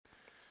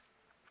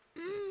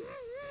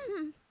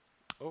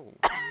Oh.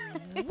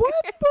 What was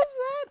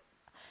that?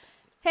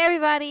 Hey,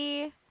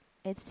 everybody.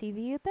 It's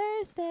TVU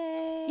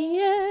Thursday.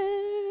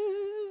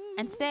 Yeah.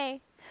 And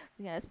today,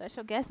 we got a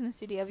special guest in the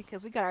studio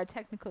because we got our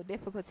technical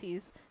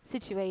difficulties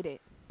situated.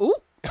 Ooh.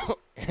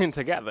 And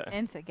together.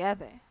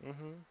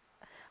 Mm-hmm.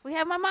 We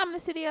have my mom in the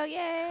studio.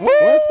 Yay.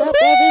 What's up,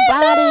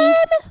 everybody?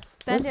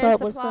 Thunderous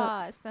What's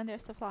up?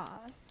 Thunderous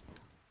applause.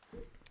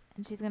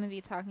 And she's going to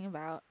be talking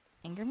about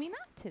Anger Me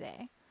Not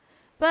today.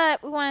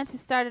 But we wanted to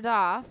start it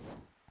off.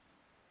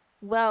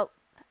 Well,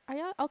 are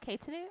y'all okay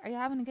today? Are y'all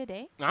having a good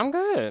day? I'm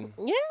good.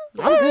 Yeah.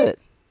 I'm good.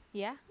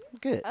 Yeah?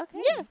 Good.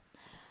 Okay.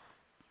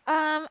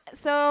 Yeah.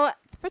 So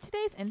for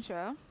today's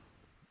intro,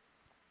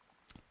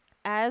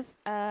 as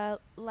after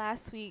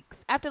last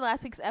week's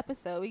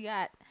episode, we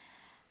got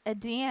a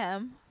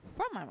DM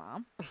from my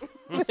mom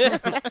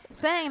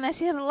saying that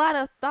she had a lot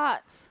of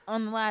thoughts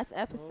on the last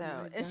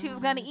episode, and she was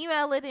gonna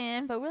email it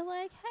in, but we're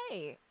like,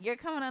 hey, you're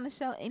coming on the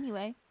show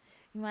anyway,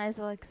 you might as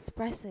well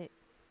express it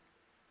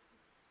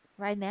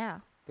right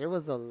now. There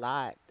was a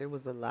lot.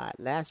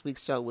 Last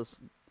week's show was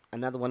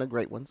another one of the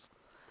great ones.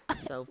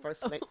 So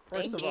first of all,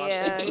 Thank thank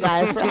you. you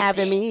guys for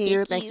having me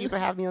here. Thank Thank you. you for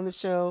having me on the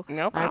show.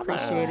 No I problem.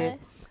 appreciate it.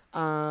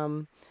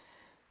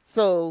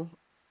 So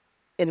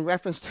in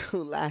reference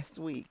to last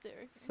week,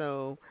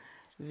 so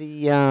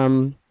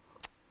the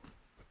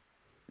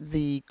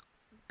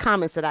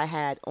comments that I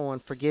had on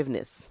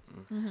forgiveness.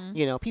 Mm-hmm.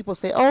 You know, people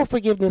say, "Oh,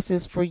 forgiveness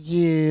is for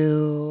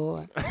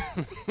you,"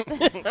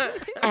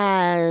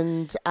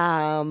 and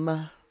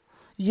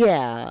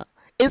yeah,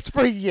 it's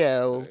for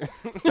you.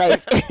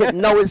 Like,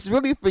 no, it's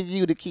really for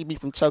you to keep me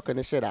from choking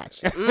the shit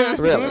out you.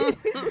 Really,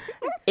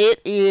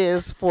 it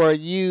is for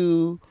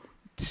you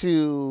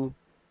to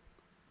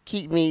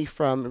keep me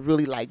from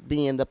really like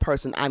being the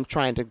person I'm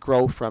trying to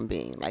grow from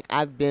being. Like,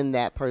 I've been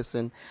that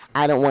person.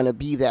 I don't want to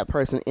be that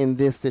person in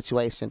this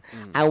situation.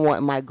 I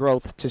want my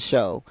growth to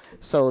show.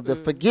 So the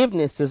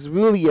forgiveness is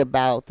really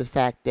about the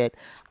fact that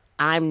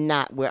I'm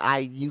not where I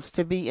used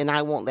to be, and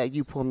I won't let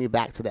you pull me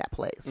back to that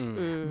place.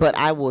 But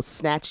I will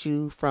snatch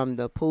you from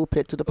the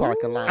pulpit to the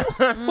parking lot.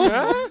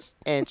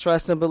 And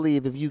trust and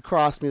believe, if you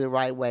cross me the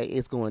right way,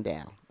 it's going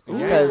down.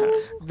 Because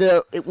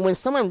when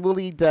someone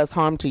really does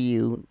harm to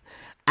you,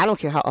 I don't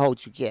care how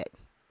old you get,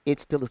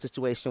 it's still a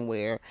situation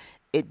where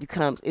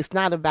it's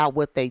not about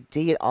what they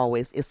did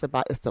always, it's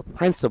the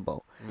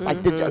principle.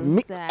 Like,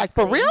 like,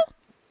 for real?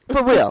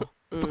 For real.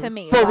 To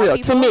me. For real,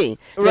 to me.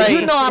 Right.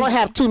 You know I don't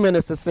have 2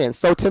 minutes of sense.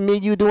 So to me,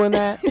 you doing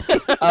that?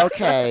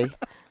 Okay.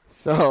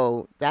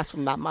 So that's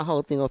my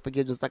whole thing on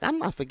forgiveness. Like, I'm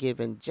not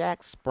forgiving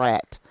Jack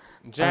Spratt.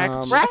 Jack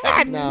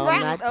Spratt. No,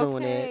 I'm not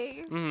doing Okay.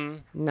 it. Mm-hmm.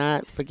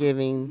 Not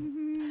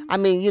forgiving. I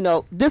mean, you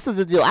know, this is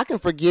the deal. I can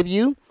forgive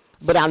you,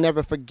 but I'll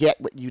never forget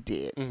what you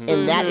did.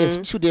 And that is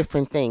two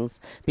different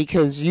things,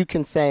 because you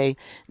can say,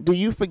 do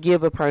you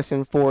forgive a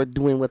person for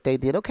doing what they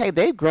did? Okay,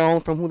 they've grown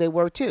from who they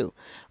were too.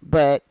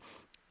 But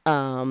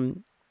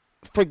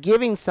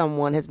forgiving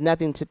someone has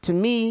nothing to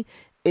me,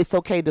 it's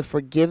okay to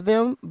forgive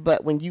them,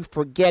 but when you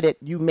forget it,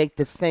 you make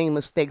the same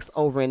mistakes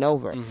over and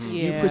over.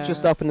 You put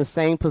yourself in the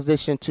same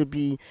position to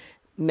be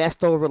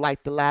messed over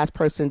like the last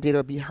person did,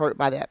 or be hurt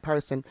by that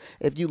person.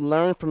 If you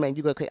learn from it,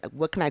 you go, okay,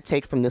 what can I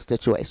take from this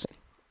situation?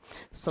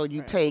 So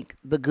you take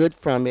the good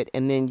from it,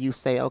 and then you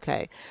say,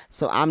 okay,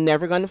 so I'm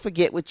never going to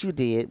forget what you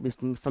did.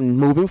 From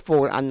moving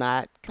forward, I'm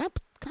not. Can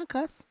I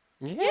cuss?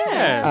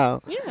 Yes. Oh.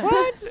 Yeah.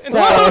 What? So,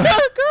 girl,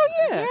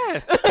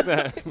 yeah.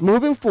 Yes.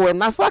 moving forward, I'm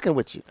not fucking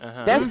with you.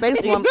 That's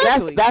basically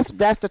Exactly.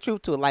 that's the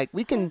truth to it. Like,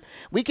 we can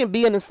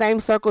be in the same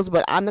circles,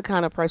 but I'm the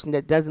kind of person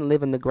that doesn't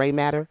live in the gray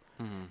matter.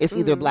 It's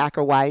either black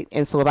or white.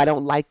 And so if I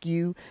don't like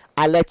you,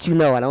 I let you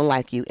know I don't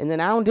like you, and then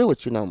I don't deal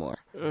with you no more.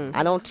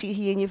 I don't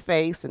tee-hee in your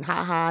face and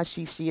ha-ha,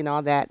 she and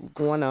all that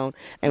going on.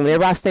 And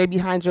whenever I stay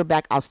behind your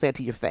back, I'll say it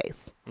to your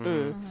face.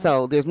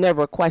 So there's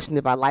never a question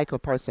if I like a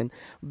person.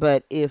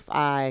 But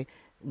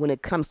when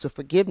it comes to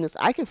forgiveness,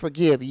 I can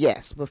forgive,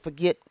 yes, but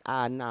forget,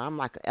 no, I'm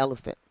like an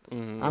elephant.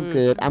 I'm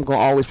good. I'm going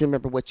to always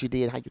remember what you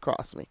did, how you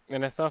crossed me.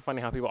 And it's so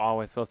funny how people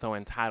always feel so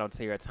entitled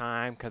to your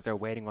time because they're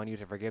waiting on you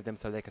to forgive them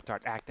so they can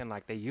start acting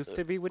like they used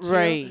to be with you.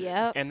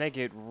 Yep. And they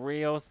get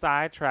real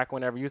sidetracked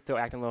whenever you still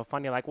acting a little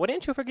funny. Like, well,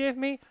 didn't you forgive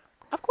me?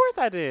 Of course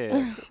I did.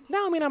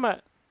 No, I mean, I'm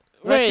a...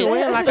 Let you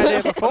in like I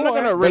did before. I'm not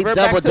gonna They revert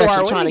back double to dutch our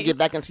and trying to ways. get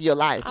back into your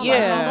life. I'm Yeah.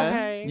 like, oh,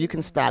 okay. You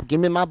can stop. Give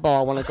me my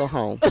ball. I want to go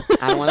home.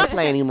 I don't want to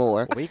play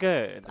anymore. We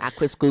good. I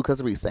quit school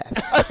because of recess.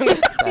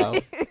 So,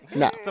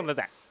 no. Simple as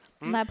that.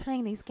 I'm not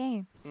playing these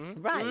games.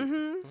 Right.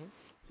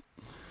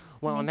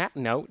 Well, on that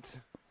note...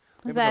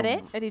 Was that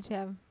it? Or did you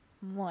have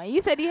more?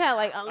 You said you had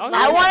like a lot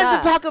I of wanted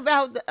stuff. to talk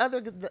about the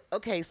other.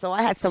 Okay, so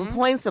I had some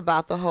points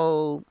about the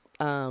whole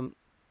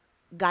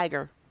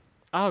Geiger.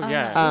 Oh,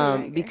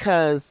 yeah.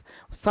 Because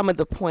some of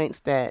the points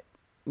that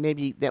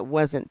maybe that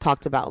wasn't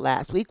talked about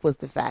last week was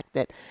the fact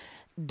that,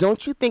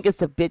 don't you think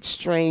it's a bit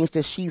strange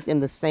that she's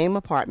in the same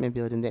apartment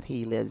building that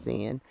he lives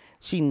in?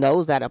 She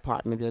knows that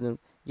apartment building,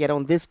 yet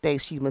on this day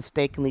she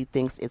mistakenly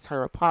thinks it's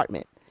her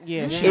apartment.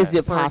 Yeah. Is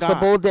it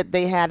possible that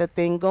they had a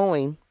thing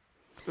going?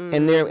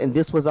 And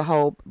this was a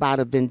whole about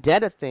a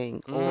vendetta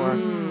thing, or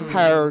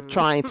her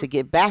trying to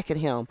get back at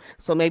him.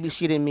 So maybe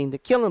she didn't mean to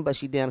kill him, but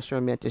she damn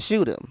sure meant to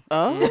shoot him.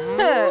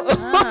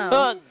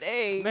 Oh,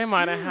 dang. They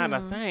might have had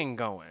a thing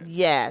going.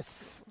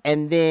 Yes.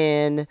 And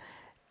then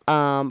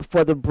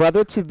for the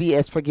brother to be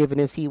as forgiving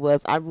as he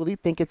was, I really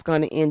think it's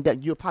going to end up,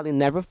 you'll probably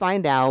never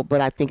find out,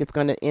 but I think it's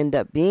going to end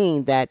up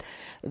being that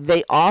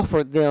they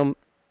offered them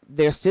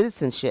their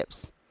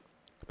citizenships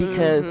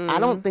because I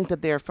don't think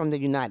that they're from the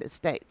United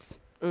States.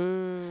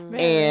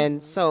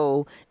 And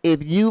so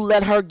if you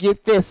let her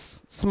get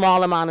this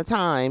small amount of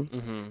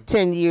time,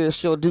 10 years,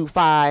 she'll do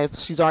 5.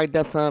 She's already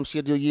done some.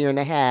 She'll do a year and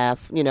a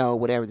half,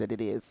 whatever that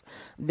it is.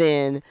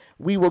 Then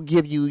we will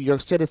give you your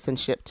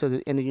citizenship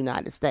in the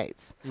United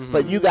States.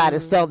 But you got to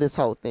sell this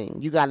whole thing.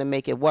 You got to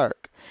make it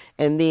work.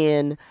 And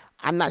then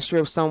I'm not sure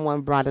if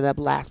someone brought it up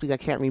last week. I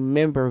can't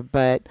remember,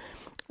 but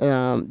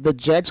the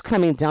judge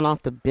coming down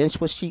off the bench,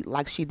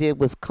 she did,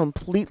 was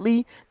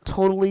completely,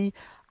 totally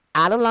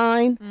out of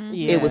line.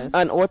 Yes.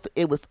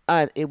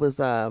 It was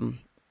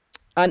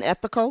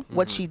unethical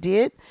what she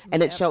did,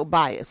 and it showed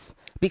bias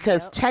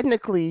because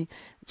technically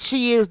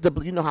she is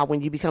how when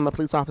you become a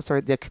police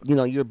officer,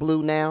 you're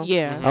blue now.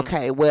 Yeah.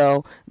 Okay.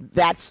 Well,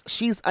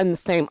 she's on the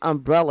same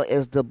umbrella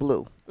as the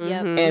blue.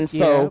 Yep. And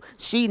so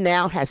she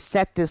now has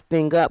set this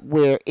thing up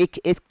where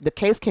the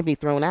case can be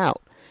thrown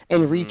out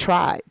and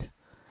retried,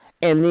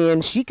 and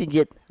then she could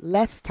get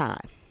less time.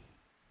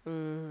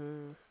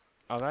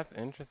 Oh, that's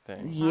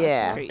interesting.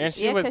 Yeah. And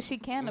because she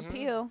can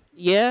appeal.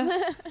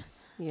 Yeah.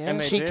 Yeah.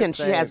 And She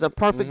has a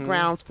perfect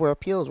grounds for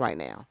appeals right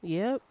now.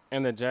 Yep.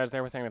 And the judge, they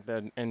were saying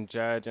that the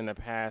judge in the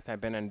past had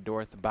been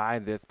endorsed by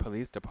this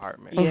police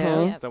department.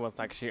 Yeah. Yep. So it's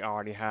like she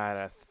already had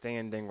a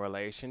standing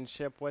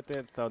relationship with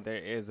it, so there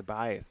is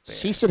bias there.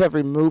 She should have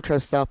removed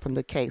herself from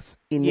the case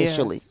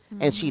initially, Yes.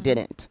 and she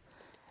didn't.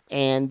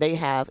 And they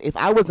have. If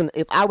I was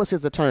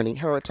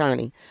her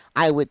attorney,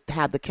 I would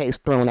have the case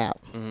thrown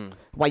out.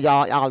 While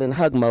y'all in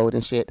hug mode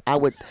and shit, I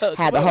would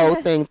have the whole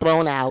thing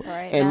thrown out,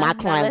 Right. and my Now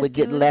client let's would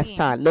get do it less again.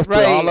 time. Let's do it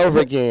Right. all over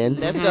again.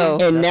 Let's go.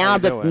 And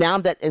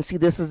That's and see,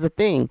 this is the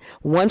thing.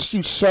 Once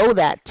you show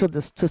that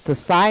to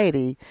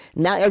society,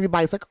 now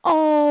everybody's like,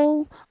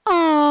 oh,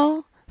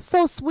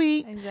 so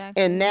sweet.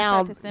 Exactly. And You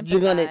now start to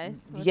you're gonna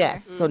sympathize with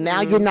yes. her. So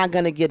now you're not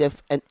gonna get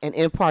an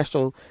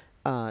impartial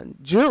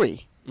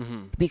jury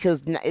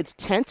because it's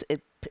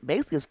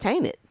basically it's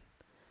tainted,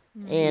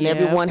 and Yeah.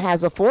 everyone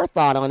has a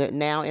forethought on it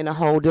now in a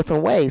whole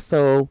different way.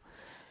 So,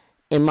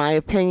 in my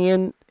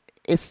opinion,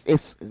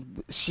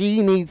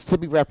 she needs to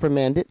be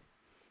reprimanded.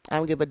 I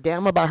don't give a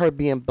damn about her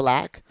being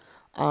black,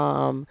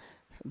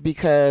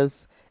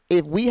 because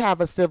if we have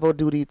a civil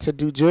duty to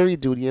do jury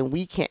duty and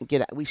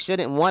we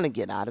shouldn't want to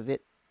get out of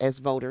it as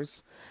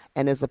voters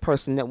and as a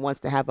person that wants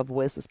to have a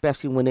voice,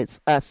 especially when it's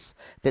us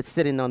that's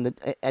sitting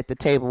at the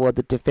table of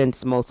the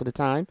defense most of the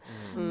time.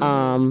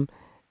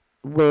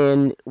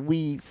 When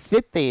we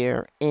sit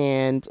there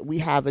and we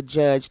have a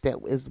judge that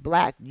is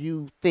black,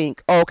 you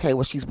think, okay,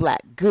 well, she's black,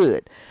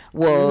 good.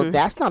 Well,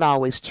 that's not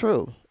always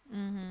true.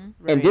 And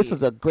this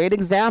is a great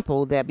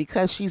example that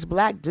because she's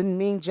black didn't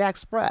mean Jack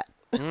Sprat.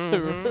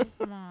 Come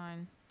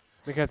on.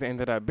 Because it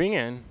ended up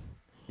being,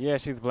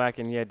 she's black,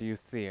 and yet do you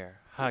see her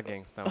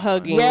hugging someone?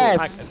 Hugging.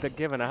 Yes. Like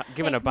giving a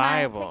Take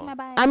Bible. my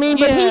Bible. I mean,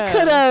 but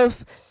Yeah.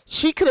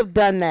 she could have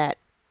done that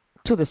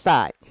to the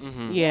side.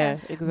 Yeah,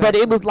 exactly. But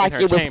it was like her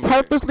it was chambers,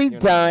 purposely you know.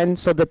 done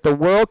so that the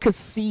world could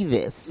see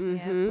this.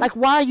 Like,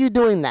 why are you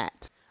doing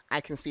that?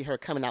 I can see her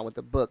coming out with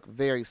a book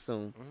very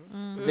soon.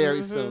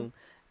 Very soon.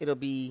 It'll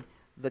be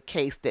the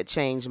case that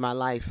changed my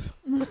life.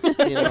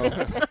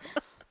 The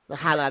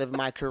highlight of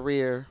my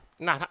career.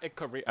 Not it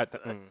could re-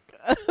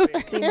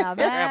 See, now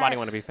that. Everybody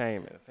want to be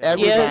famous.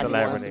 Everybody Yes. wants to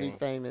Celebrity. be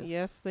famous.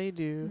 Yes, they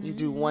do. You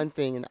do one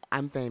thing and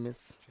I'm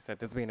famous. She said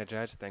this being a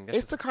judge thing. This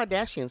It's is the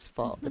Kardashians'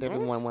 fault that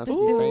everyone wants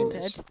Just to be doing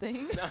famous. judge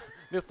thing.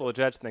 this little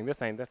judge thing.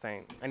 This ain't.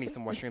 I need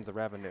some more streams of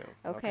revenue.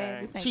 Okay,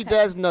 this ain't She cut.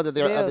 does know that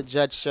there are other Bills.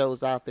 judge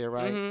shows out there,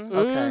 right?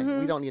 Okay,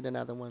 we don't need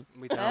another one.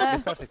 We don't,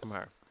 especially from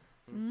her.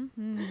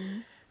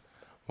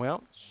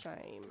 Well,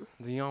 Shame.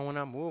 do y'all want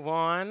to move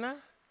on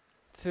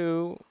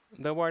to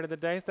the word of the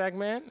day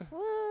segment?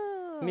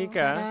 Woo.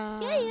 Nika,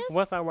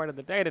 what's our word of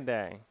the day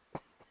today?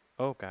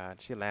 Oh God,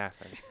 she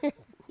laughing.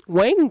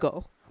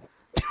 Wango.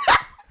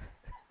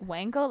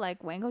 Wango,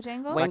 like Wango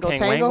Jango? Wango King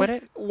Tango? Wang with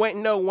it?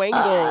 No, Wango.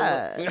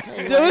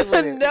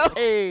 No. No.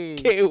 Hey.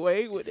 Can't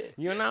wait with it.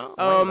 You know?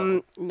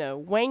 Wango. No,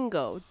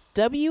 Wango. Wangle.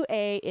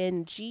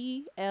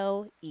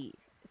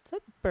 It's a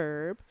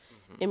verb.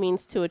 It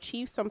means to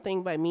achieve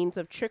something by means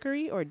of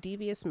trickery or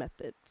devious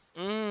methods.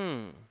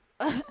 So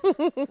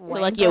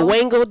like you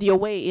wangled your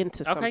way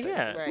into something. Okay,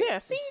 yeah. Right. Yeah,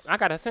 see? I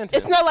got a sentence.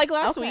 It's not like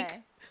last week.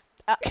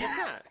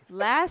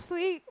 Last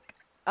week?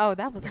 Oh,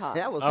 that was hard.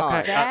 That was Okay.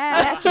 hard.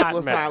 That's That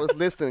was hard. I was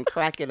listening,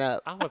 cracking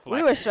up. I was like,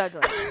 we were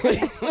struggling.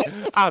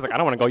 I was like, I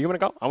don't want to go. You want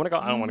to go? I want to go.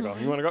 I don't want to go.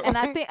 You want to go? And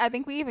I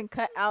think we even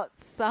cut out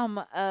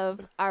some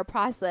of our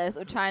process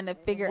of trying to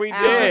figure we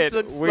out. did.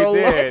 took We so long.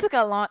 It did. took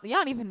a long. Y'all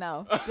don't even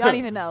know. Y'all don't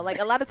even know. Like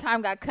a lot of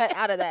time got cut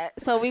out of that,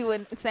 so we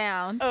wouldn't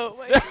sound Oh,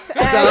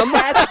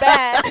 my as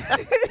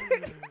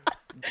bad.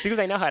 Because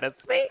they know how to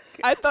speak.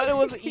 I thought it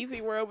was an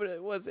easy word, but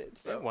it wasn't.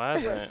 So It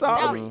wasn't.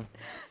 sorry.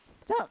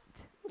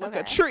 Stumped. Like Okay.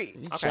 a tree.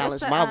 You Okay.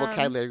 challenged What's my the,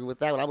 vocabulary with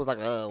that one. I was like,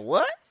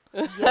 what?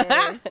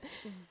 Yes.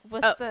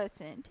 What's the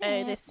sentence?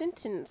 The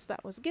sentence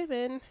that was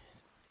given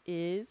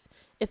is,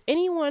 if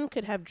anyone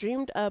could have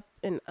dreamed up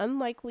an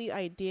unlikely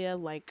idea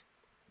like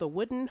the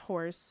wooden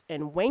horse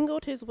and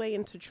wangled his way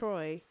into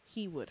Troy,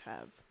 he would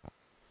have.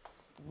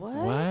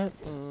 What?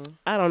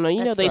 I don't know. You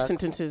That know, they sucks.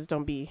 sentences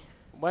don't be.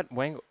 What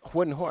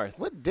wooden horse?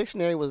 What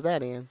dictionary was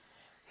that in?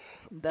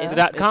 Is It's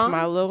it .com?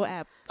 my little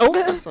app. Oh,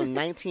 So the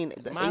my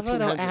little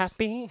 1800s.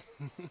 appy.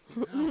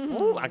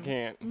 Ooh, I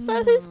can't.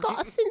 So who's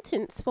got a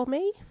sentence for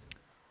me?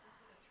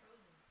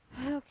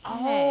 Okay.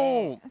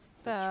 Oh,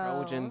 so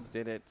Trojans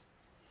did it.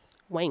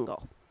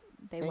 Wangle.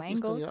 they Thank you,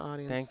 wangled. studio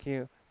audience. Thank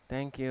you.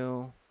 Thank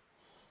you.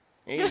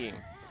 Hey.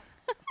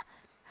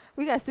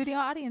 We got studio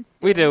audience.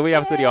 We do. We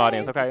have a studio Yay.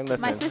 audience. Okay, listen.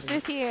 My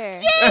sister's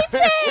here.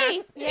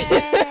 Yay!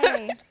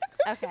 Yay!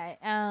 Okay.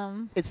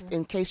 It's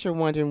in case you're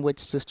wondering which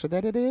sister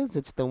that it is.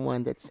 It's the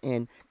one that's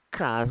in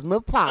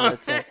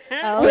Cosmopolitan,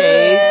 Oh,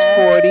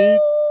 page 45.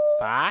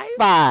 Five?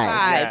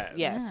 Five.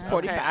 Yes. Yes. Okay,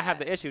 45. I have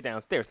the issue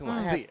downstairs. Who I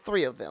wants to have see it?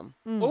 3 of them.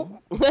 Oh.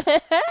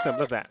 So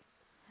what's that?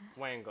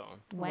 Wangle.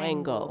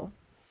 Wangle.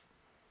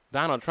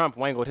 Donald Trump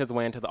wangled his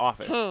way into the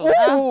office.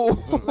 Ooh.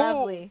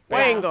 Lovely.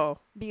 Wangle.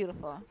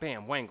 Beautiful.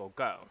 Bam, wangle,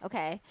 go.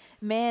 Okay.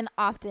 Men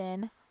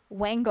often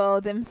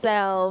wangle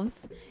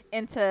themselves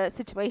into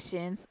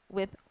situations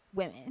with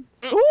women.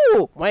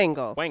 Ooh.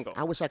 Wangle. Wangle.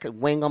 I wish I could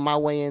wing on my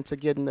way into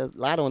getting the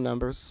lotto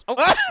numbers. Oh,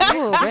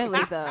 Ooh, really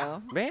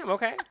though? bam,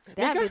 okay.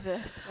 That'd be the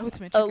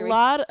ultimate A trickery.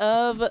 lot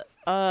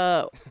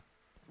of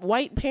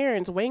white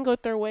parents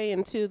wangled their way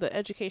into the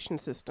education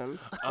system.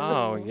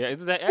 Oh, yeah.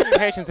 The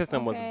education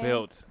system was Okay.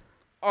 built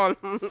On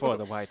for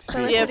the white people.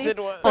 Felicity- Yes, it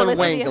was. On Felicity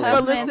wangling.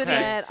 Huffman Felicity,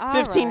 said, "All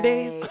 15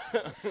 days."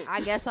 right, I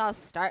guess I'll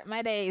start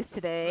my days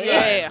today.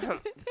 Yeah.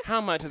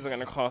 How much is it going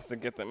to cost to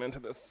get them into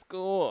the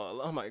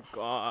school? Oh, my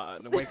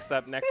God. Wakes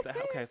up next to...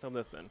 Okay, so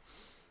listen.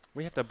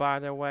 We have to buy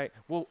their way.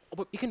 Well,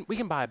 we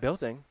can buy a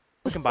building.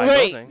 We can buy a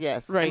Right. building.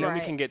 Yes. Right. And then we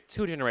Right. can get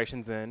 2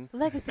 generations in.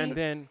 Legacy. And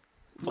then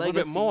a little bit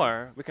Legacies.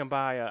 more, we can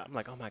buy a... I'm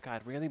like, oh, my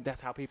God, really?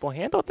 That's how people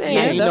handle things?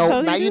 Yeah, Now you that's know.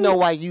 how they Now do you know it.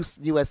 why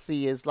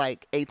USC is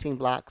like 18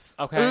 blocks,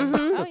 Okay.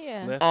 Oh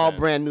yeah. Listen, all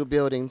brand new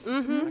buildings.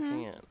 I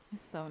can't.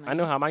 It's so nice. I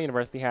know how my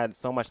university had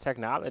so much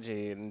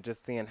technology, and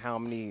just seeing how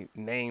many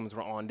names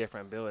were on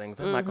different buildings.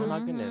 I'm like, oh my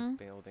goodness,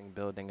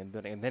 building.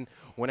 And then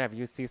whenever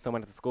you see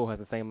someone at the school who has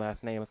the same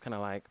last name, it's kind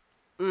of like,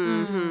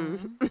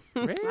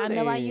 really? I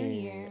know why you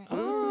here.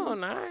 Oh,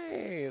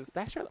 nice.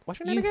 What's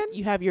your name again?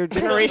 You have your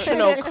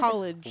generational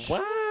college.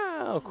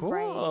 Wow, cool.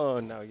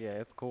 Right. No, yeah,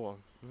 it's cool.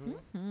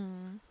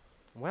 Mm-hmm.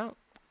 Well,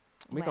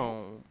 we Nice.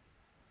 gon'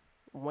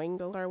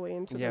 Wangle our way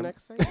into Yeah. the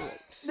next segment.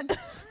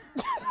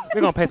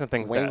 we're gonna pay some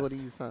things Wayne, what dust.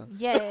 do you say?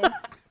 Yes.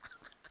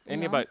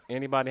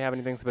 Anybody have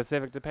anything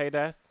specific to pay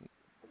dust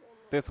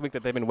this week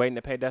that they've been waiting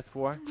to pay dust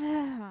for?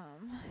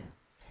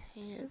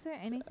 Is there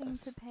anything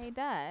to pay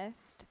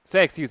dust?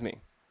 Say, excuse me.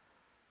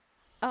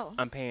 Oh.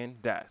 I'm paying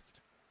dust.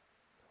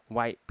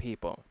 White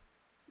people.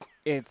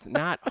 It's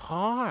not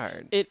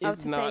hard. It Oh, is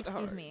to say not excuse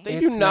hard. me. They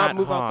It's do not not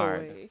move hard.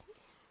 out the way.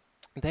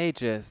 They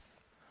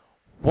just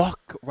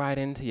walk right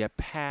into your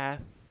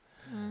path.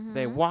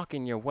 They walk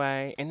in your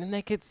way, and then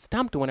they get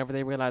stumped whenever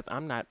they realize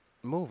I'm not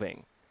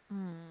moving.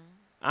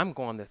 I'm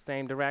going the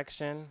same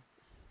direction.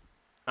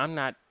 I'm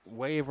not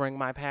wavering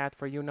my path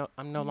for you. No,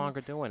 I'm no longer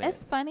doing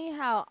It's it. funny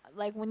how,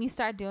 like, when you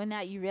start doing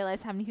that, you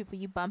realize how many people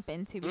you bump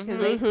into because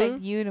they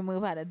expect you to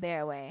move out of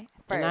their way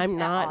first. And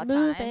I'm at all not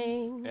times.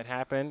 moving. It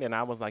happened, and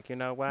I was like, you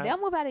know what? They'll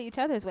move out of each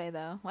other's way,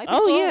 though. White Oh,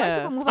 people,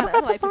 yeah. White people move Oh, out of that's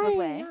other white so people's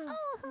sorry. way.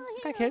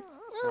 Yeah. Got kids.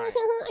 Right.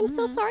 I'm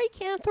so sorry,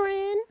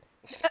 Catherine.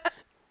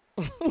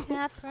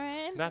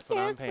 Catherine. That's what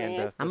I'm paying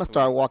dust. I'm this gonna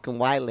start week. walking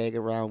wide leg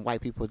around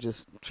white people,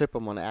 just trip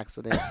them on an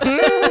accident.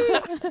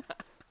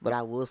 But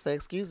I will say,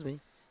 excuse me.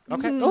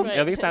 Okay. Oh, Right.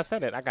 at least I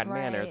said it. I got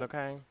manners. Right.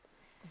 Okay.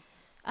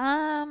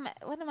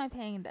 What am I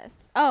paying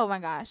dust? Oh my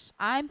gosh,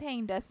 I'm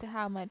paying dust to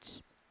how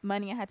much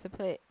money I had to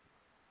put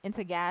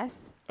into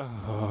gas.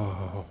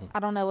 Oh. I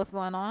don't know what's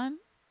going on.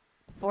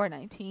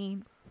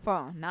 $4.19,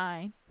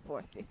 $4.09,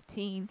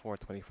 $4.15.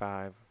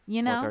 425.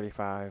 You know,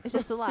 435. it's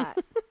just a lot.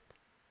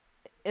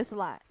 It's a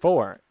lot.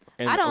 4.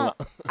 And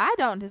I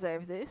don't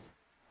deserve this.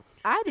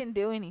 I didn't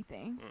do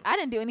anything. I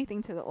didn't do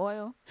anything to the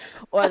oil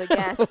or the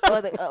gas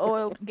or the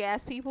oil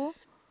gas people.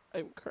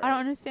 I'm I crying. don't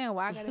understand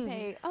why I gotta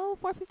pay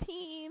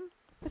 $4.15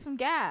 for some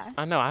gas.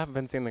 I know. I haven't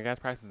been seeing the gas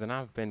prices, and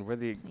I've been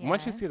really.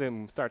 Once you see Yes.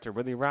 them start to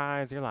really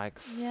rise, you're like,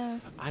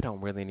 Yes. I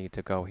don't really need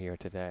to go here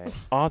today.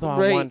 Although I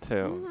Right. want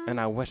to, and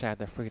I wish I had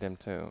the freedom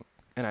to,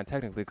 and I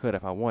technically could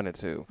if I wanted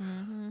to.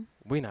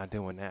 We're not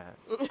doing that,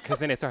 because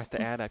then it starts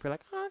to add up. You're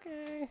like,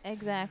 okay,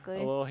 Exactly. a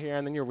little here,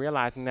 and then you're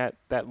realizing that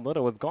that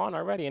little is gone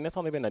already, and it's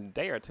only been a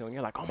day or two, and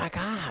you're like, oh my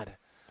God,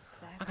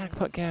 I gotta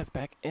put gas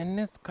back in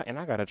this car, and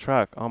I got a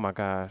truck. Oh my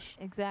gosh.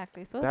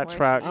 Exactly. So it's That worse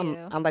truck- for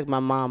you. I'm like my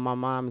mom. My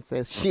mom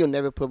says she'll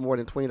never put more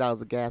than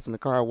 $20 of gas in the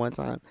car one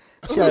time.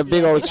 She had a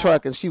big old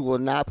truck, and she will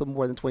not put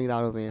more than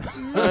 $20 in.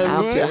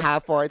 I don't care how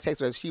far it takes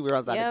her. She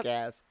runs out of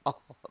gas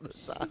all the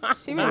time.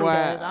 She really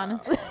Wow. does,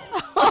 honestly.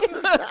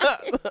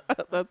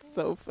 That's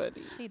so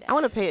funny. She does. I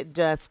want to pay it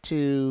dust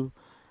to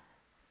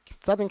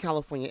Southern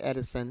California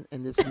Edison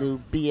and this new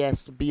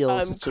BS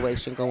bill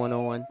situation going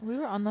on, We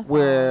were on the phone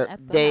where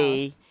at the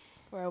they- house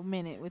for a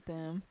minute with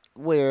them.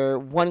 where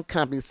one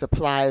company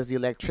supplies the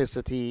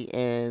electricity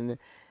and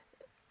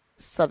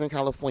Southern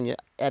California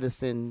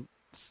Edison,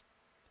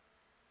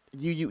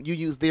 you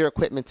use their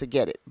equipment to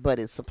get it, but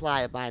it's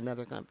supplied by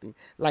another company.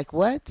 Like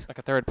what? Like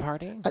a third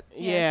party?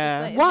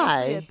 Yeah. It's Why?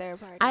 basically a third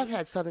party. I've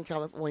had Southern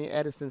California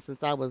Edison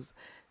since I was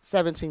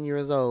 17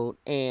 years old,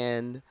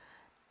 and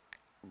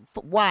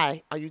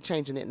why are you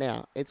changing it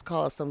now? It's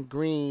called some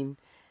green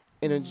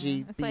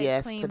energy It's like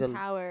BS clean to the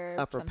power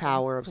upper something.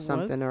 power of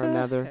something What or the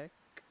another. heck?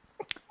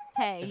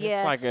 Hey, It's just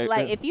yeah, like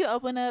like, a- if you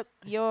open up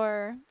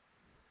your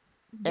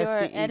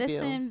SCE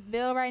Edison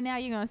bill right now,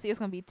 you're gonna see it's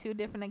gonna be 2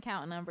 different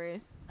account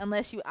numbers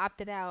unless you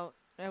opted out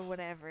or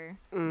whatever.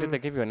 Did they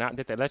give you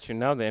did they let you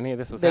know that any of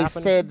this was They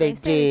happening? said they They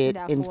said they did sent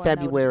out in 4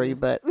 February,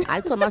 notices. but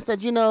I told them, I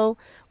said,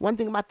 one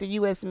thing about the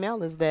U.S.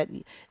 mail is that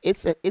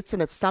it's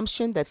an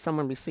assumption that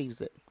someone receives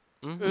it.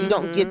 Mhm. You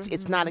don't get,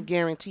 it's not a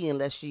guarantee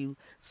unless you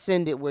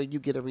send it where you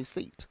get a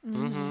receipt.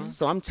 Mhm.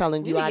 So I'm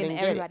telling We you, be I getting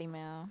didn't get it. everybody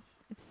mail.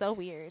 It's so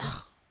weird.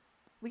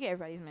 We get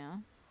everybody's mail.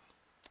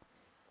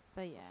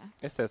 But yeah.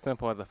 It's as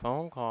simple as a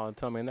phone call.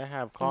 Tell me, and they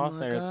have call my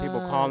centers, people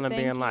God. calling them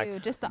Thank being you.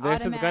 like, Just the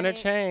 "This is gonna automatic-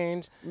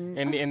 change,"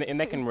 and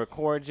they can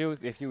record you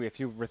if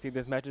you receive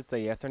this message.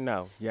 Say yes or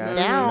no. Yes.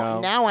 Now,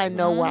 no. I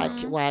know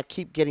Mhm. why I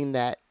keep getting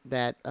that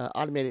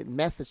automated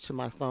message to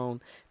my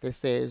phone that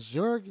says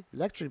your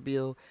electric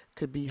bill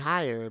could be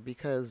higher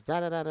because da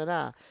da da da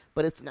da.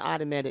 But it's an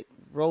automatic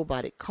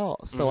robotic call,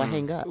 so I Mhm.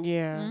 hang up.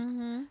 Yeah.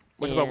 Mm-hmm.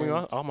 Which is what we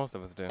And all most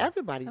of us do.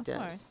 Everybody Of does.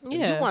 course. If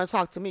Yeah. you want to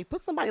talk to me,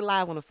 put somebody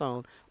live on the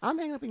phone. I'm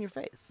hanging up in your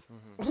face.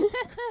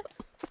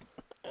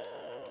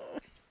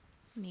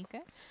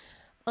 Nika.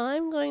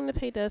 I'm going to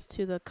pay dust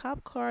to the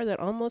cop car that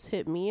almost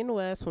hit me and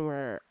Wes when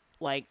we're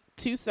like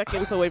 2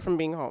 seconds away from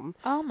being home.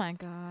 Oh my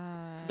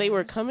god. They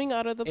were coming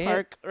out of the It-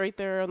 park right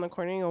there on the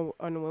corner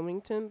on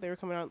Wilmington. They were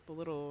coming out the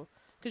little,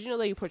 because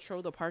they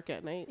patrol the park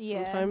at night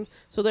Yeah. sometimes.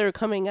 So they were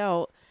coming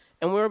out,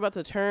 and we were about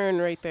to turn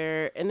right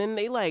there, and then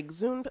they like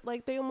zoomed,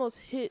 like they almost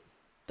hit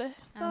the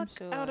I'm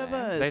fuck out of sure.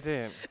 us. They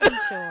did. I'm There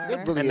sure.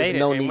 really And they is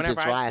no did- and need to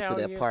whenever I drive to tell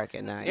that you- park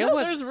at night. It No,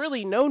 was- there's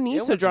really no need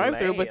It to was drive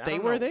through, late. but I they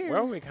don't were know. there.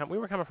 Where we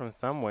were coming from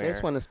somewhere. They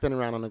just want to spin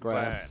around on the But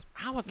grass.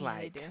 I was Yeah,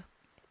 like, they do.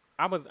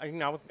 I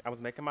was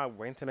making my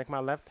way to make my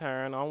left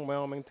turn on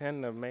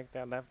Wilmington to make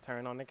that left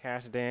turn on the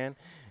Cash Den,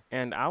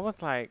 and I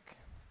was like,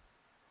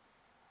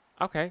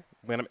 okay,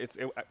 when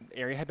the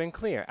area had been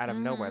clear out of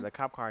nowhere, the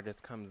cop car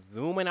just comes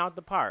zooming out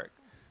the park,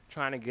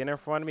 trying to get in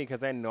front of me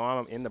because they know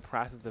I'm in the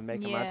process of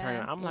making my turn.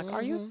 Yeah. And I'm like,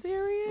 are you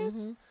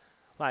serious?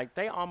 Like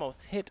they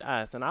almost hit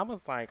us, and I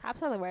was like,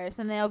 Cops are the worst,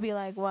 and they'll be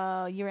like,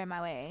 "Well, you're in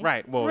my way."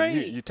 right, well, Right.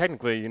 you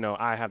technically,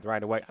 I have the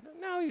right of way.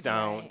 No, you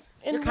don't. Right.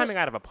 And You're coming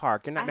out of a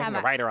park. You're not I making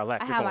have a right or a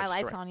left. I You're have going my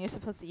lights straight. on. You're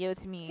supposed to give it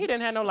to me. He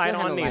didn't have no light He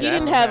had on no me. light He on.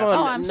 didn't have on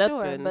Oh, I'm sure,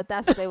 nothing. but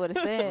that's what they would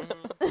have said.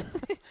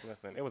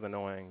 Listen, it was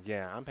annoying.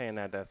 Yeah, I'm paying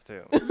that dust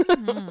too.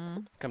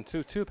 Mhm. Come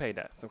two pay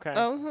dust, okay?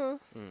 Uh-huh.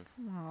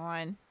 Come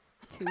on,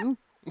 2.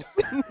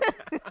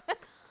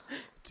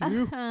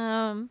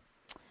 2.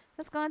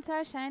 Let's go into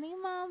our shiny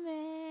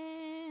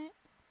moment.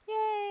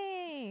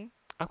 Yay!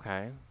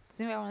 Okay. Does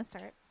anybody want to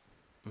start?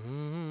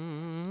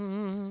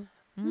 Mm.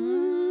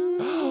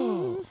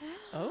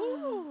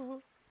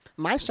 Oh.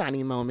 My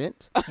shiny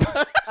moment.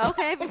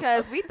 Okay,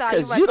 because we thought you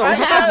 'Cause were you don't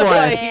starting have something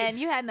one. and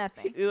you had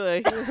nothing.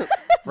 Like, My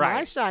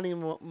Right. shiny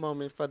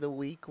moment for the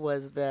week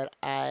was that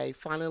I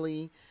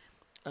finally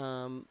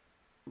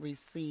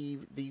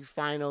received the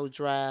final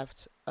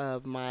draft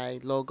of my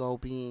logo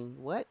being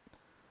what?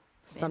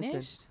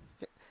 Finished.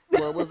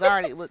 Well, it was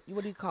already, what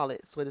do you call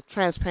it? So it's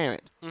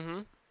transparent. Mm-hmm.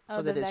 Oh,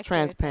 So the that it's vector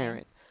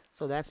transparent.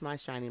 So that's my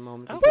shiny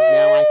moment Oh. because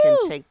now I Woo!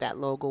 can take that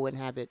logo and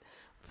have it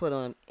put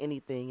on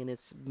anything and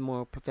it's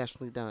more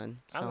professionally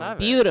done. So I love it. I'm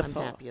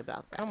beautiful. happy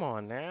about that. Come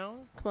on now.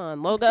 Come on,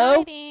 thing. logo.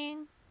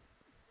 Exciting.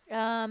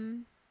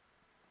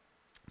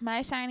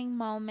 My shining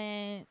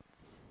moment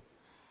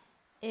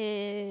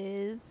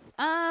is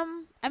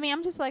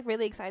I'm just like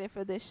really excited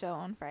for this show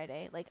on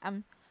Friday. Like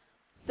I'm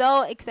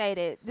so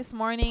excited. This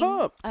morning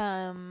Pumped.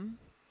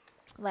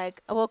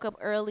 like I woke up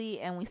early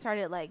and we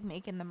started like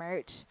making the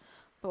merch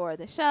for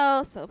the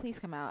show, so please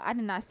come out. I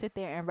did not sit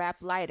there and wrap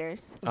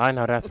lighters I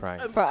know that's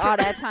right. for all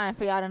that time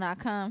for y'all to not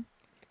come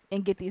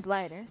and get these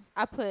lighters.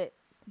 I put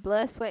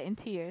blood, sweat, and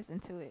tears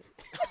into it.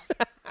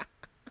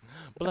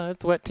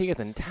 Blood, sweat, tears,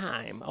 and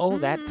time. Oh,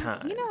 that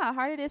time. You know how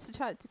hard it is to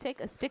try to take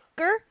a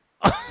sticker,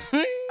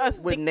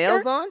 With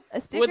nails on?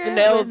 a sticker the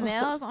nails. with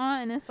nails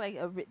on, and it's like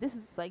this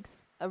is like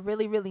a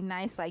really really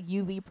nice like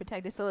UV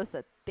protected, so it's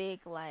a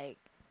thick like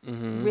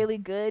really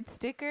good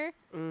sticker.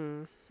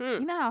 Mm-hmm. You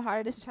know how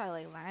hard it is to try to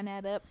like line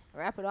that up,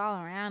 wrap it all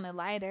around a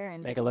lighter,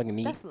 and Make it look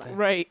neat. that's like,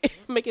 Right.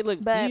 Make it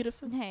look but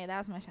beautiful. hey, that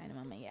was my shining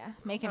moment. Yeah,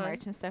 making Okay.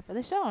 merch and stuff for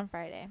the show on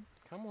Friday.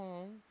 Come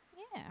on.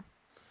 Yeah.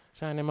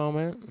 Shining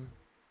moment.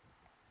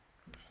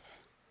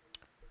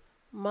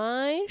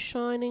 My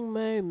shining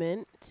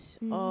moment.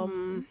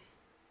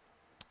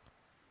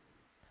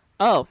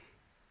 Oh,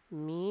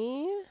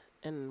 Me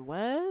and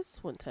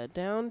Wes went to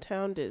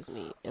downtown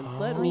Disney, and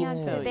let Oh, me yeah,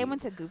 tell they you,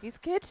 went to Goofy's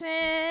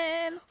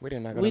Kitchen. We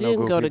did not go we to no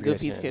didn't go to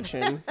Goofy's Goofy's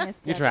Kitchen.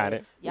 Yes, You y'all tried did.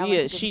 it. Y'all went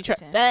Yeah, to she Goofy's tried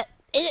Kitchen. that.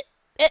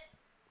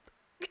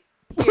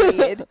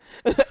 Period.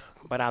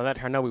 But I let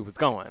her know we was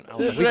going. I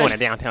was like, we going to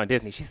downtown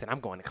Disney. She said, I'm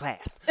going to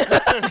class.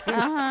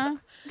 Uh-huh.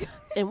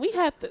 And we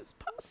had this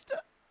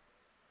pasta.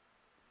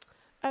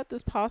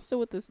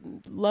 With this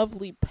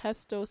lovely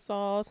pesto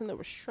sauce, and there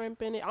was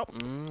shrimp in it. Oh,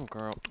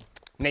 Girl. so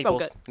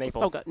Naples. good.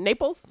 Naples. So good.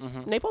 Naples?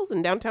 Mhm. Naples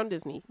and downtown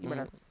Disney. You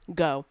better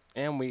go.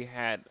 And we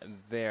had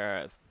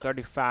their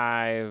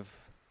 35,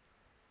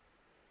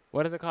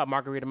 what is it called?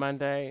 Margarita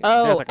Monday?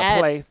 Oh, There's like a at-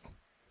 place.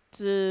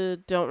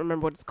 Don't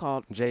remember what it's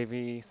called.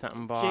 JV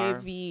something bar.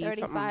 JV something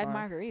 35 bar.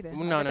 margarita.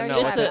 No, Like no, no,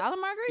 $35 it's a-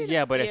 margarita?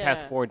 Yeah, but it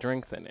has Yeah. 4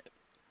 drinks in it.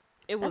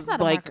 It That's was not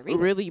a like margarita.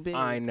 really big.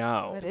 I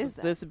know. What It is was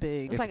that? this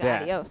big. It's It's like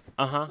that. adios.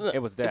 Uh-huh. It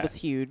was that. It was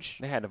huge.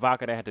 They had the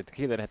vodka, they had the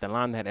tequila, they had the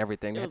lime, they had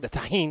everything. They It had the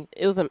was- tahini.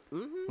 It was a.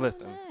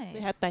 Listen, Nice. They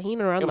had tahini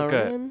around It was the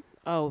good. rim.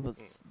 Oh, it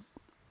was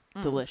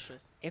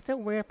delicious. is it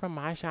weird for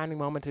my shining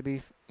moment to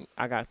be,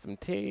 I got some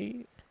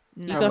tea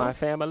No. from my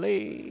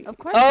family. Of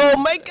course. Oh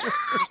my god!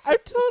 I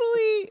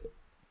totally.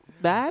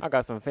 I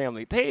got some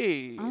family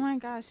tea. Oh my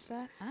gosh,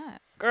 shut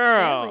up.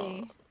 Girl.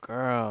 Really?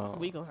 Girl.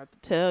 We gonna have to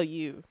tell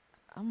you.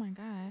 Oh my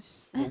gosh.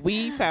 What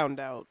we found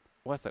out.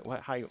 What's it?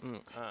 What? How you?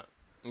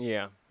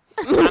 Yeah.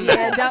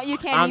 Yeah, don't you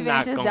can't I'm even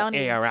not just gonna don't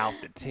air out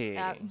the tea.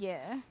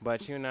 yeah.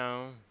 But you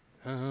know.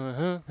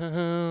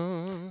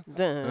 Dun,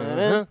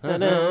 no dun, dun,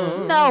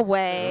 dun. No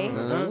way.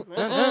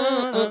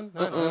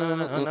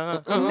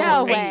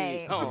 No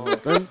way.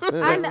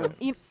 I know.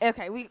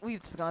 Okay, we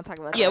just gonna talk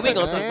about Yeah, that. we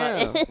gonna talk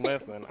about it.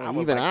 Listen, I was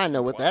even like, I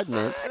know what that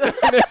meant.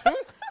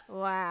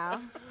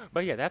 Wow.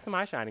 But yeah, that's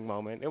my shining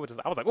moment. It was just,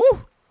 I was like,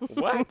 ooh,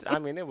 what? I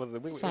mean, it was.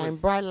 It was, Shine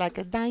bright like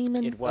a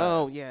diamond. it was.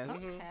 Oh yes.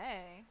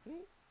 Okay.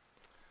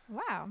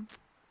 Wow.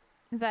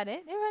 Is that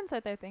it? Everyone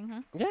said their thing,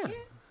 huh? Yeah.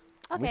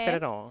 We said Okay.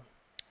 it all.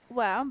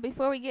 Well,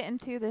 before we get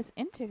into this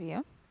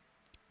interview,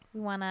 we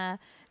want to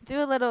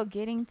do a little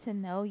getting to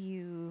know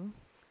you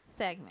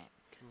segment.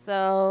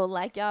 So,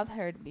 like y'all have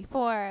heard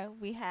before,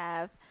 we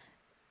have.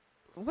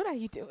 What are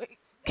you doing?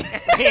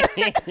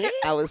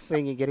 I was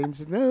singing "Getting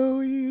to Know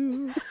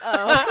You."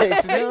 Oh.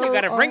 Getting to You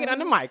gotta know bring it on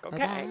the all mic, okay?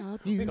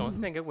 about We're you. gonna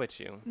sing it with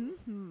you.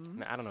 Mm-hmm.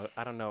 Now,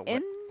 I don't know what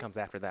In- comes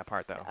after that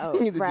part though. Oh,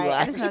 Neither do right.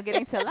 I. I just know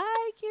getting to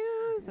like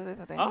you. So there's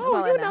something. That's Oh,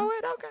 all you I know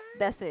it, okay.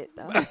 That's it,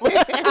 though.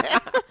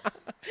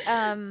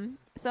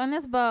 So in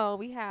this bowl,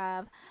 we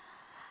have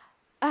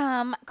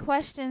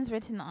questions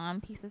written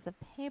on pieces of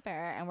paper,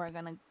 and we're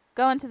gonna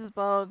go into this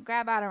bowl,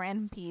 grab out a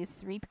random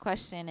piece, read the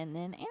question, and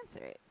then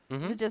answer it.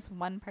 Mhm. Is it just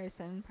one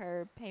person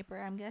per paper,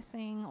 I'm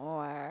guessing,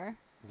 or?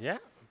 Yeah.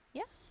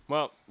 Yeah.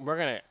 Well, we're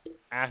gonna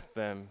ask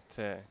them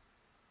to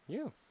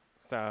you.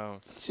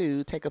 So,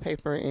 To take a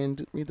paper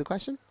and read the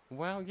question.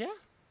 well, yeah.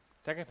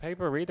 Take a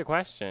paper, read the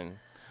question.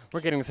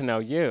 We're getting to know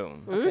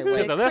you. Okay, Because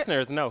wait. the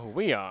listeners know who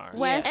we are.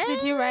 Wes,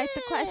 did you write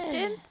the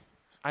questions?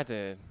 I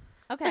did.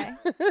 Okay.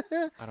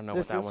 I don't know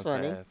This what that is one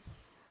funny. says.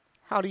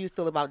 How do you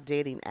feel about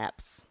dating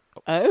apps?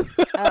 Oh.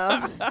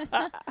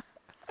 Oh.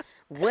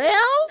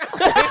 Well,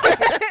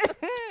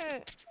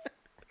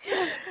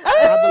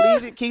 I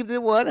believe it keeps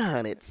it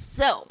 100.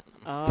 So,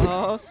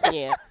 Oh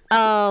yeah.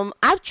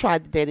 I've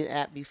tried the dating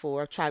app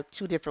before. I've tried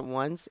 2 different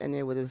ones, and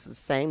it was the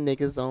same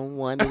niggas on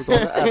one. It was on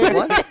the other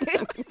one.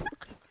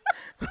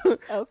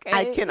 Okay.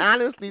 I can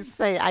honestly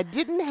say I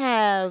didn't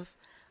have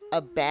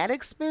a bad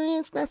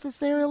experience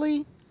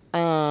necessarily.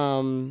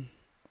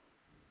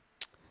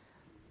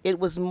 It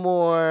was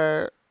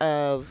more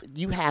of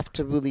you have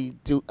to really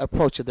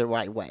approach it the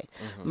right way.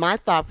 My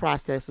thought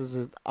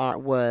processes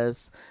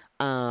was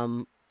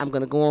I'm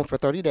going to go on for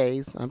 30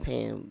 days. I'm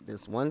paying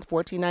this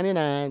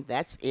 $14.99.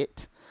 That's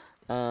it.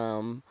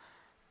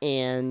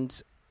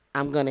 And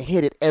I'm going to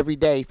hit it every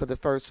day for the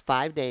first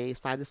 5 days,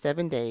 5 to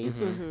 7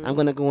 days. I'm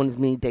going to go on as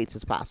many dates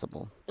as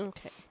possible.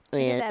 Okay.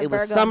 And That it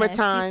was Virgo-ness.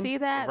 summertime. You see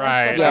that?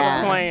 Right. That's the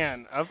Yeah. A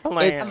plan. A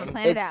plan. I'm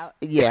plan it out.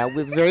 Yeah,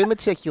 we're very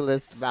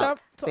meticulous about Stop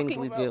things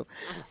talking we about- do.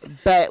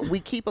 But we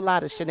keep a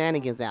lot of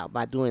shenanigans out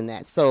by doing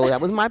that. So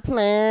that was my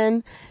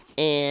plan,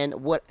 and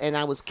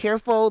I was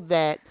careful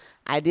that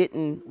I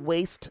didn't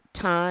waste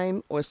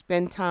time or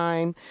spend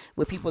time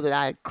with people that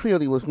I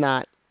clearly was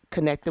not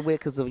connected with,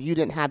 because if you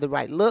didn't have the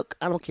right look,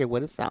 I don't care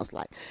what it sounds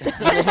like. You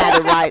didn't have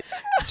the right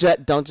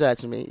don't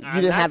judge me. You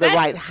didn't not have the that.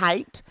 right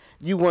height.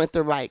 You want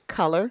the right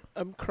color.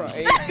 I'm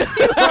crying.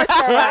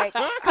 Right.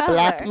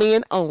 Black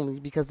men only,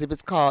 because if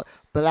it's called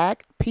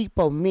Black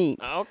People Meet,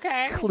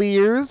 Okay.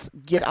 clears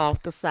get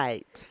off the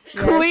site.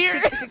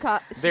 Clear. She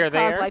They're calls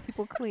there? white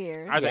people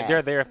clears. Are they, Yes.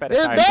 they're there They're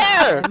fetishizing.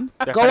 there.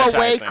 They're Go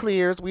away, fetishizing.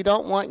 clears. We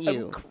don't want I'm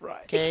you.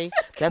 crying. Okay?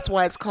 That's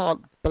why it's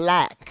called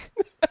Black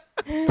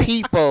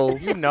People.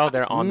 You know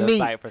they're on the Meet.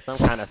 site for some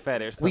kind of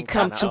fetish. We some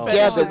come kind of,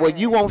 together. fetish. Well,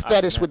 you won't Oh,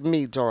 fetish no. with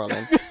me,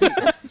 darling.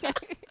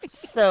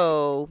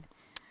 So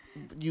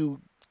you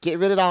get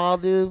rid of all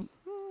the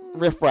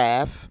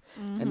riffraff,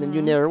 and then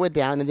you narrow it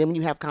down. And then when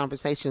you have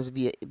conversations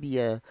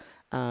via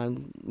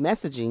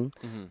messaging,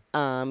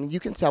 you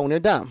can tell when they're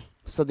dumb.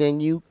 So then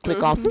you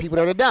click off the people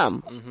that are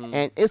dumb,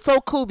 and it's so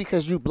cool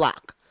because you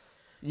block.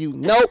 You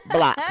nope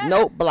block,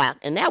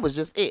 and that was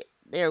just it.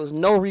 There was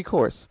no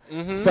recourse.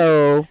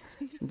 So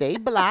they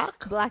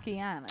block,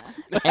 Blackiana.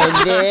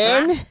 and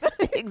then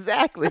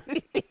exactly.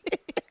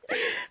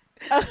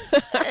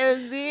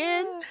 And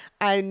then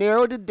I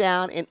narrowed it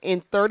down, and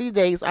in 30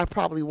 days, I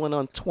probably went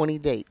on 20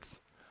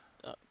 dates.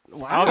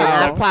 Wow. And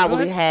I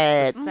probably Good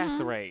had success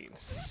rate.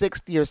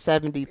 60 or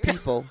 70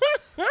 people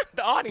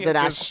The audience that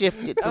I is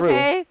shifted through.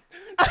 Okay.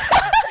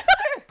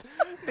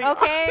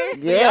 Okay.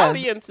 The Yeah.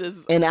 audience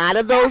is And out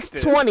of those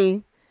Active.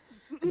 20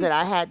 that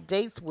I had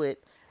dates with,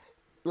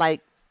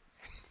 like,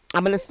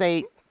 I'm going to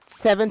say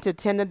 7 to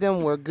 10 of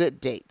them were good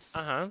dates.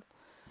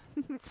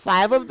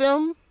 5 of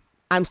them,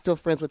 I'm still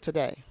friends with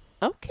today.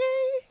 okay.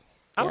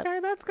 Okay,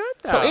 that's good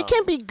though. So it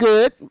can be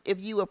good if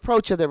you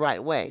approach it the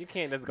right way. You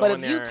can't just go But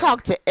in if there you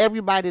talk to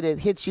everybody that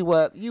hits you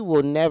up, you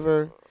will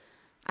never.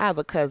 I have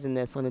a cousin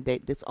that's on a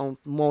date that's on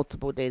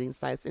multiple dating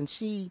sites, and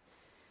she,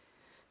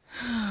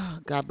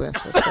 God bless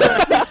her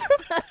soul,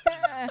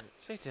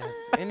 She just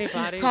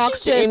anybody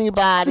talks to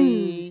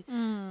anybody.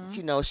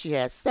 You know, she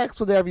has sex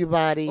with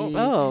everybody.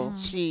 Oh.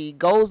 She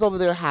goes over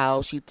their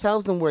house. She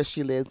tells them where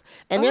she lives,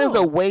 and there's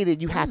a way that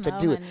you have to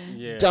do it.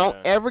 Yeah. Don't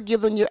ever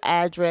give them your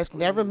address.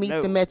 Never meet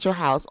them at your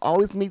house.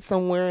 Always meet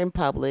somewhere in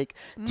public.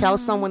 Tell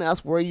someone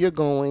else where you're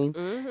going.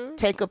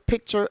 Take a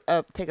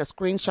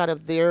screenshot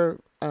of their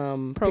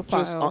pictures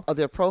Profile. of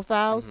their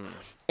profiles,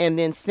 and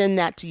then send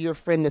that to your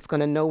friend that's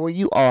going to know where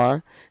you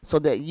are, so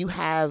that you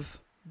have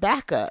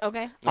backup.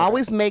 Okay.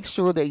 Always make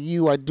sure that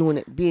you are doing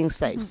it, being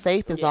safe.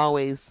 Safe is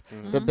always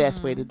the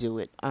best way to do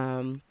it.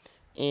 And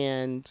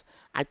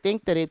I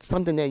think that it's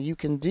something that you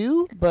can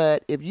do,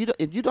 but if you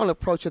don't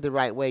approach it the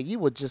right way, you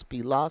will just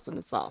be lost in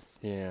the sauce.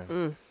 Yeah.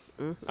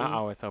 I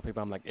always tell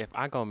people, I'm like, if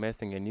I go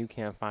missing and you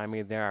can't find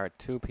me, there are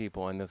 2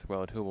 people in this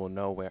world who will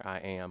know where I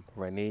am,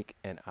 Ranique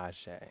and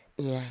Ashe.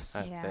 Yes.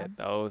 I Yeah. said,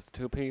 those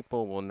 2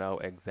 people will know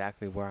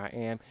exactly where I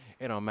am.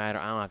 It don't matter.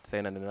 I don't have to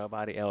say nothing to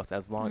nobody else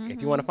as long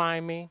if you want to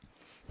find me.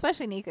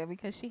 Especially Nika,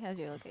 because she has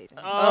your location.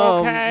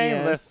 Okay,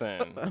 yes.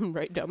 listen. I'm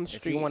right down the If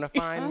street. you want to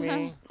find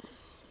me,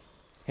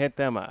 hit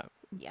them up.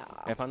 Yeah.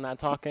 If I'm not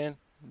talking,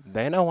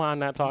 they know why I'm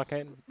not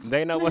talking.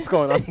 They know what's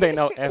going on. They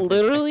know everything.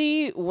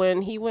 Literally,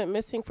 when he went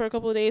missing for a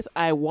couple of days,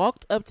 I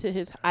wrote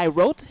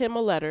him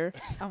a letter.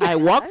 Oh my I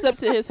walked gosh. up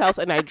to his house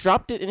and I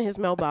dropped it in his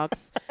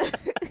mailbox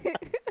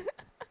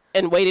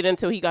and waited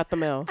until he got the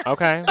mail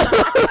Okay.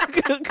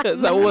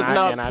 because I was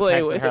not and I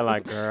playing texted with her him.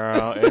 like,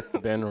 girl, it's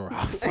been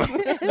rough.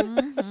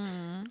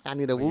 I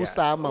need a Yeah.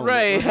 woosah moment.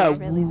 Right.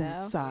 Really, though.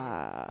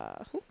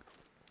 Woosah.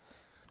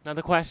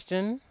 Another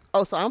question.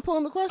 Oh, so I'm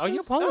pulling the Oh, questions?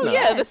 you're pulling Oh, them.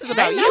 yeah, this is They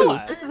about know you.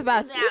 us. This is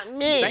about Not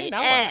me. They know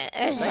us.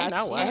 They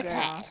know us.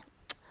 girl.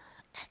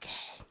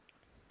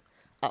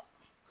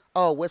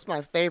 Oh, what's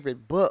my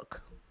favorite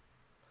book?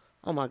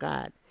 Oh, my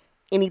God.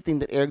 Anything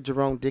that Eric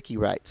Jerome Dickey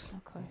writes.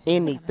 Of course.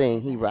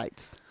 Anything he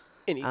writes.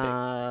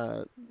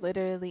 Anything.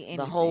 Literally anything.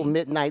 The whole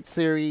Midnight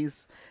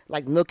series,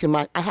 like Milk and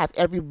I have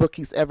every book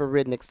he's ever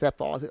written except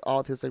for all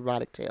of his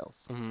erotic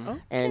tales.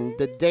 And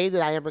the day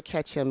that I ever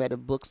catch him at a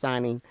book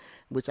signing,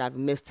 which I've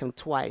missed him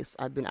twice,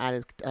 I've been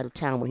out of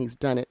town when he's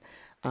done it.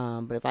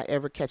 But if I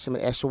ever catch him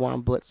at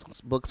Echelon Books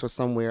or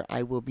somewhere,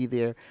 I will be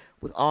there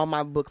with all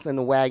my books in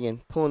the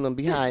wagon, pulling them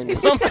behind me.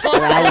 And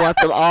I want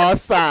them all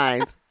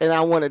signed. And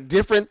I want a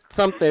different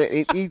something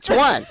in each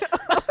one.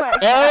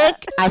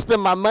 Eric, I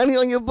spend my money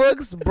on your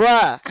books.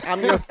 Bruh,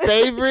 I'm your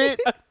favorite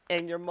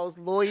and your most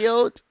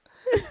loyal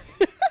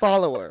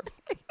follower.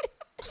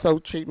 So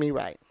treat me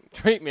right.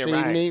 Treat me Treat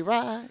right. me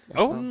right. That's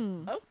Oh. all.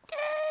 More.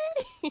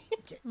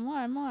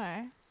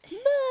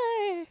 Give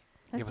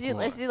us Let's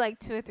more. do like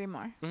 2 or 3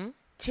 more.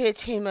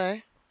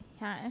 Chichima,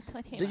 Yeah, 2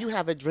 or 3 do you more.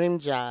 have a dream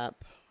job?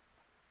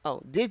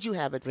 Oh, did you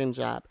have a dream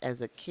job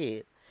as a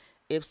kid?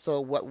 If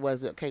so, what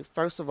was it? Okay,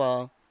 first of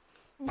all,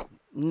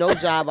 no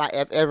job I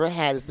have ever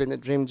had has been a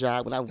dream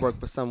job when I worked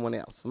for someone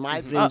else.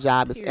 My dream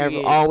job has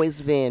period.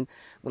 always been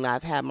when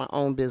I've had my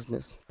own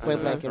business.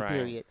 Point blank that's and right.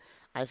 period.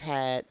 I've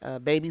had a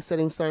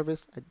babysitting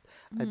service,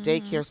 a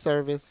daycare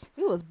service.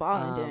 We was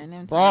balling during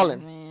them balling.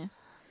 times, man.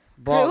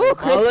 Balling. Ooh,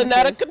 Balling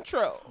out of Christmases.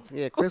 control.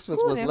 Yeah, Christmas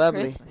Ooh, was them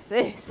lovely.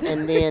 Christmases.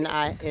 And then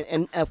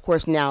and of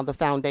course now the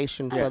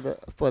foundation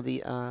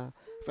for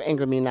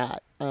Ingram Menard.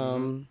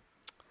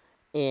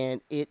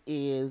 And it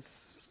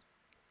is,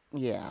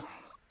 yeah,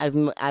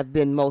 I've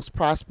been most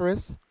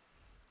prosperous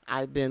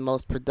I've been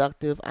most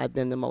productive. I've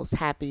been the most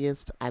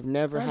happiest. I've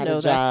never I had know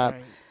a that's job.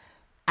 right.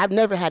 I've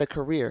never had a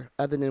career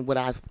other than what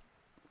I've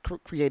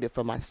created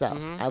for myself.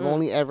 I've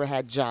only ever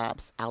had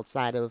jobs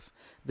outside of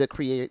the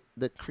careers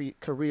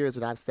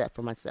that I've set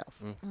for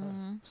myself.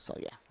 So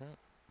yeah.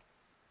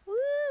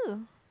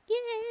 Woo.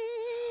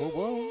 Whoa,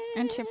 whoa.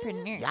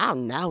 Entrepreneur. Y'all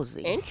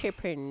nosy.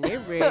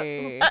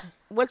 Entrepreneur.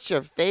 What's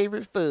your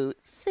favorite food?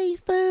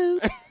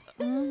 Seafood.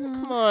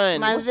 Come on.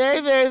 My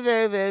very, very,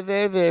 very, very,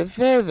 very, very,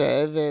 very,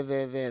 very, very,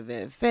 very, very,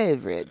 very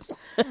favorite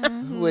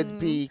would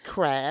be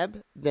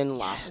crab, then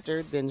lobster,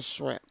 Yes. then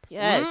shrimp.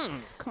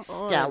 Yes. Come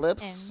on.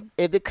 Scallops. And-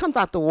 If it comes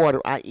out the water,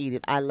 I eat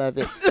it. I love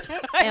it.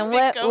 And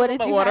what goes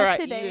did the you water, have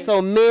I today? eat it.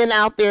 So men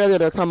out there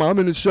that are talking about, I'm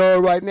in the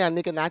shower right now,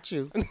 nigga, not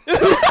you.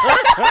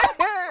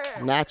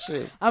 Not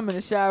you. I'm in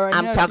the shower right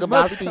now. I'm talking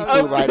about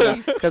seafood right now.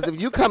 Because if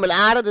you coming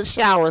out of the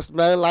shower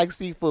smelling like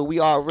seafood, we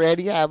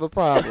already have a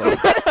problem.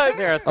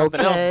 There's something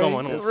else Okay?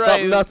 going on. There's Right.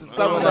 something else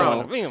Something going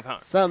wrong. on.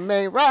 Something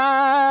ain't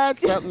right.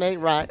 Something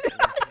ain't right.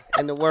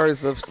 In the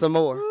words of some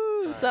more.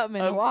 Ooh, something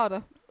in the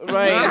water.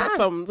 Right.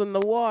 Something's in the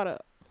water.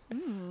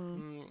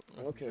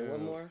 Okay,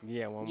 one more.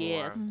 Yeah, one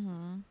Yes.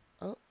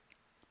 more.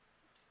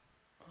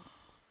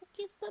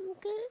 Get something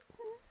good.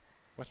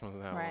 Which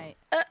one's that Right.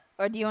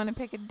 Or do you want to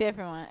pick a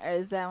different one? Or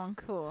is that one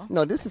cool?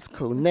 No, this is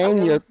cool.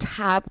 Name your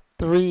top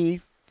 3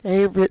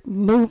 favorite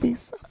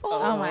movies.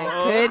 Oh, my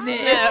Oh,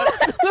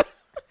 goodness.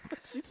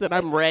 She said,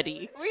 I'm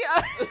ready. We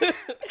are.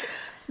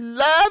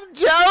 Love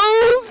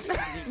Jones.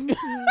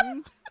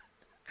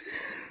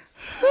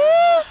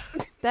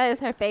 That is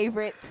her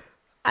favorite.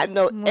 I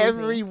know Movie.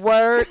 every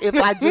word. If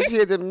I just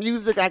hear the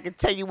music, I can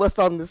tell you what's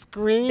on the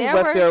screen, There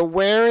what were- they're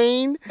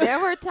wearing, There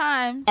were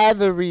times.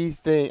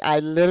 everything. I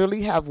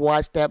literally have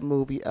watched that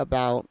movie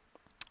about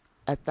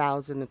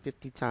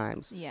 1,050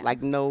 times. Yeah.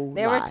 Like no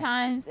There lie. were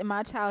times in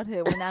my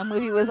childhood when that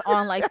movie was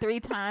on like 3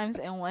 times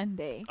in one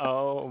day.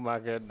 Oh my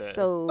goodness.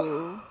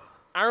 So,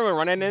 I remember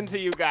running into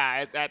you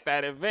guys at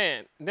that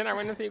event. Then I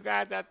ran into you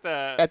guys at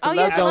the At the oh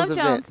Love yeah, Jones Love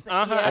event. Jones.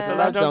 at the Yeah.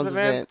 Love Jones Jones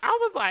event. event. I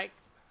was like,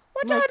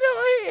 what y'all My-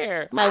 doing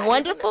here? My I didn't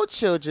wonderful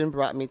children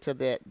brought me to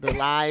the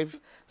live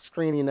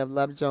screening of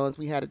Love Jones.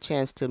 We had a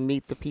chance to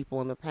meet the people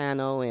on the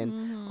panel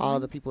and all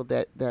the people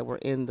that were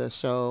in the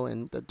show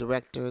and the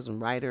directors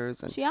and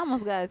writers. And She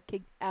almost got us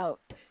kicked out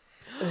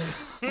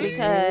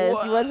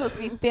because he was supposed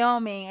to be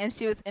filming and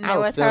she was in I there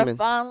was with filming. her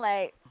phone,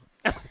 like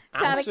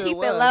trying to sure keep it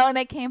was. low. And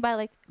they came by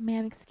like,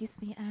 "Ma'am,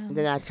 excuse me."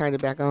 then I turned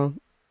it back on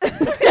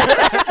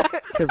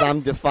because I'm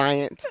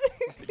defiant.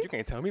 said, you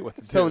can't tell me what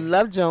to do. So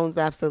Love Jones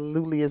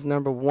absolutely is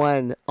number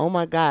 1. Oh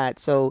my God.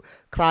 So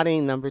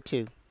Claudine number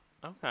 2.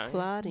 okay.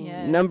 Claudine.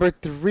 Yes. Number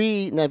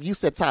 3. Now if you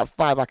said top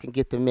 5, I can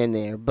get them in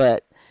there,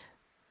 but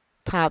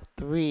top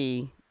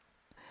 3.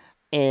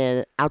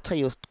 And I'll tell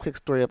you a quick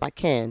story if I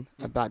can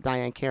about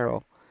Diane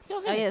Carroll.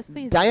 Oh yes,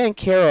 please. Diane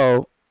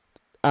Carroll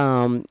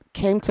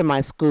came to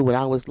my school when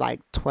I was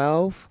like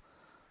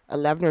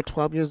 11 or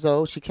 12 years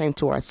old. She came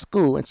to our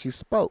school and she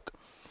spoke.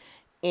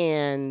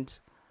 And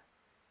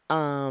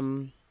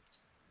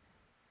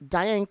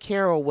Diane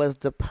Carroll was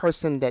the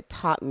person that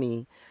taught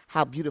me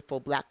how beautiful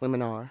black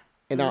women are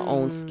in our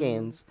own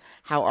skins,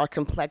 how our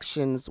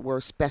complexions were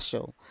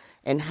special,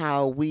 and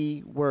how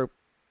we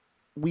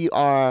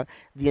are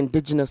the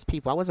indigenous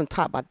people. I wasn't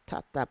taught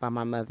that by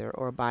my mother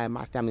or by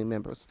my family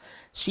members.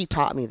 She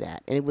taught me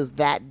that. And it was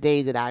that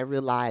day that I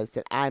realized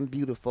that I'm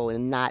beautiful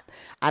and I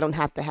don't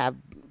have to have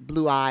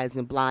blue eyes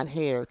and blonde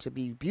hair to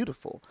be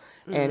beautiful.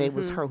 And it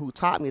was her who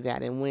taught me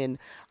that. And when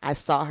I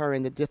saw her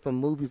in the different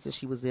movies that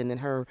she was in and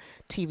her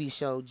TV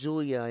show,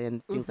 Julia,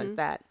 and things like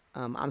that,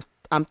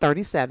 I'm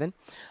 37.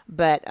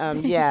 But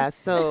yeah,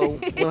 so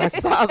when I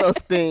saw those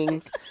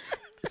things,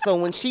 so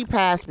when she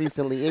passed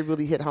recently, it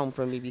really hit home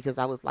for me because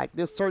I was like,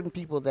 there's certain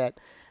people that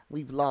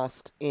we've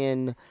lost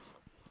in,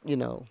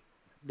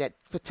 that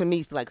to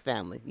me feel like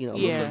family. Yes.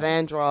 Luther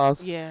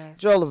Vandross, Yes.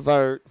 Joe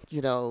Levert,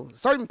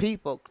 certain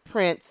people,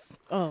 Prince,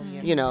 Oh,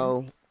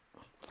 yes.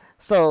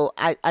 So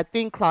I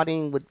think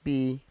Claudine would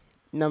be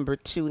number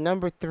 2.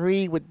 Number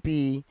 3 would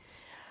be,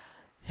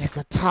 it's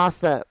a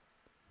toss-up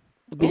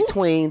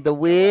between The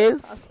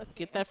Wiz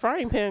Get that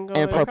frying pan going.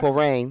 and Purple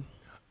Rain.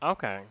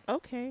 Okay.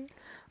 Okay.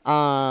 We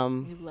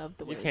love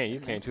the You way can't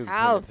it's choose between the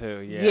house. 2.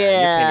 Yeah.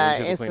 Yeah, you can't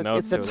it's choose between a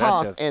those two.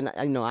 toss, That's just, and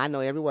I know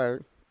every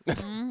word.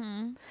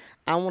 Mm-hmm.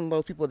 I'm one of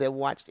those people that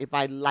watch. If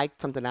I like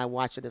something, I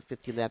watch it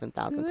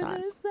 11,000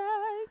 times.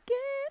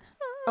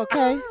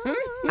 Okay,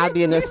 I'll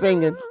be in there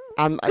singing.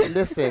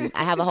 Listen.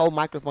 I have a whole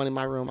microphone in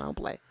my room. I don't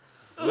play.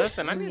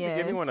 listen, I need to give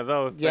Yes. you one of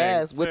those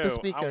Yes, things, with the too.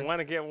 speaker. I want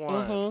to get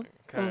one. Mhm,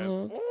 'Cause,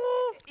 mhm. ooh,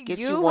 Get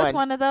you you with one.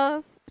 one of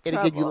those?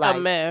 It'll give you Trouble. life. A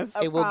mess.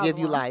 A It will give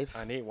you problem. life.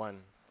 I need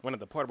one. One of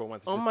the portable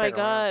ones. to Oh just my stick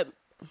around. God.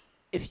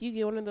 If you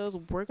get one of those,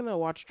 we're going to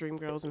watch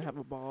Dreamgirls and have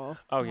a ball.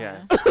 Oh,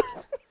 Yeah. yes.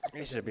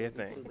 It should be a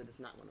thing. But it's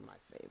not one of my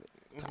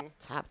favorite.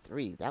 Top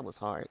 3. That was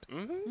hard.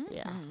 Mm-hmm.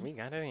 Yeah. We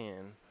got it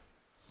in.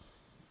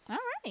 All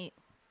right.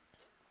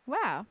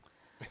 Wow.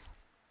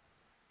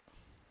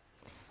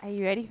 Are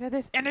you ready for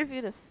this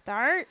interview to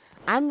start?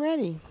 I'm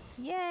ready.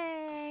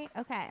 Yay.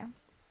 Okay.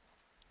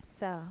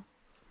 So,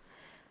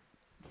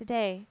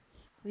 today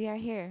we are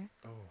here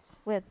Oh.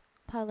 with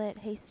Paulette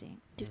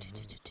Hastings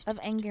of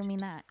Anger Me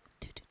Not,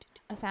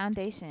 a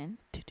foundation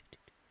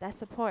that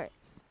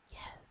supports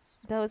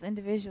those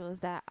individuals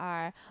that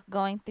are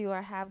going through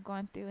or have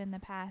gone through in the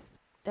past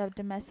of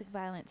domestic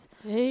violence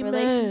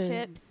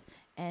relationships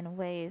and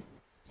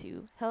ways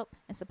to help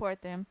and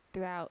support them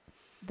throughout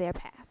their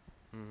path.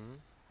 Mm-hmm.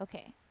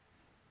 Okay.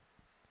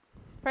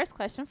 First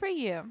question for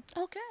you.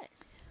 Okay.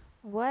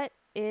 What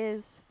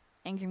is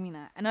Anger Me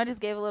Not? I know I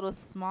just gave a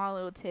small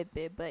little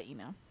tidbit, but you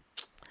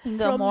can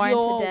go From more into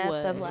your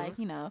depth of way.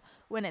 like,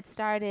 when it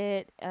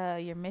started,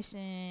 your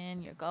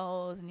mission, your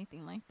goals,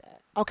 anything like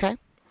that. Okay.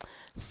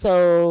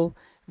 So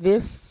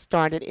this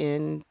started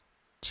in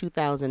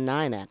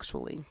 2009,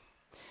 actually,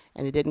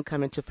 and it didn't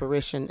come into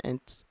fruition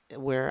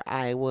where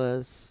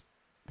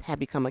had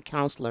become a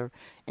counselor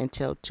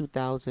until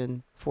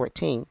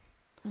 2014.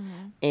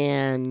 Mm-hmm.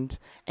 And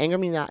Anger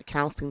Me Not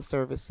Counseling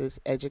Services,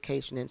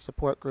 Education, and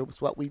Support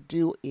Groups, what we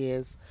do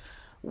is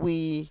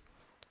we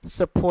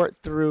support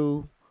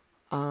through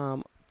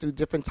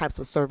different types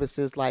of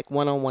services like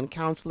one-on-one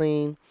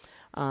counseling.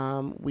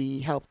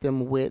 We help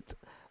them with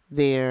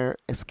their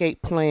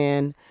escape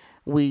plan.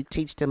 We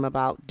teach them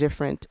about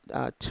different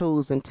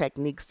tools and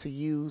techniques to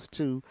use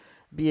to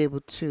be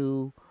able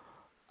to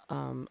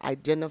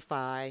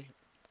identify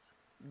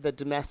the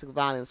domestic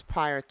violence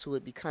prior to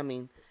it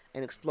becoming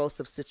an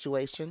explosive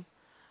situation.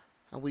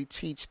 We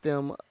teach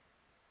them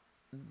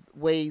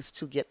ways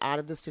to get out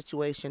of the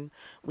situation.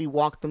 We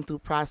walk them through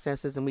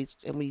processes, and we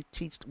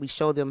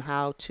show them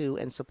how to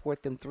and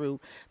support them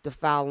through the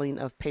filing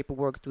of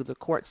paperwork through the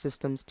court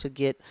systems to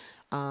get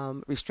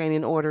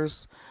restraining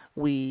orders.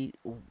 We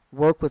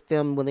work with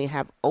them when they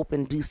have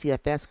open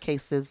DCFS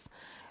cases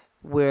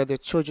where their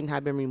children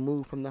have been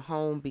removed from the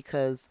home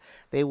because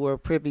they were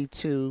privy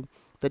to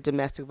the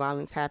domestic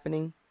violence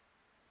happening.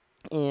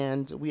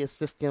 And we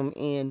assist them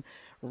in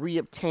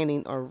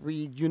reobtaining or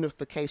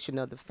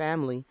reunification of the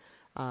family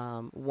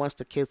once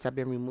the kids have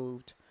been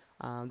removed.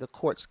 The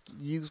courts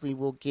usually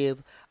will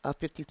give a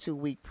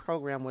 52-week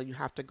program where you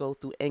have to go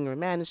through anger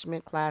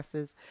management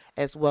classes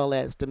as well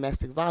as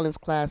domestic violence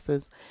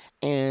classes,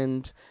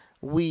 and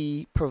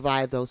we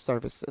provide those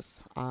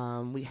services.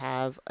 We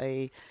have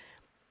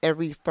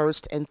every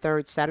first and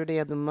third Saturday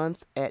of the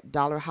month at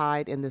Dollar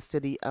Hyde in the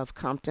city of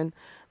Compton.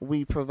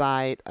 We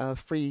provide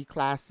free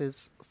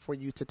classes for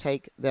you to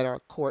take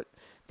that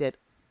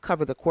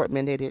cover the court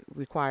mandated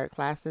required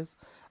classes.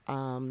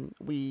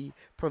 We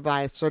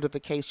provide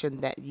certification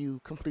that you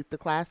complete the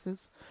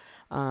classes.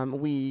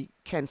 We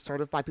can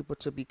certify people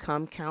to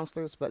become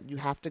counselors, but you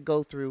have to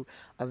go through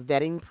a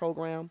vetting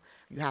program.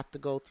 You have to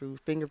go through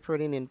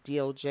fingerprinting and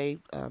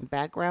DOJ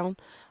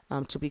background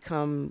to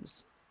become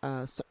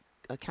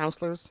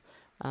counselors.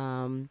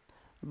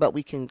 But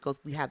we can go.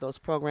 We have those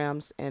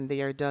programs, and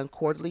they are done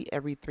quarterly,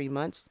 every 3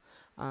 months.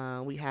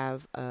 We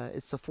have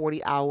it's a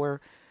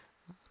 40-hour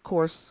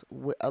course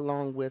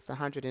along with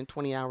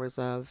 120 hours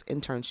of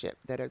internship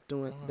that are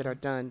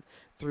done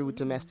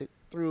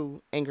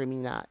through Anger Me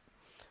Not.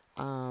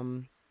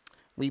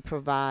 We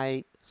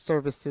provide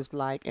services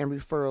like and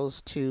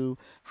referrals to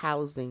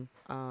housing,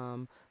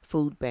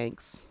 food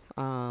banks,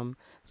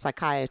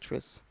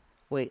 psychiatrists.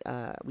 We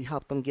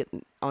help them get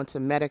onto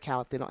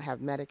Medi-Cal if they don't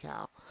have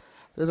Medi-Cal.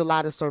 There's a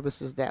lot of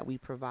services that we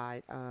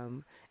provide,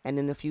 and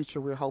in the future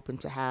we're hoping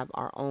to have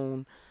our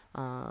own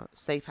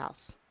safe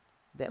house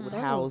that would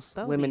house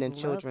women and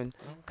children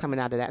coming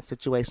out of that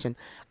situation.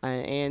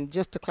 And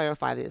just to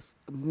clarify this,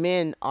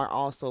 men are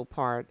also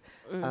part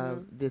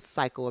of this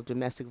cycle of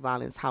domestic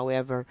violence.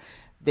 However,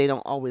 they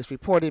don't always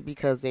report it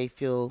because they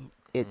feel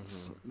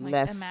it's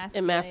less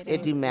it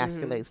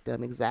demasculates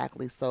them,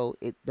 exactly. So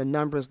the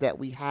numbers that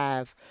we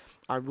have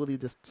are really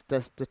the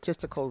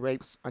statistical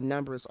rapes or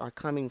numbers are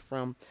coming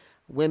from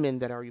women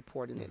that are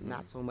reporting it,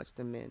 not so much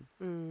the men.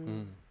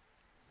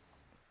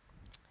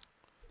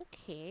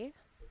 Okay.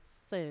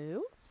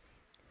 So,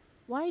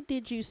 why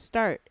did you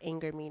start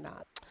Anger Me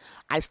Not?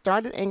 I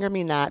started Anger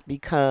Me Not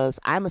because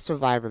I'm a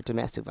survivor of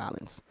domestic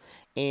violence.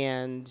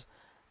 And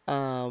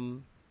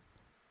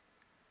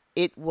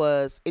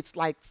it's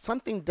like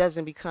something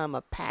doesn't become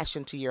a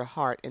passion to your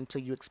heart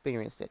until you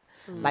experience it.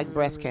 Like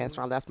breast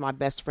cancer. I lost my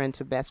best friend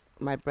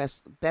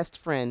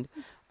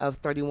of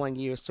 31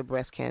 years to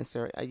breast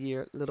cancer a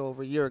little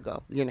over a year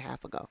and a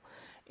half ago.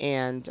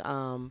 And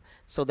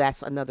so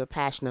that's another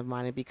passion of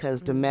mine. And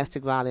because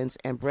domestic violence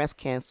and breast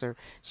cancer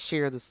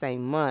share the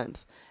same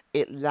month,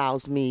 it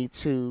allows me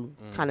to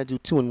kind of do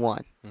 2 in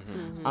 1.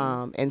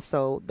 And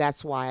so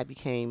that's why it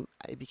became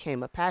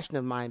a passion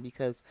of mine,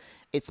 because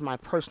it's my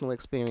personal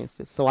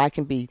experiences. So I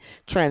can be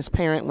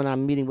transparent when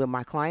I'm meeting with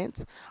my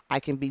clients. I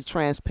can be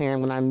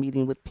transparent when I'm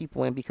meeting with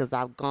people. And because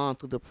I've gone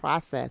through the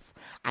process,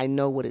 I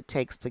know what it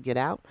takes to get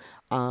out.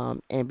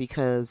 And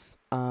because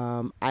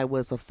I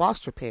was a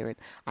foster parent,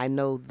 I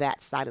know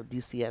that side of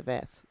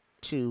DCFS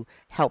to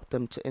help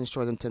them, to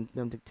ensure them to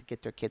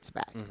get their kids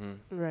back.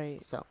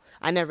 Right. So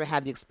I never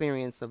had the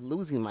experience of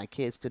losing my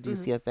kids to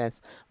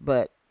DCFS,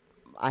 but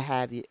I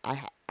had the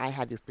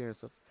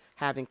experience of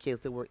having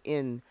kids that were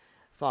in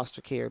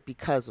foster care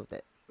because of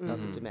that, of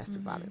the domestic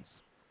Mm-hmm.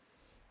 violence.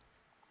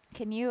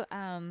 Can you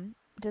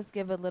just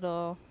give a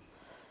little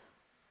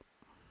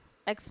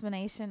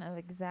explanation of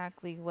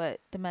exactly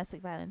what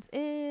domestic violence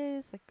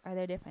is? Like, are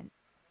there different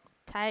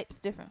types,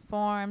 different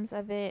forms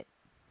of it?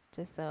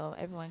 Just so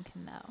everyone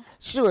can know.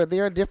 Sure,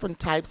 there are different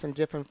types and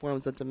different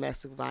forms of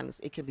domestic violence.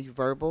 It can be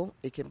verbal,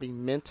 it can be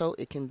mental,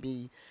 it can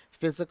be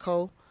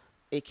physical,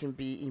 it can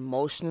be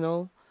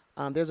emotional.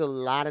 There's a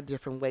lot of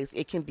different ways.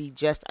 It can be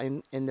just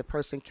in the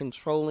person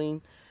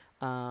controlling,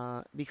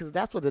 because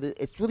that's what it is.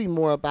 It's really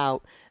more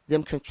about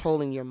them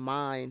controlling your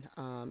mind.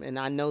 And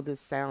I know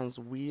this sounds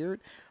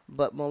weird,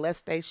 but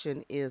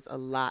molestation is a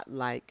lot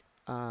like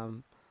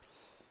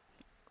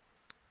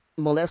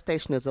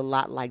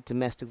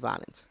domestic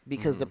violence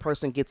because the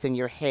person gets in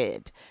your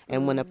head.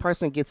 And when a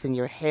person gets in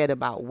your head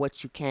about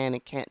what you can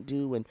and can't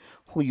do and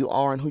who you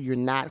are and who you're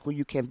not, who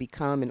you can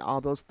become and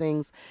all those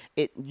things,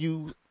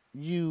 you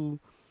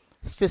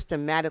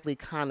systematically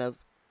kind of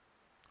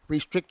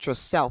restrict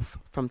yourself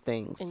from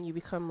things. And you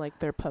become like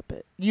their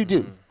puppet. You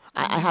do.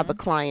 I have a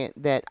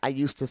client that I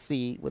used to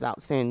see,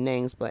 without saying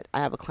names, but I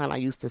have a client I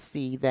used to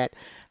see that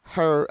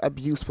her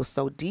abuse was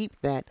so deep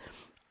that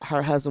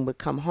her husband would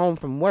come home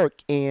from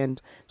work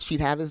and she'd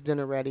have his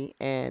dinner ready,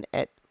 and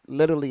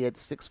literally at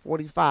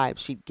 6:45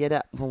 she'd get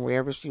up from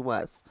wherever she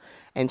was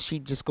and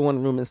she'd just go in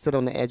the room and sit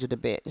on the edge of the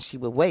bed, and she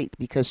would wait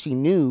because she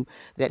knew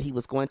that he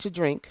was going to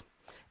drink,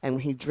 and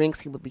when he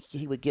drinks he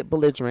would get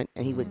belligerent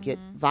and he would get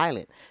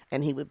violent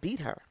and he would beat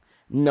her.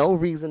 No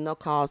reason, no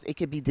cause. It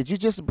could be, did you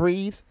just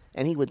breathe?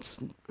 And he would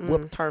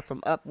whip her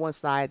from up one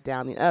side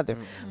down the other.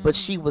 But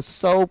she was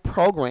so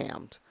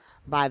programmed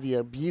by the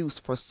abuse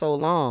for so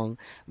long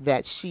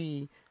that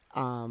she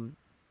would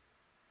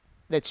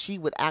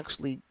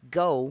actually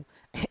go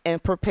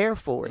and prepare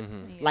for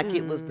it like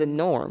it was the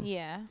norm.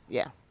 Yeah.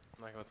 Yeah.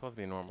 Like it was supposed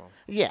to be normal.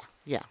 Yeah.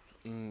 Yeah.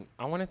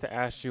 I wanted to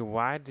ask you,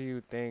 why do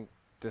you think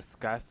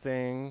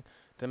discussing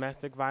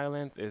domestic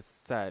violence is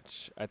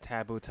such a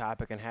taboo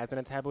topic and has been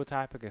a taboo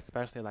topic,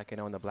 especially like,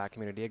 in the Black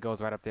community? It goes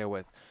right up there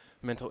with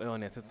mental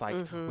illness. It's like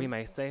we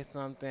may say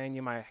something,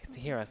 you might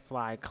hear a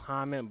sly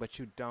comment, but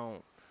you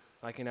don't.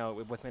 Like,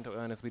 with mental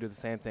illness, we do the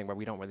same thing where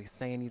we don't really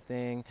say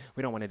anything.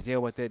 We don't want to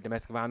deal with it.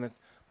 Domestic violence,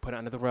 put it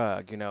under the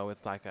rug.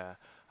 It's like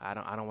I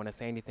don't want to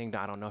say anything.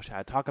 I don't know. Should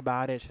I talk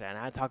about it? Should I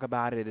not talk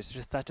about it? It's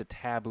just such a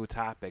taboo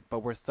topic. But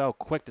we're so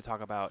quick to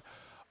talk about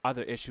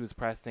other issues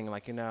pressing,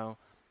 like,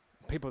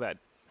 people that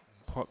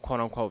quote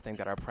unquote think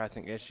that are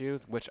pressing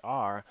issues, which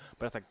are,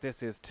 but it's like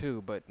this is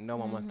too, but no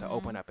one wants to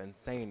open up and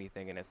say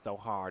anything, and it's so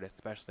hard,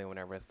 especially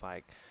whenever it's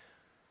like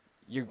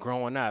you're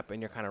growing up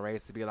and you're kind of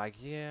raised to be like,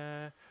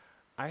 yeah,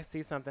 I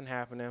see something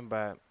happening,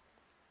 but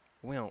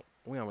we don't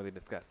really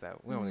discuss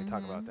that. We don't really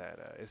talk about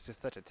that. It's just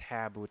such a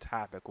taboo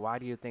topic. Why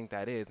do you think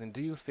that is? And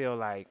do you feel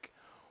like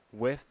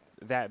with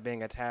that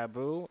being a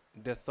taboo,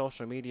 does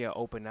social media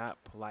open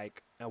up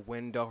like a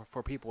window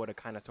for people to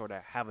kind of sort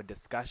of have a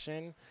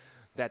discussion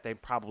that they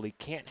probably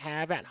can't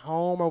have at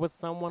home or with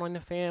someone in the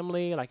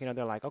family? Like,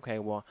 they're like, okay,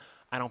 well,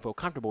 I don't feel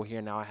comfortable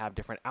here. Now I have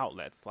different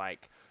outlets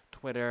like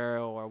Twitter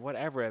or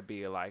whatever it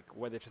be, like,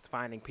 whether it's just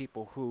finding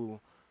people who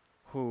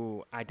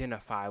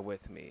identify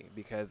with me,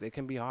 because it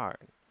can be hard.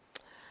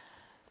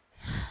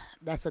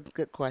 That's a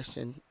good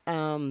question.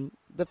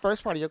 The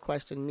first part of your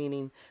question,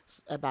 meaning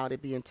about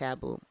it being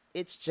taboo,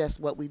 it's just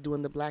what we do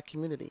in the Black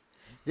community.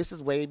 This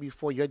is way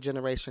before your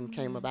generation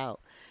came about.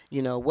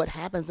 What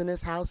happens in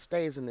this house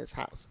stays in this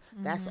house.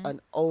 That's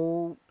an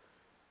old,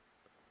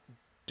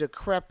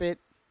 decrepit,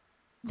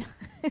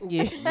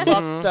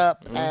 fucked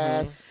up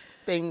ass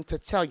thing to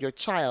tell your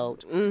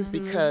child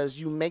because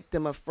you make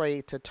them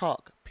afraid to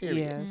talk, period.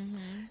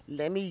 Yes.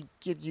 Let me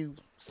give you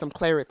some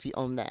clarity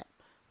on that.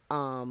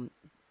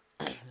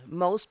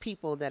 Most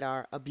people that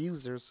are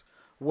abusers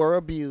were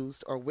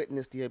abused or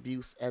witnessed the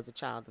abuse as a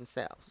child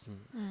themselves.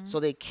 So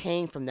they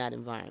came from that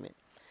environment.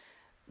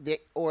 They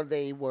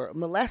were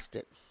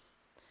molested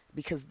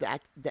because they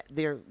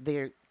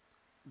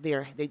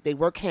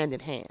work hand in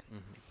hand.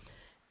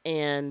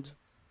 And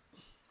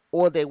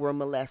or they were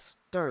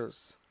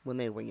molesters when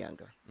they were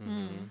younger.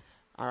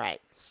 All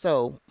right.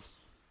 So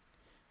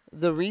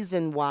the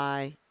reason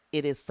why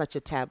it is such a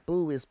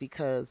taboo is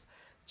because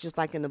just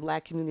like in the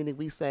Black community,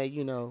 we say,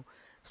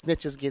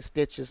 snitches get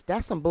stitches.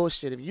 That's some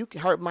bullshit. If you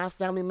hurt my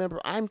family member,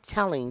 I'm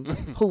telling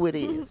who it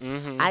is.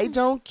 I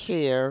don't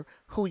care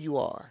who you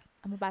are.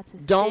 I'm about to.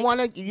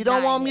 You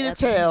don't want me to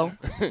tell.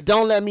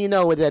 Don't let me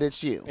know that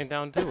it's you. And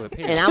don't do it.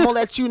 Period. And I'm gonna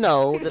let you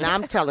know that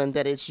I'm telling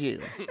that it's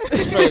you.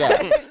 Straight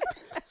up.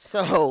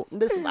 So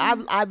listen,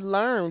 I've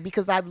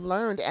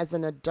learned as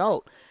an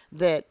adult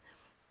that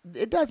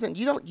it doesn't.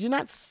 You're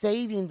not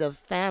saving the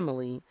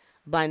family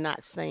by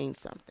not saying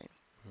something.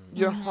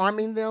 You're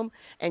harming them,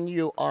 and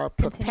you are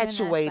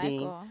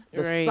perpetuating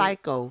the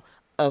cycle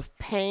of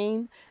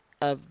pain,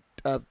 of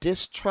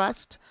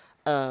distrust,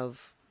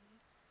 of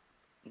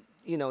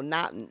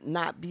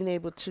not being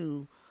able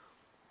to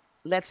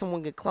let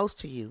someone get close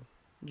to you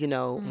you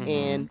know, Mm-hmm.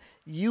 and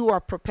you are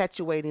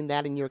perpetuating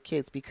that in your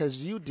kids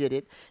because you did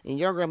it and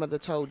your grandmother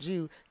told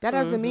you. That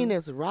doesn't mean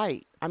it's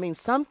right. I mean,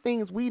 some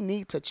things we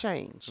need to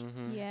change.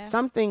 Mm-hmm. Yeah.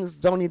 Some things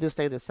don't need to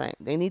stay the same.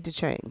 They need to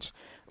change.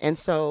 And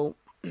so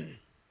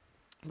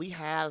we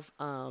have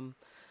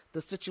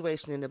the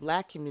situation in the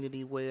black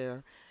community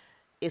where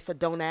it's a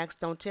don't ask,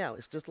 don't tell.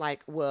 It's just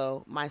like,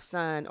 well, my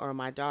son or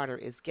my daughter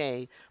is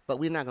gay, but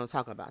we're not going to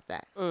talk about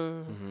that.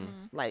 Mm-hmm.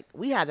 Like,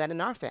 we have that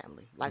in our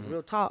family, like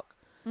real talk.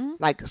 Mm-hmm.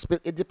 Like,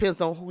 it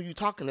depends on who you're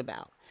talking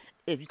about.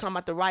 If you're talking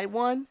about the right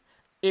one,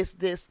 it's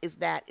this, it's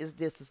that, it's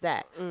this, it's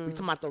that. If you're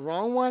talking about the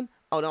wrong one,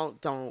 oh, don't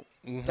talk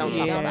Yeah.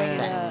 about Bring it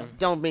that. up.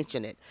 Don't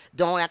mention it.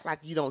 Don't act like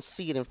you don't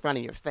see it in front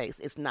of your face.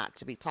 It's not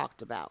to be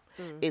talked about.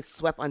 It's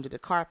swept under the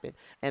carpet.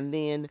 And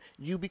then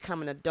you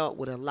become an adult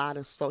with a lot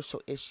of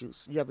social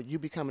issues. You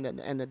become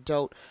an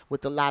adult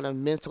with a lot of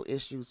mental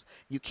issues.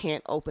 You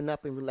can't open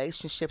up in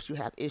relationships. You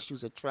have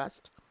issues of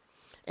trust.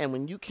 And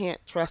when you can't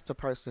trust a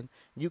person,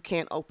 you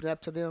can't open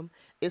up to them,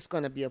 it's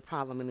going to be a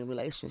problem in a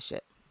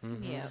relationship.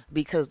 Yeah.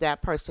 Because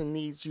that person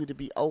needs you to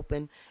be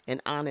open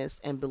and honest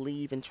and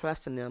believe and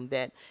trust in them,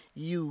 that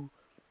you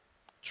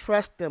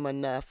trust them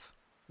enough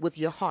with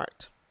your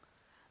heart.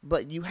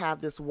 But you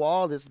have this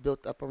wall that's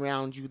built up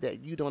around you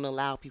that you don't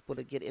allow people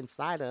to get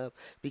inside of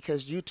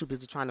because you're too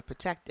busy trying to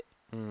protect it.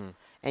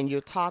 And you're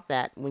taught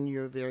that when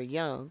you're very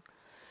young.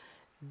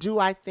 Do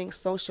I think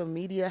social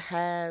media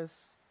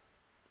has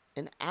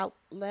an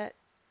outlet?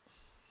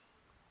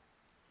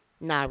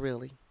 Not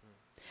really.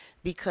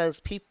 Because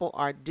people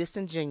are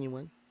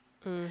disingenuous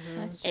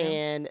That's true.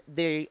 and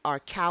they are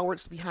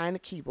cowards behind the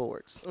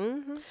keyboards.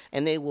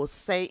 And they will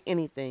say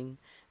anything.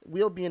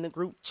 We'll be in a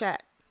group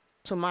chat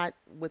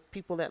with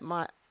people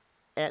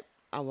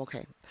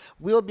okay.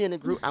 We'll be in a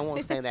group, I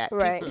won't say that.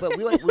 Right. But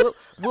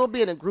we'll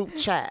be in a group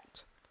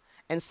chat.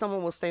 And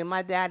someone will say,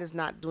 my dad is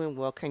not doing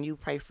well. Can you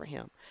pray for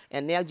him?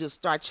 And they'll just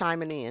start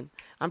chiming in.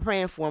 I'm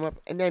praying for him.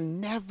 And they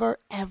never,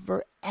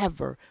 ever,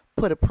 ever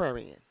put a prayer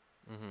in.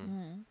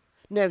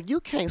 Now, if you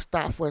can't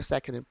stop for a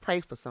second and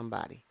pray for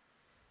somebody,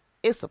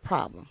 it's a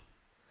problem.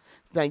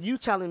 Now, you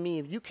telling me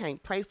if you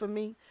can't pray for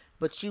me,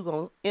 but you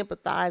going to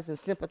empathize and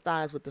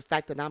sympathize with the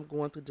fact that I'm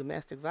going through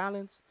domestic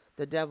violence,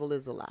 the devil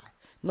is a lie.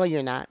 No,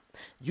 you're not.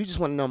 You just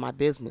want to know my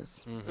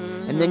business.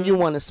 And then you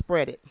want to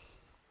spread it.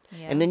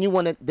 Yeah. And then you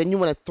want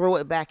to throw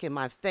it back in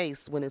my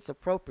face when it's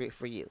appropriate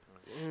for you.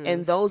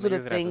 And those They are the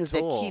use it as a things that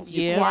tool. keep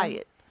you Yeah.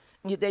 quiet.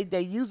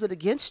 They use it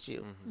against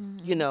you.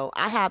 You know,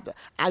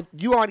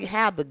 you already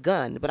have the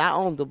gun, but I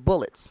own the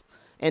bullets.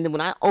 And then when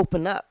I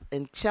open up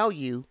and tell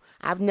you,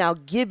 I've now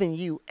given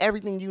you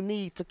everything you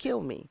need to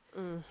kill me.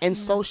 And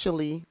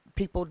socially,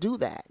 people do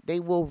that. They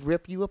will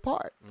rip you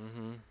apart.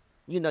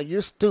 You know,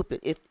 you're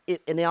stupid.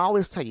 And they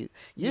always tell you,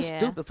 you're Yeah.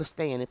 stupid for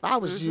staying. If I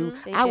was you,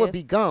 They I do. would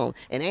be gone.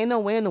 And ain't no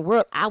way in the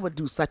world I would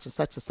do such and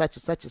such and such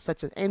and such and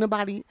such. Ain't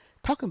nobody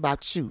talking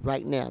about you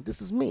right now.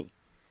 This is me.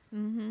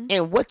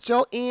 And what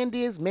your end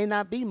is may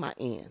not be my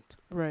end.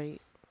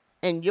 Right.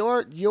 And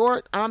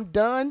your I'm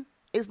done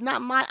is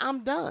not my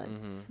I'm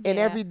done. And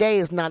Yeah. every day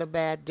is not a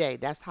bad day.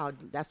 That's how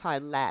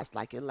it lasts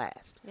like it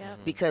lasts. Yep.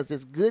 Because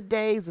it's good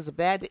days, it's a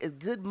bad day, it's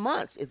good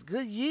months, it's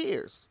good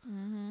years.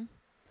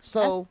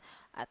 So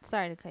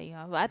Sorry to cut you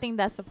off, but I think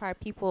that's the part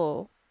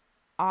people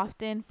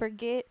often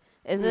forget.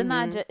 Is it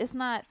not? It's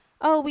not.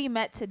 Oh, we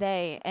met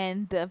today,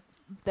 and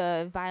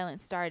the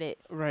violence started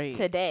Right.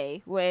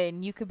 today.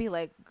 When you could be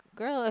like,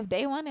 girl, if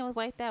day one it was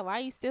like that, why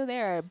are you still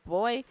there? Or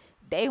boy,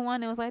 day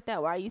one it was like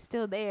that, why are you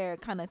still there?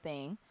 Kind of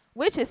thing,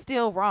 which is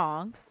still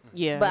wrong.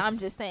 Yeah. But I'm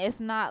just saying, it's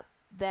not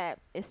that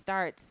it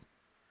starts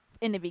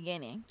in the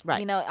beginning. Right.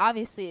 You know,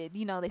 obviously,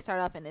 you know, they start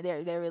off and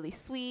they're really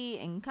sweet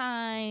and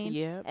kind.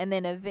 Yep. And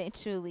then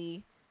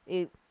eventually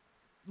it,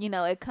 you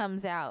know, it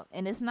comes out.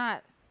 And it's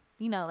not,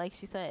 you know, like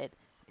she said,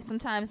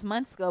 sometimes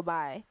months go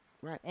by.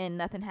 Right. And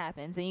nothing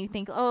happens. And you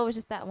think, oh, it was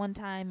just that one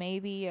time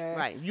maybe. Or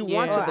right, you Yeah.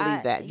 want to Or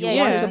believe that. You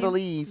yeah, want yeah. to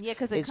believe Yeah,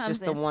 because it it's comes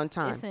just the in, one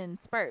time. It's in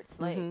spurts.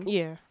 Like,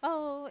 Yeah.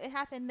 oh, it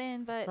happened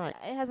then, but Right.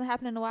 it hasn't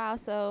happened in a while.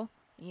 So,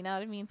 you know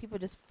what I mean? People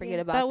just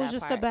forget about that. Was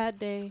just part. a bad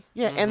day.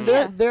 Yeah, and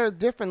Yeah. there are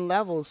different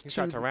levels You to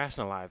start to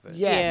rationalize it.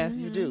 Yes, Yes.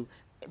 you do.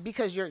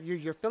 Because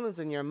your feelings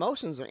and your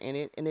emotions are in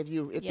it, and if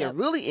they're Yep.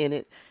 really in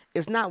it,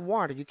 it's not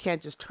water. You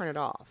can't just turn it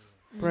off.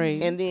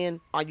 Right. And then,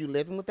 are you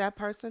living with that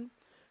person?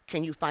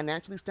 Can you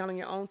financially stand on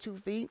your own 2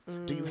 feet?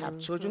 Do you have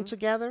children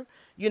together?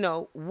 You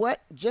know,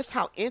 just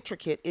how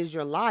intricate is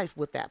your life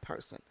with that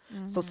person?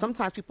 So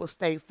sometimes people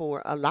stay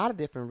for a lot of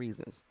different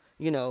reasons.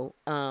 You know,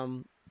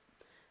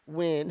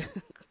 when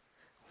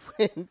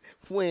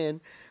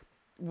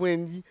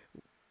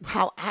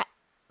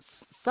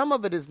some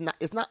of it is not,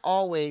 it's not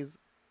always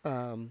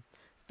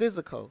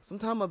physical.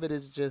 Some of it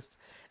is just,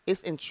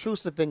 it's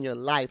intrusive in your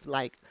life.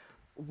 Like,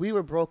 we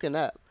were broken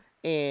up,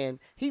 and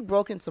he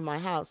broke into my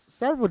house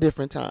several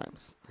different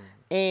times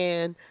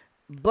and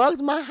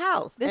bugged my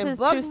house. This and is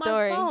bugged true my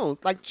story. phones.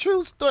 Like,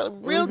 true story,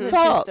 real This is a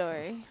true talk.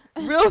 story.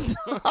 Real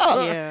talk.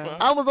 Yeah.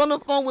 I was on the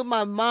phone with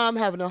my mom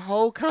having a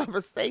whole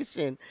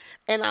conversation,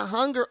 and I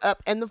hung her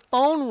up, and the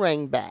phone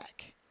rang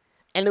back.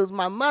 And it was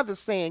my mother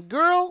saying,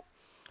 girl,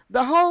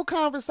 the whole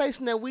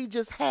conversation that we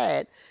just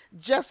had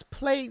just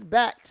played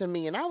back to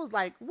me. And I was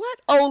like, what,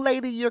 old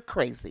lady, you're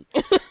crazy.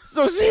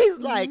 So she's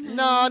like,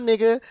 nah,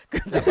 nigga.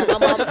 'Cause that's how my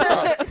mama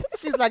talks.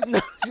 She's like,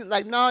 no,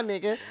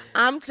 nigga.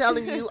 I'm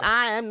telling you,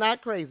 I am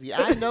not crazy.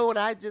 I know what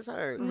I just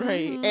heard.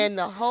 Right. And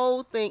the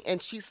whole thing,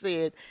 and she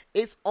said,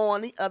 it's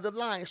on the other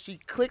line. She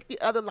clicked the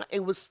other line.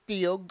 It was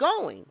still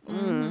going.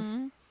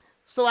 Mm-hmm.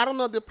 So I don't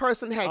know if the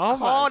person had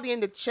called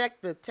in to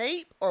check the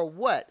tape or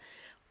what.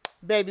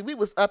 Baby, we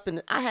was up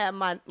I had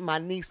my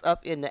niece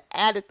up in the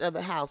attic of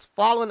the house,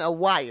 following a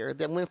wire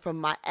that went from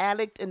my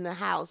attic in the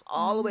house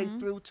all the way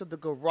through to the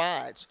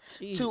garage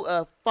to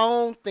a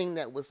phone thing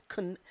that was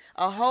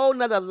a whole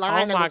nother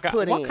line that was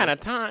put in. What kind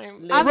of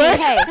time? I mean,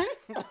 hey,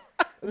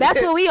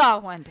 that's what we all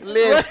wondered.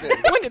 Listen.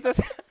 When did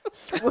this?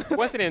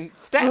 Was it in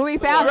steps? When we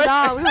found it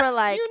all, we were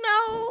like, You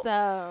know.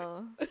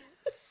 So,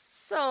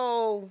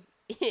 So,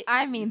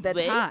 I mean, the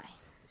time.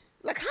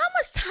 like, how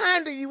much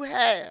time do you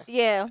have?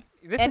 Yeah.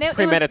 This And is it was-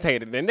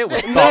 premeditated, and it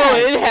was No, thought.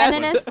 it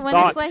And then when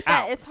thought it's like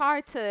that, out. it's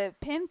hard to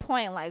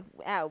pinpoint, like,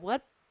 at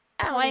what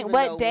I don't point, even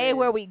what know day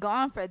when. were we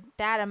gone for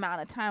that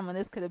amount of time when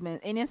this could have been.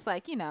 And it's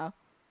like, you know.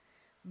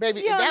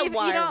 Baby, You and don't that even- you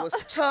wire don't- was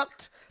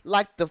tucked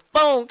like the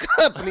phone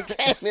company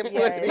came and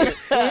put it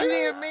in. You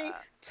hear me?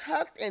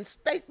 Tucked and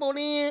stapled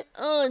in.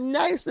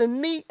 Nice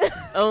and neat.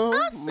 Oh,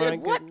 I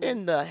said, what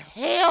in the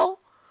hell?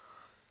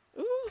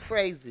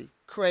 Crazy.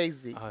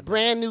 Oh, no.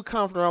 Brand new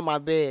comforter on my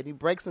bed. He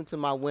breaks into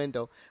my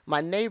window.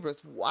 My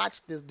neighbors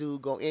watch this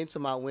dude go into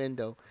my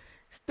window.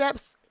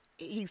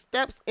 He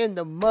steps in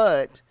the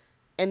mud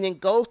and then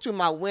goes through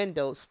my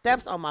window,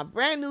 steps on my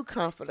brand new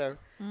comforter,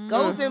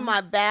 goes in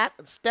my bath,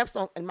 steps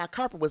on, and my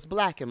carpet was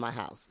black in my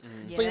house.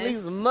 So he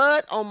leaves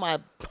mud on my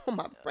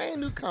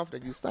brand new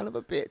comforter, you son of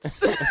a bitch.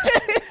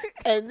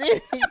 And then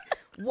he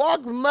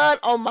walked mud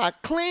on my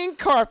clean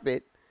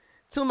carpet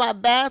to my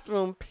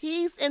bathroom,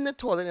 pees in the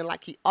toilet, and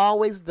like he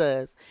always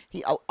does,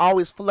 he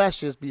always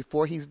flushes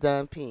before he's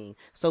done peeing.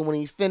 So when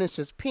he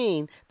finishes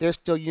peeing, there's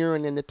still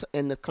urine in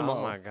the commode.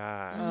 Oh my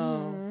God.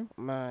 Oh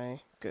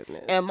my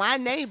goodness. And my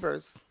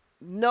neighbors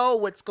know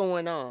what's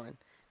going on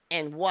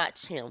and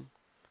watch him.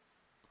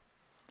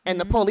 And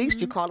the police,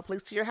 you call the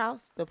police to your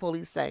house, the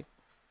police say,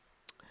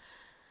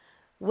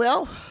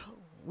 well,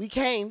 we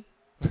came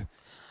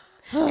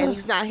and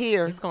he's not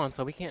here. He's gone,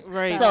 so we can't.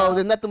 Right. So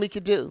there's nothing we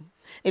could do.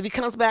 If he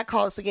comes back,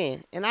 call us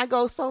again. And I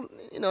go, so,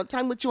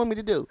 tell me what you want me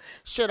to do.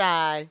 Should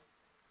I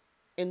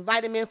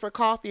invite him in for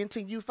coffee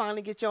until you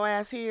finally get your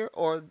ass here?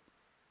 Or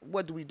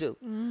what do we do?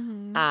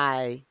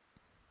 I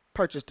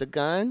purchased a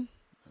gun,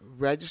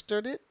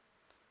 registered it.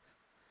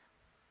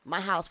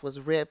 My house was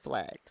red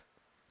flagged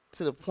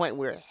to the point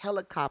where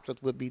helicopters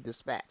would be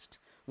dispatched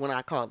when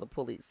I called the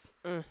police.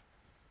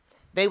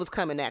 They was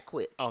coming that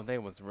quick. Oh, they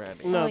was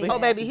ready. No, Oh, they yeah. Oh,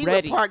 baby, he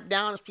ready. would park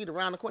down the street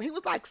around the corner. He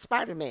was like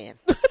Spider-Man.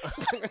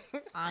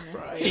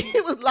 Honestly. He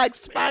was like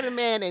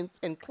Spider-Man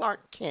and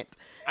Clark Kent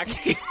I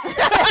can't.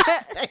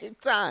 at the same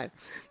time.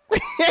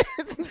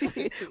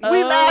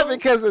 We laugh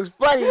because it's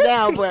funny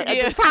now, but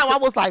at the time I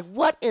was like,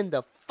 what in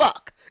the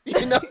fuck?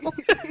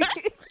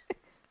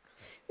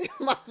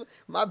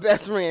 My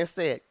best friend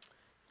said,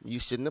 you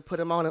shouldn't have put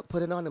it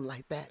on him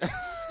like that.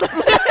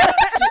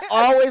 She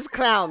always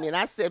clown me, and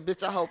I said,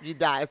 bitch, I hope you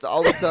die. It's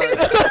always done.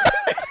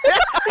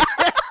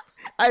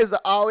 I used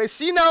to always,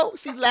 she know,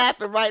 she's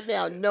laughing right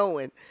now,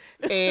 knowing.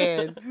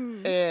 And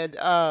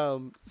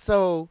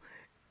so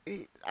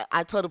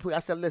I told the police,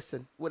 I said,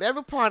 listen,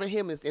 whatever part of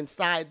him is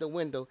inside the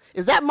window,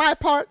 is that my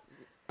part?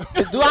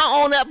 Do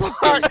I own that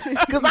part?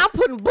 Because I'm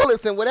putting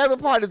bullets in whatever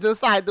part is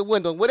inside the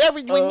window. When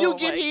you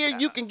get here,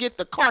 you can get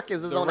the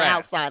carcasses on the rest.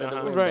 outside of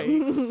the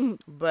window. Right.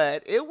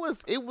 But it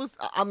was.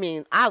 I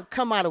mean, I've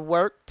come out of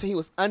work till he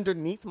was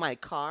underneath my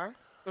car.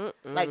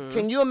 Like,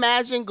 can you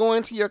imagine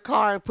going to your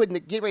car and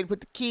getting ready to put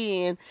the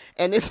key in,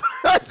 and this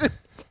person,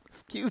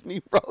 excuse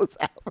me, rolls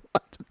out from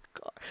under the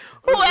car?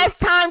 Who has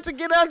time to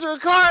get under a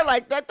car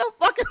like that? The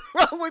fuck is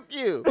wrong with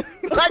you?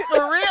 Like,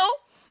 for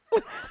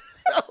real?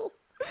 So.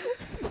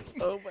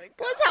 Oh my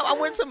God. One time I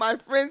went to my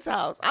friend's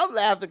house. I'm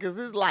laughing because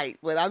it's light,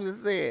 but I'm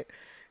just saying,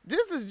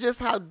 this is just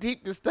how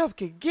deep this stuff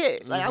can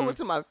get. Like, I went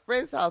to my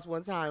friend's house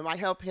one time. I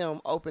helped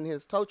him open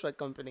his tow truck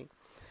company.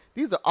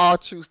 These are all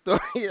true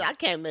stories. I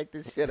can't make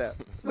this shit up.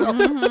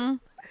 So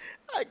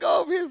I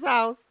go over his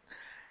house,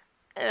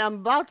 and I'm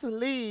about to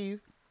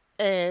leave,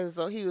 and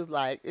so he was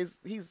like,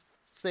 he's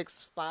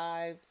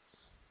 6'5".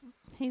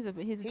 He's a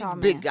He's tall a man.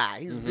 big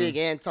guy. He's big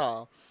and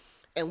tall.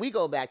 And we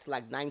go back to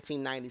like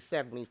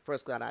 1997 when he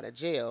first got out of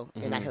jail,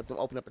 and I helped him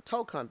open up a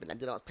tow company. I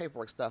did all his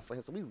paperwork stuff for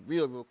him. So we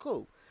real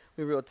cool.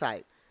 We real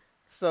tight.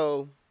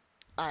 So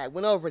I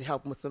went over to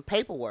help him with some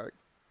paperwork,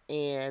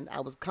 and I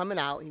was coming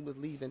out. He was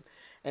leaving,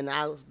 and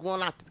I was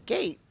going out the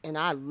gate, and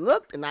I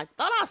looked, and I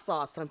thought I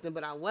saw something,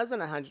 but I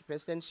wasn't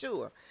 100%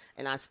 sure.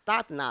 And I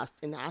stopped, and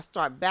I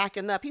started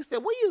backing up. He said,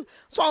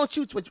 what's wrong with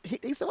you?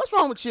 He said, what's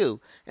wrong with you?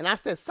 And I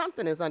said,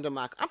 something is under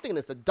my, I'm thinking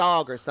it's a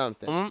dog or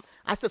something.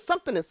 I said,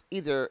 something is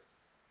either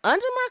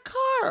under my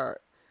car,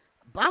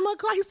 by my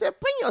car. He said,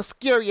 bring your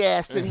scary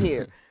ass in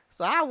here.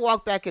 So I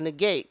walk back in the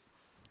gate.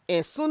 And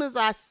as soon as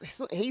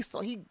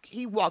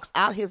he walks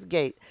out his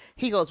gate,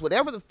 he goes,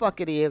 whatever the fuck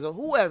it is or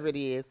whoever it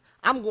is,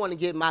 I'm going to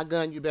get my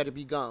gun. You better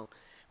be gone.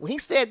 When he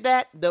said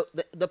that,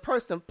 the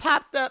person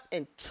popped up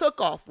and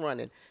took off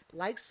running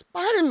like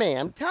Spider-Man.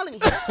 I'm telling you,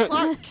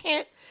 Clark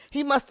Kent,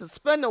 he must have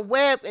spun the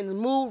web and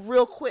moved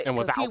real quick And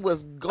was because he out.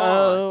 was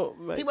gone. Oh,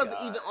 my He wasn't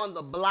God. even on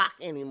the block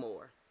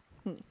anymore.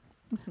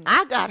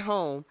 I got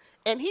home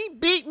and he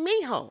beat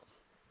me home.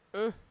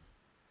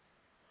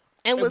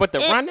 And With the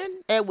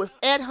running? And was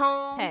at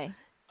home. Hey,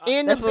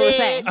 In That's the what we're bed,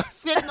 saying.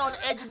 sitting on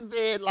the edge of the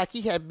bed like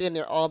he had been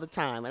there all the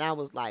time. And I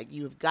was like,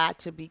 you've got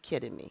to be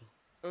kidding me.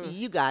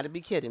 You got to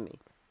be kidding me.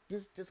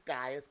 This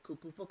guy is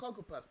cuckoo for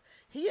Cocoa Puffs.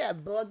 He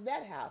had bugged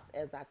that house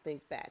as I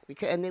think back.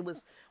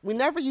 We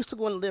never used to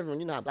go in the living room.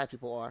 You know how black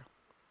people are.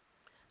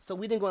 So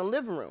we didn't go in the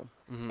living room.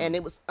 And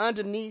it was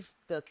underneath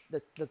the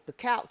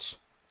couch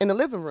in the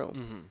living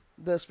room.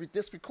 This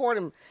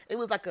recording, it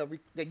was like that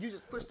you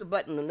just push the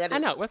button and let it. I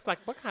know. What's like,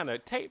 what kind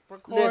of tape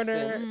recorder?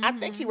 Listen, I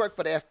think he worked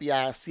for the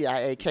FBI,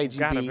 CIA,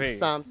 Gotta be. KGB,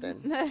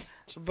 something.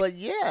 But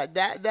yeah,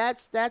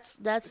 that's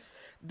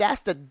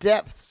the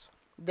depths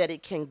that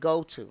it can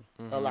go to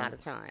a lot of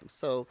times.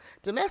 So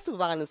domestic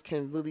violence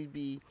can really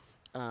be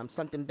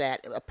something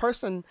bad. A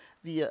person,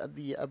 the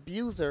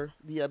abuser,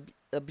 the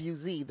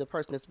abusee, the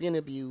person that's being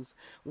abused,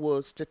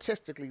 will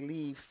statistically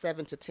leave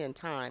 7 to 10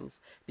 times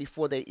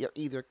before they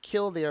either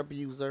kill their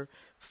abuser,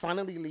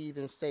 finally leave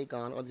and stay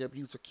gone, or the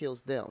abuser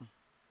kills them.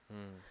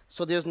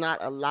 So there's not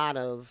a lot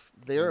of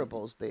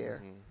variables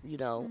there, you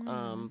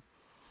know,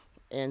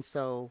 and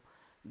so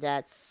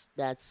that's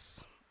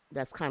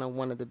kind of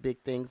one of the big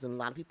things. And a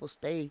lot of people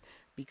stay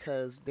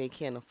because they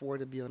can't afford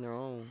to be on their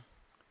own.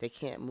 They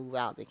can't move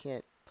out. They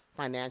can't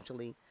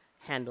financially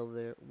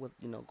handle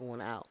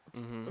going out.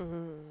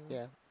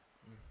 Yeah.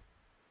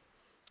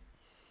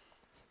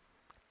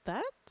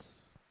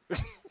 That's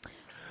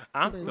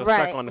I'm still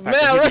Right. stuck on the fact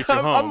that he beat you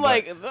home. I'm but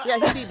like, Yeah,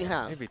 he beat me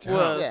home. he beat you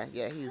Was- home.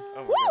 Yeah, he's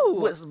Oh,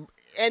 my goodness.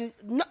 and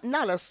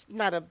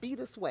not a beat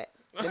of sweat.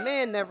 The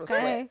man never sweat.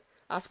 Okay.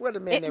 I swear the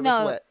man never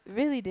no, sweat.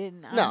 really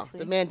didn't. No, Honestly.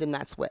 the man did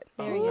not sweat.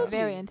 Very, Oh,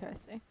 very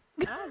interesting.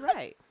 all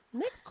right.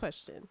 Next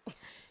question.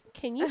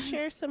 Can you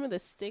share some of the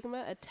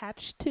stigma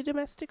attached to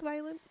domestic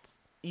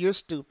violence? You're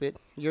stupid.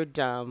 You're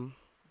dumb.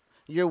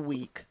 You're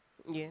weak.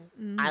 Yeah.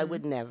 I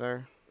would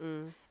never.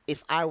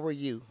 If I were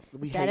you,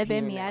 That'd have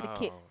been me. I'd have Oh.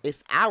 kicked.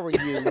 If I were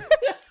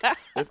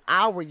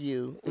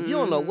you, you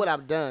don't know what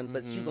I've done,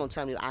 but you gonna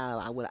tell me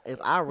I would. If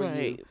I were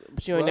Right. you,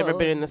 But you ain't never Well,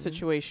 been in the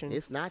situation.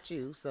 it's not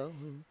you, so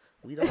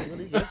we don't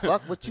really give a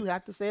fuck what you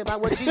have to say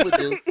about what you would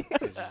do.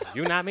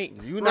 You not me.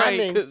 You not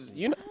me. Because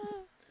you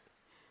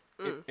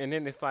know. And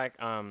then it's like,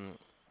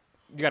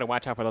 you got to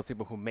watch out for those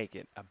people who make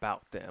it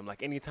about them.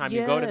 Like anytime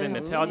you go to them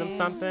to tell them Yes.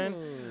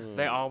 something,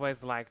 they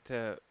always like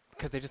to,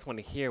 because they just want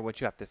to hear what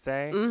you have to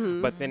say.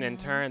 But then in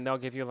turn, they'll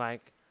give you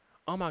like,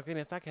 oh my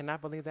goodness, I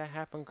cannot believe that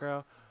happened,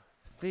 girl.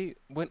 See,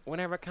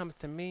 whenever it comes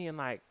to me and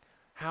like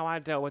how I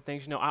dealt with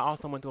things, I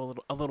also went through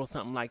a little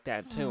something like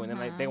that too. And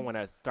then they want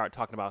to start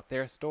talking about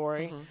their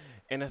story.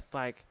 And it's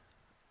like,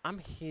 I'm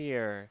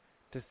here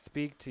to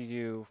speak to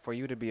you, for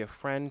you to be a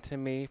friend to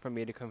me, for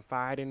me to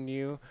confide in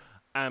you.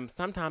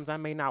 Sometimes I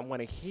may not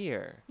want to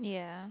hear.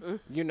 Yeah. I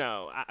just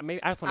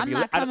want to I'm be.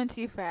 not coming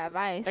to you for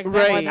advice. Exactly.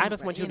 Right. I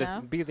just want you to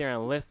know? be there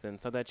and listen,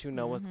 so that you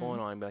know what's going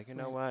on. And be like, you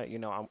know what?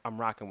 I'm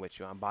rocking with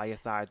you. I'm by your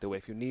side through it.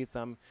 If you need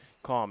something,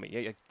 call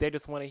me. They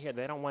just want to hear.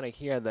 They don't want to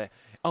hear the,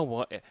 oh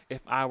well,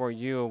 if I were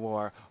you,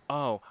 or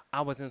oh,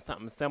 I was in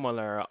something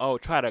similar, or oh,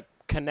 try to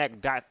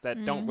connect dots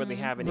that don't really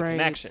have any Right.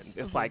 connections.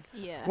 It's like,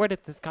 Yeah. where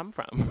did this come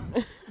from?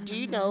 Do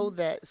you know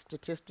that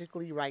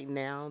statistically right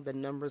now the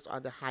numbers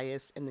are the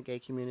highest in the gay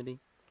community?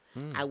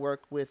 I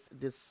work with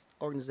this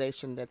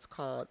organization that's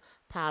called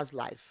POS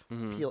Life,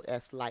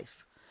 POS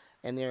Life,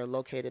 and they're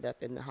located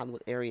up in the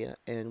Hollywood area.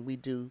 And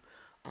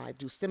I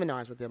do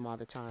seminars with them all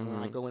the time. Where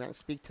I go in and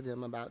speak to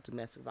them about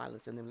domestic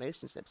violence and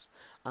relationships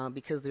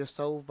because they're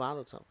so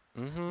volatile.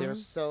 They're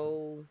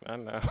so I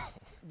know.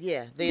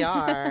 yeah, they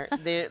are.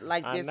 They're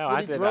like I they're know, I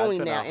really did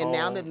growing a now, and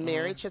now whole- that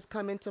marriage has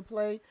come into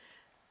play,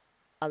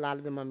 a lot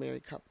of them are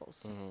married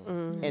couples,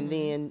 and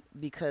then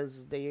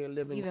because they are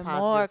living Even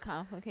positive, more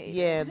complicated.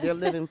 yeah, they're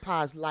living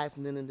POS life,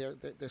 and then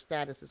their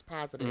status is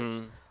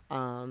positive.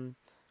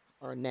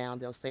 Or now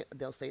they'll say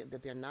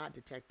that they're not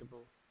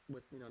detectable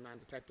with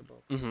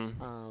non-detectable.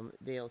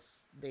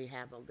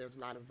 There's a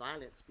lot of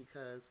violence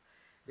because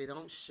they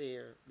don't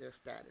share their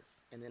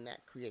status, and then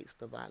that creates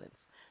the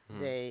violence.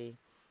 They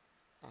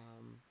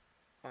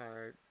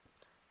are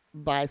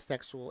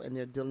bisexual, and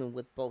they're dealing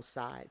with both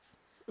sides.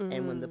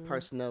 And when the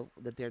person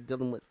that they're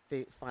dealing with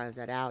finds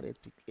that out,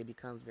 it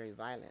becomes very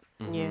violent.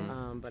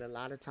 Yeah. But a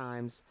lot of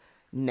times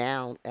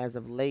now, as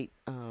of late,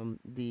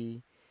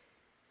 the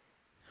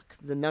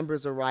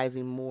numbers are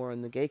rising more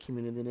in the gay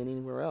community than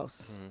anywhere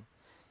else.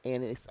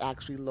 And it's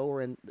actually lower,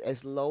 and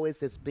as low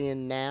as it's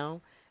been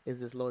now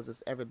is as low as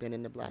it's ever been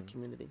in the black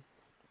community.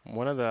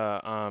 One of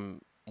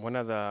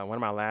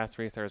my last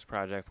research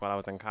projects while I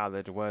was in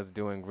college was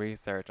doing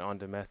research on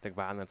domestic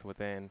violence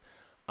within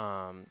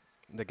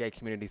the gay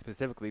community,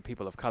 specifically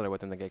people of color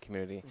within the gay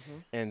community,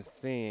 and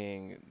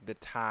seeing the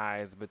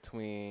ties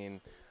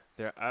between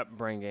their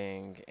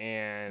upbringing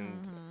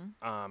and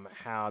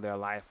how their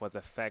life was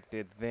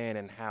affected then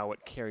and how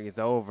it carries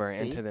over See?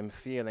 into them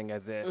feeling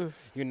as if,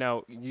 you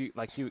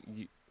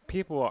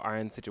people are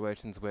in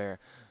situations where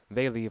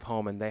they leave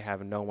home and they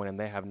have no one and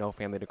they have no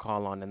family to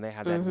call on, and they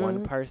have that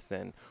one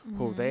person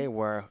who they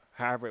were,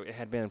 however it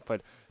had been for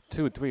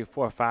 2, 3,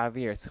 4, 5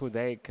 years, who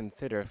they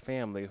consider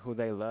family, who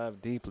they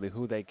love deeply,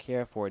 who they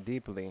care for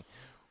deeply,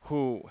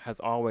 who has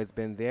always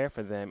been there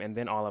for them. And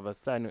then all of a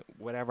sudden,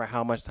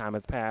 how much time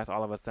has passed,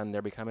 all of a sudden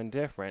they're becoming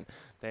different.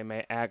 They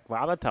may act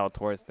volatile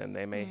towards them.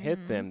 They may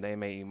hit them. They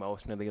may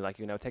emotionally,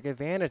 take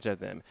advantage of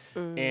them.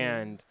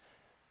 And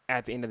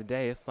at the end of the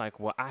day, it's like,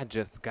 well, I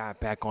just got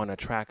back on a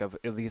track of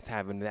at least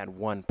having that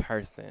one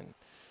person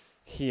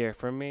here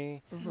for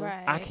me.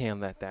 Right. I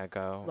can't let that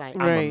go. Right. I'm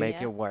going Right. to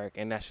make it work.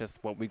 And that's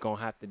just what we're going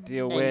to have to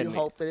deal with. And you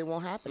hope that it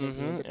won't happen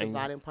again. The And-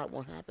 dividing part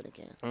won't happen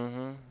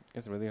again.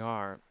 It's really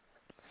hard.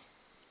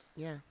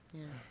 Yeah,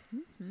 yeah.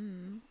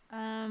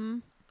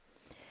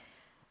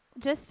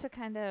 Just to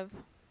kind of,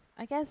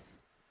 I guess,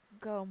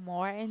 go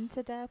more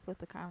into depth with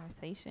the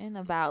conversation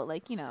about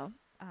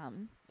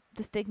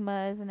the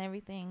stigmas and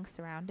everything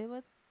surrounded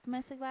with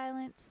domestic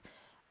violence.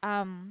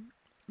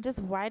 Just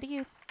why do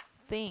you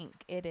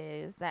think it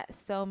is that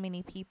so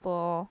many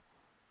people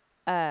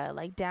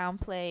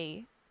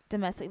downplay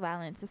domestic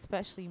violence,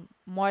 especially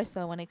more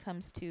so when it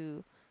comes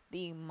to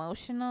the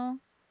emotional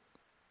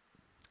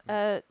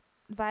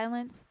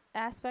violence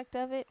aspect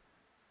of it?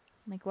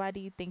 Like, why do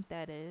you think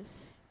that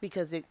is?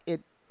 Because it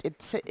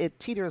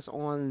teeters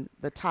on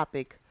the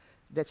topic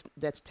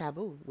that's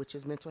taboo, which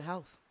is mental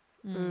health.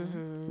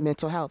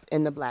 Mental health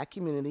in the Black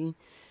community,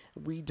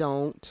 we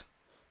don't,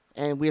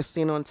 and we're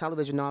seeing on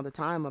television all the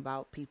time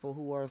about people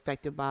who are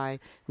affected by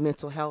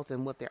mental health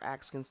and what their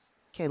actions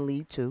can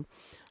lead to,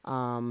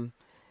 and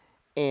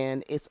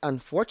it's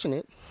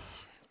unfortunate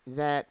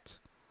that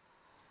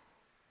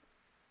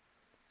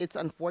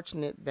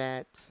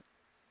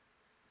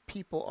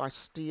people are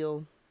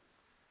still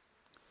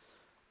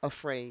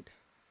afraid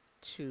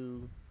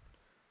to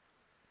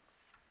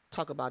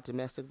talk about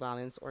domestic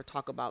violence or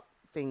talk about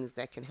things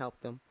that can help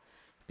them,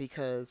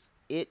 because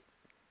it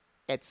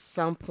at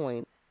some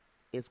point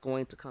is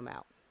going to come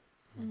out.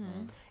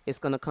 It's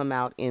going to come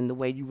out in the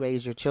way you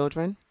raise your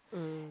children.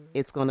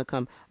 It's going to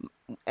come.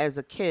 As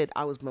a kid,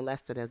 I was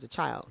molested as a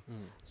child,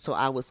 so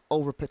I was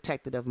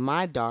overprotected of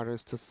my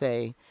daughters to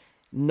say,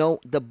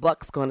 no, the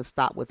buck's going to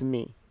stop with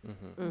me.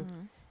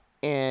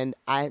 And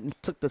I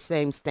took the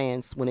same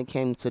stance when it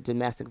came to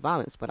domestic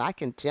violence. But I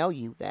can tell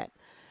you that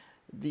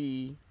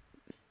the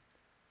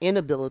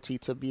inability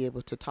to be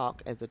able to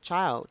talk as a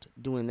child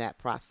during that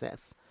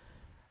process,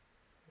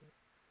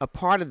 a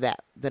part of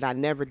that I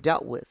never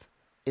dealt with,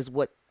 is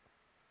what,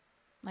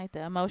 Like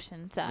the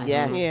emotion side.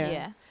 Yes.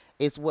 Yeah.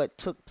 is what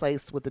took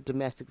place with the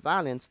domestic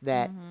violence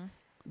that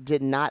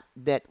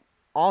that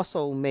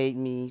also made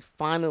me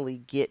finally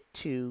get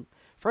to,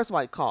 first of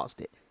all, it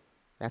caused it.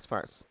 That's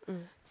first.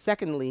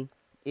 Secondly,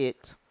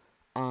 it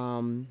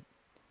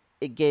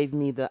gave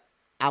me the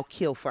I'll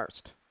kill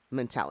first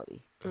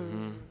mentality.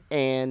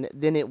 And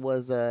then it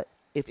was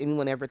if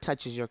anyone ever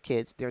touches your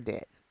kids, they're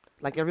dead.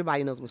 Like,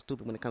 everybody knows I'm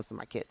stupid when it comes to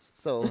my kids.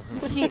 So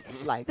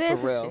like,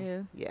 This for is real.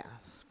 true. Yeah.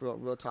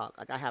 Real talk.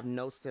 Like, I have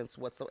no sense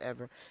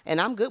whatsoever.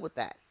 And I'm good with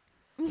that.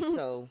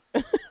 So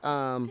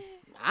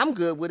I'm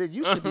good with it.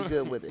 You should be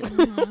good with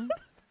it.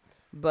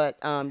 But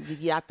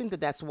yeah, I think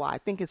that's why. I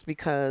think it's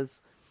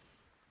because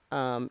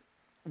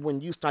when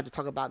you start to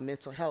talk about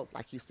mental health,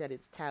 like you said,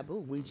 it's taboo.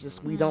 We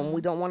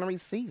don't want to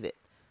receive it.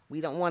 We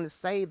don't want to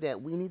say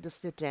that we need to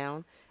sit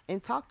down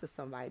and talk to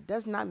somebody. It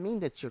does not mean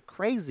that you're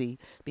crazy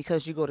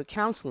because you go to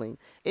counseling.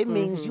 It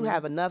means you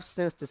have enough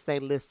sense to say,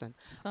 listen,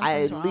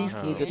 I Something's at least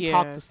wrong need to here.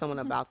 talk to Yes. someone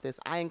about this.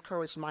 I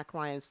encourage my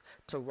clients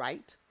to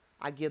write.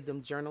 I give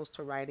them journals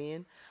to write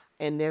in.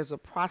 And there's a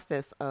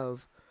process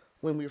of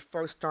when we're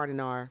first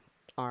starting our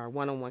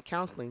one-on-one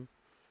counseling,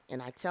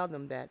 and I tell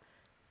them that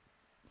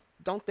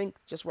don't think,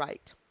 just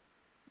write.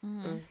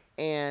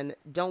 And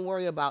don't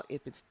worry about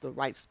if it's the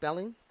right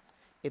spelling,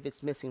 if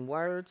it's missing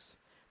words.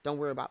 Don't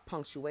worry about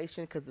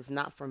punctuation, because it's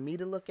not for me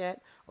to look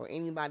at or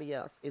anybody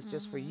else. It's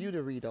just for you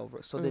to read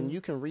over. So then you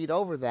can read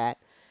over that,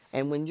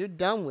 and when you're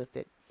done with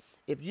it,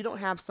 if you don't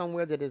have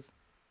somewhere that is,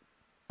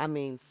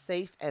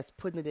 safe as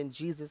putting it in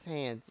Jesus'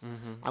 hands,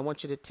 I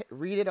want you to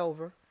read it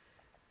over,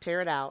 tear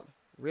it out,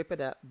 rip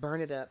it up, burn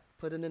it up,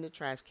 put it in the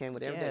trash can,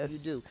 whatever that you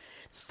do. Yes.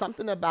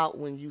 Something about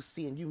when you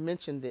see, and you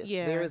mentioned this,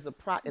 Yeah. there is a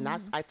and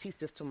I teach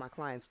this to my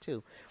clients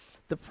too.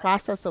 The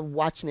process of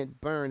watching it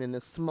burn and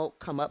the smoke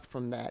come up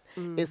from that,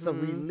 it's a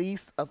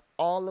release of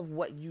all of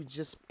what you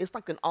just, it's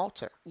like an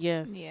altar.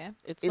 Yes. Yeah.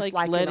 It's It's like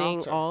like an letting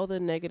altar. all the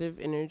negative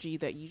energy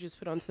that you just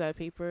put onto that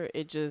paper,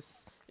 it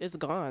just it's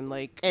gone.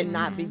 Like, and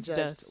not be it's judged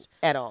dust.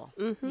 at all.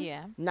 Mm-hmm.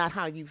 Yeah. Not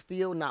how you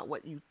feel, not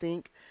what you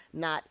think,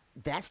 not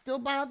that's still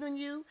bothering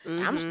you.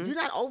 You're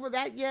not over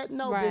that yet.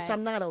 No, bitch, Right.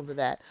 I'm not over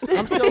that.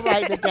 I'm still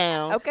writing it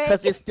down Okay.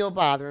 because it's still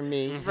bothering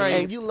me. Right.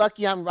 And you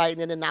lucky I'm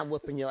writing it and not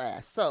whooping your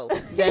ass. So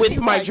With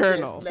my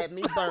journal. let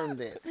me burn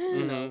this.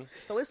 You know.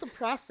 So it's a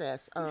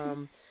process.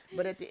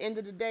 But at the end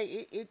of the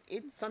day,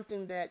 it's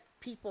something that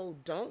people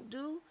don't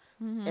do,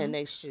 and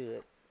they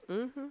should.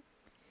 Mm-hmm.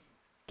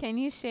 Can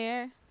you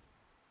share,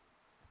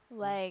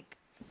 like,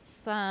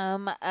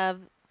 some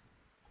of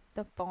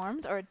the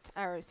forms or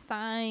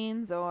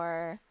signs,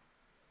 or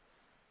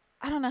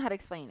I don't know how to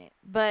explain it,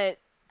 but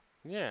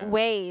Yeah.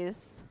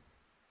 ways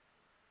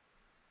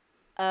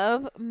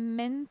of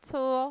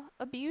mental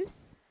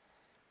abuse?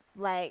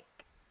 Like,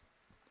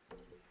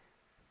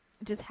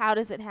 just how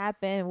does it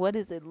happen? What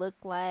does it look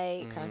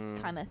like?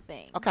 Okay. Kind of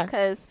thing. Okay.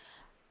 Because,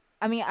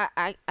 I mean,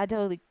 I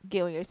totally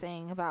get what you're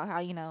saying about how,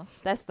 you know,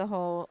 that's the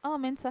whole,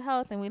 mental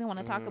health, and we don't want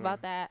to talk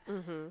about that.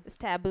 Mm-hmm. It's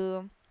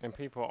taboo. And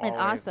people And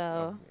always.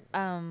 also,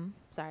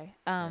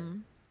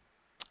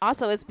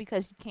 also it's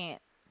because you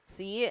can't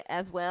see it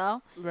as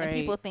well. Right. And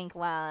people think,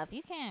 well, if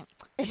you can't,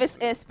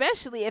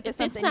 especially if it's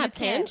If it's something not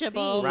you can't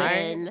tangible, see, Right.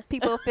 then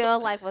people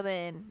feel like, well,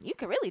 then you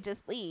could really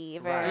just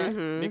leave. Or, Right.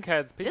 Mhm.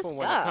 Because people, Just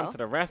when it comes go. to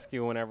the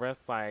rescue, whenever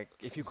it's like,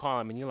 if you call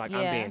them and you're like,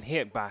 I'm Yeah. being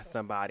hit by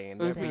somebody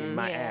and they're beating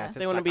my Yeah. ass, it's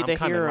They wanna like, be I'm the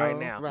coming right hero.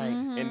 now. Right.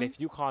 And if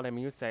you call them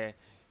and you say,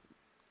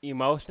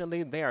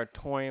 emotionally, they are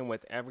toying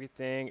with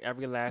everything,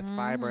 every last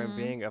fiber and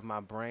being of my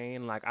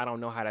brain. Like, I don't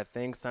know how to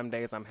think. Some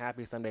days I'm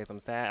happy, some days I'm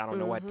sad. I don't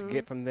know what to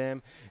get from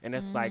them. And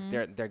it's like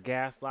they're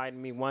gaslighting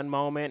me one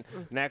moment.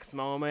 Next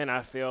moment,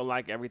 I feel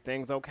like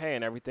everything's okay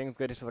and everything's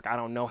good. It's just like I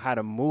don't know how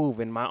to move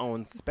in my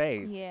own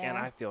space. And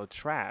Yeah. I feel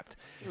trapped.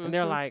 And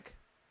they're like,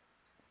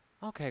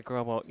 okay,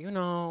 girl, well, you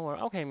know, or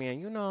okay,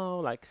 man, you know,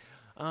 like,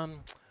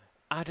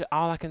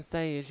 all I can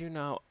say is, you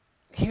know,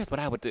 here's what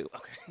I would do.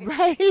 Okay.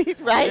 Right. And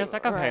Right. it's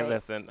like, okay, Right.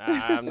 listen,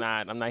 I'm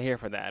not here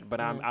for that. But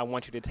I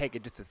want you to take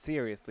it just as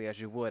seriously as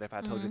you would if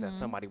I told you that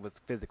somebody was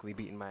physically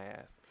beating my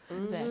ass.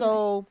 Exactly.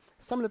 So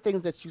some of the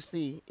things that you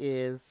see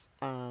is,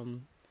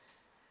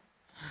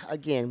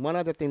 again, one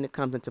other thing that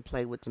comes into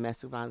play with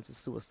domestic violence is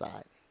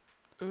suicide.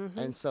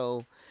 And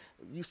so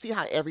you see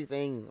how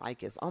everything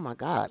like is, oh my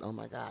God, oh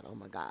my God, oh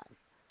my God.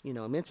 You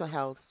know, mental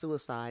health,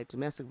 suicide,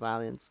 domestic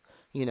violence,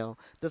 you know,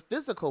 the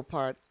physical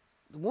part,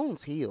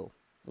 wounds heal,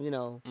 you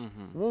know,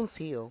 wounds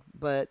heal.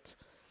 But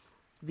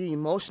the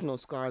emotional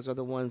scars are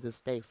the ones that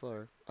stay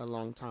for a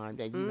long time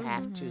that you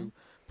have to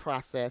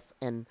process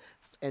and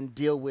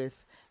deal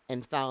with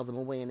and file them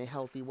away in a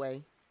healthy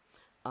way.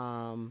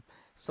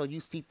 So you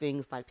see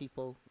things like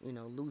people, you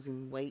know,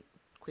 losing weight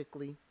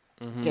quickly,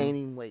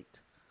 gaining weight,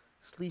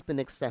 sleeping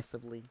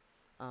excessively,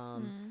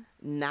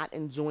 not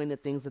enjoying the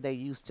things that they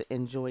used to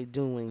enjoy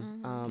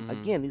doing.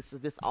 Again,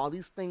 all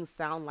these things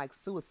sound like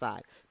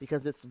suicide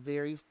because it's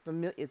very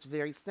familiar. It's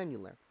very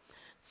similar.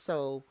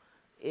 So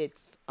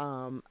it's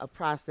a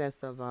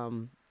process of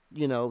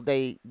you know,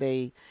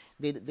 they're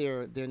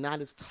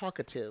not as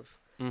talkative.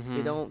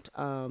 They don't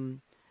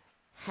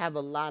have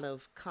a lot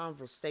of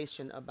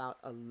conversation about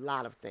a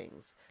lot of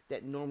things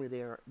that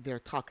normally they're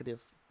talkative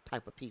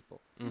type of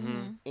people,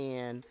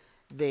 and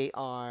they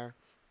are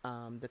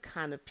the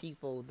kind of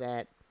people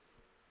that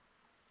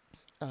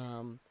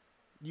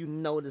you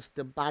notice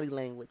the body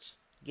language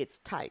gets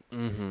tight,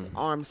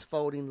 arms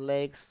folding,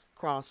 legs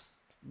crossed,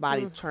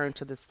 body turned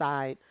to the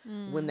side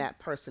when that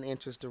person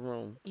enters the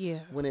room. Yeah.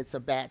 When it's a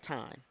bad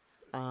time,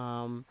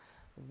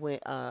 when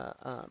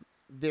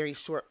very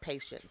short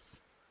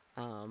patience,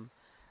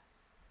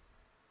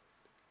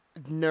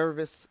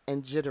 nervous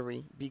and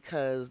jittery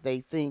because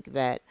they think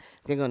that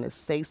they're going to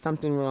say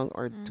something wrong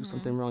or do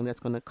something wrong that's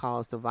going to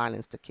cause the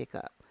violence to kick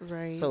up.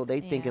 Right. So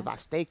they think if Yeah. I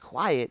stay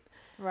quiet,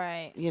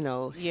 Right. you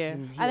know. Yeah.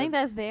 I think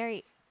that's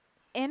very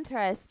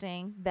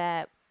interesting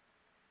that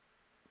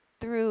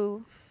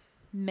through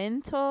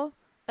mental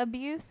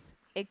abuse,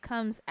 it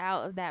comes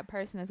out of that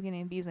person that's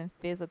getting abused in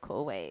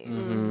physical ways. You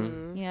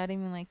know what I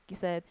mean? Like you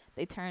said,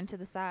 they turn to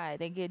the side,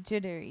 they get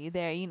jittery.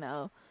 They're, you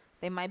know,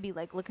 they might be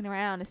like looking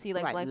around to see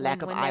like Right, like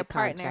lack when of their eye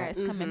partner contact.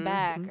 is coming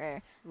back,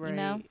 or Right. you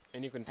know.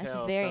 And you can That's tell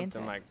just very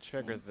something like interesting.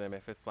 triggers them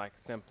if it's like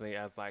simply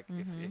as like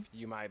if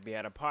you might be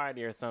at a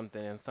party or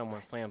something and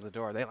someone slams the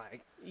door, they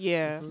like,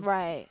 Yeah.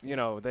 Right. you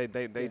know, they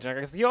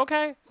jump. You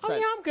okay? Oh Sud-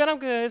 yeah, I'm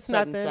good. It's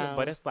sudden nothing. sounds.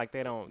 But it's like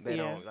they don't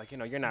like, you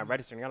know, you're not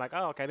registering. You're like,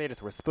 oh okay, they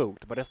just were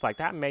spooked. But it's like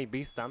that may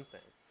be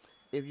something.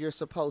 If you're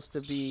supposed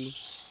to be,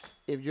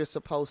 if they're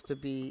supposed to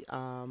be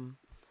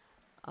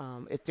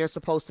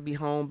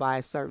home by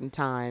a certain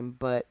time,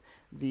 but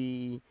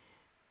the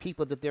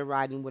people that they're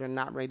riding with are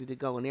not ready to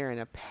go and they're in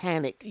a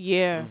panic.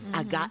 Yes.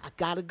 I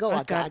gotta go. I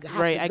have to go.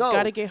 I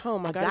gotta get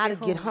home. I gotta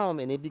get home,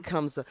 and it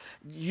becomes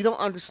you don't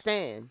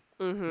understand.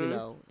 You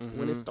know,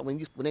 when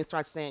they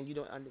start saying you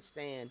don't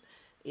understand,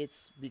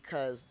 it's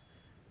because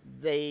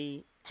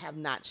they have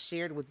not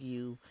shared with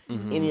you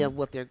any of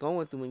what they're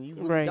going through, and you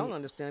really Right. don't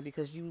understand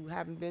because you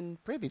haven't been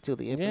privy to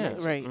the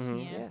information. Right.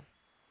 Yeah.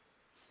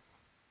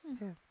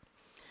 Yeah.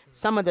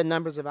 Some of the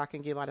numbers, if I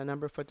can give out a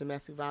number for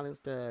domestic violence,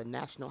 the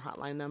national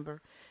hotline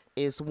number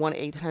is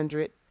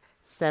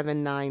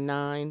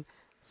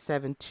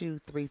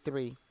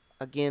 1-800-799-7233.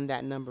 Again,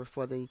 that number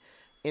for the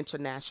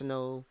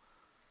international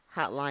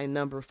hotline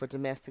number for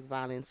domestic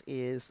violence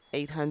is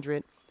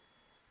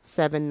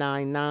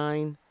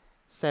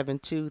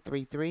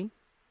 800-799-7233.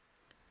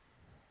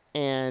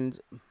 And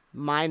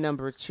my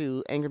number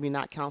to Anger Me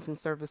Not Counseling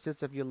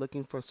Services, if you're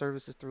looking for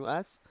services through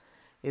us,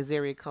 is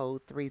area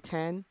code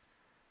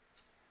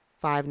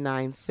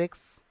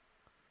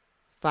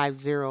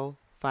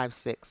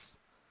 310-596-5056.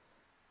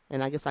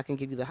 And I guess I can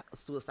give you the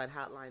suicide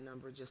hotline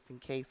number just in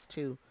case,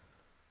 too.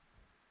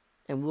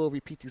 And we'll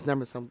repeat these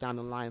numbers some down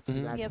the line so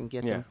you guys can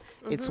get them.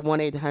 It's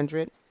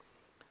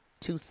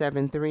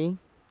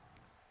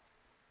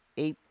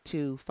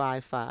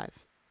 1-800-273-8255.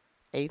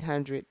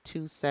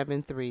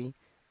 800-273-8255.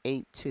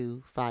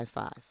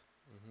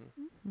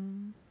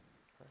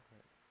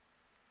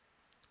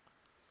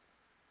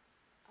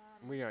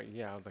 We are,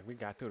 I was like, we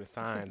got through the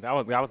signs. That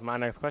was my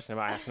next question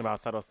about asking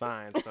about subtle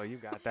signs. So you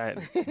got that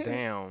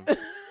down.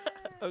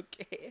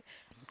 Okay.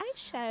 I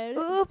showed.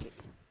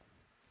 Oops.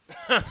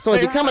 So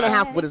if you're coming to the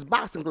house with his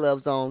boxing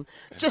gloves on,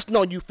 just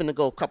know you finna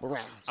go a couple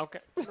rounds. Okay.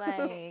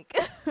 Like,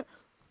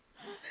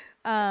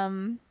 yeah,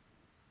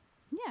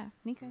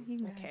 Nika, you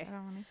can go Okay. ahead. I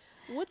don't wanna...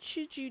 What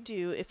should you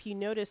do if you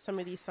notice some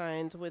of these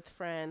signs with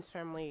friends,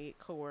 family,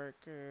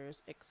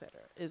 coworkers,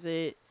 etc.? Is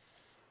it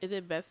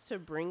best to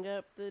bring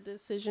up the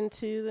decision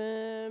to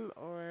them,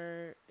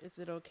 or is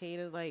it okay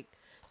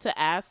to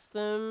ask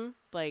them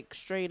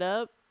straight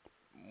up?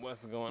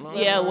 What's going on?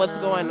 Yeah, what's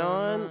going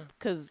on?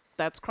 Because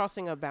that's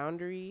crossing a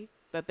boundary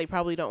that they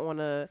probably don't want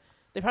to.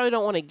 They probably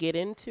don't want to get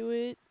into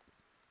it,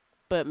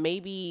 but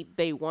maybe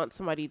they want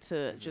somebody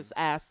to just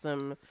ask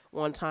them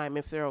one time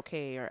if they're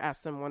okay, or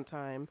ask them one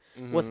time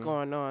what's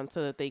going on,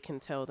 so that they can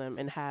tell them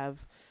and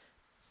have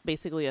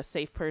basically a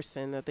safe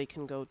person that they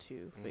can go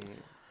to.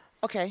 Basically.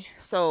 Okay,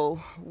 so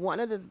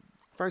one of the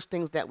first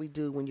things that we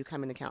do when you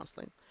come into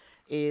counseling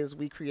is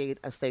we create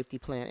a safety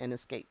plan and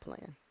escape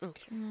plan.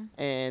 Okay.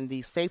 And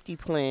the safety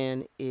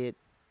plan, it's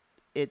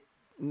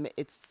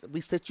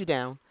we sit you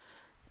down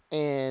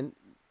and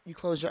you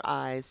close your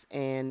eyes,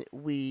 and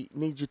we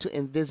need you to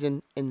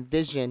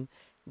envision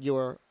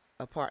your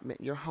apartment,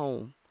 your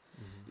home.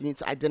 You need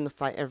to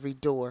identify every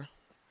door,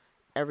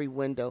 every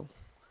window,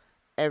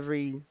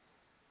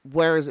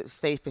 where is it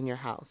safe in your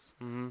house?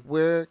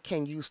 Where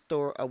can you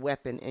store a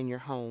weapon in your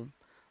home?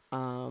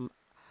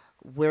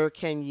 Where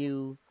can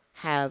you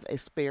have a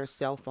spare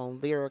cell phone?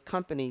 There are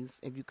companies,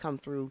 if you come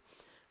through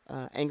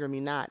Anger Me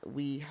Not,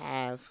 we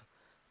have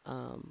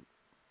a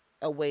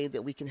way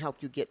that we can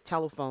help you get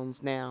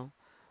telephones now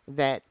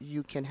that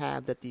you can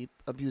have that the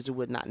abuser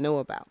would not know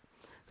about.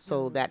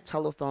 So that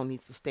telephone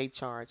needs to stay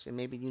charged, and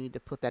maybe you need to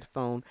put that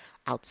phone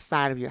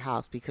outside of your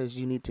house because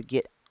you need to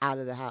get out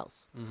of the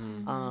house.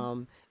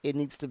 It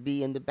needs to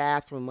be in the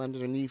bathroom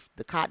underneath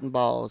the cotton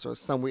balls or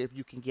somewhere if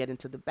you can get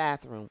into the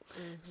bathroom.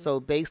 So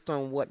based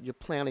on what your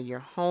plan of your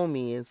home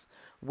is,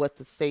 what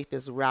the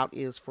safest route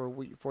is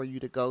for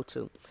you to go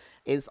to.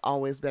 It's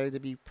always better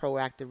to be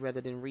proactive rather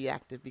than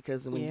reactive,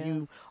 because when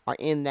you are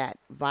in that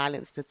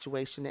violent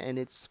situation and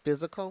it's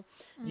physical,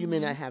 you may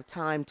not have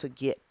time to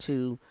get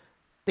to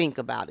think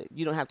about it.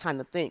 You don't have time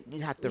to think.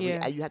 You have to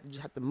you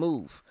have to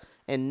move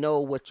and know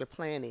what your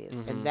plan is.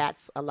 And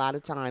that's a lot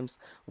of times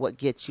what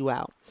gets you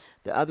out.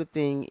 The other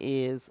thing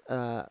is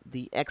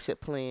the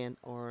exit plan,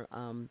 or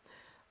and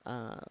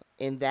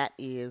that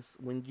is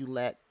when you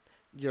let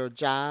your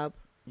job,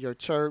 your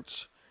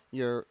church,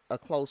 a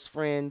close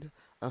friend,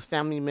 a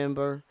family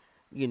member,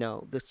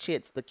 the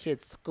kids'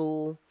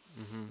 school,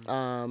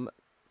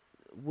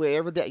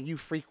 wherever that you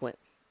frequent,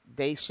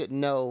 they should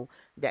know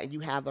that you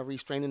have a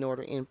restraining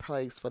order in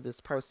place for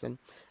this person,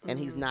 and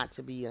he's not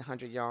to be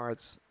 100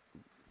 yards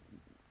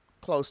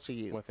close to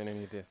you. Within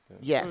any distance.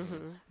 Yes.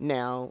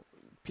 Now,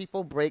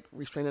 people break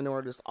restraining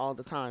orders all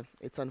the time.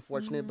 It's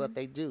unfortunate, but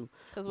they do.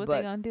 Because what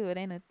they gonna do? It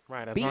ain't a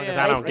Right, as beep. long as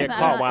I don't get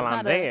caught while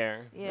I'm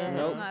there.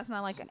 It's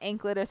not like an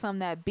anklet or something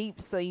that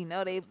beeps, so you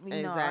know they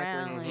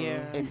around.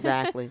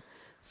 Exactly.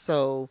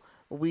 So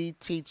we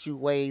teach you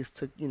ways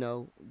to,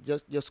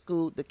 your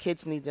school, the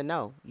kids need to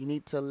know. You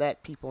need to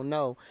let people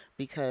know,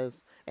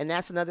 and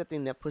that's another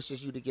thing that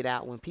pushes you to get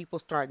out. When people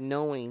start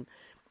knowing,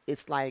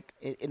 it's like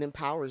it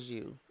empowers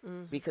you,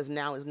 because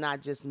now it's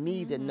not just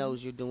me that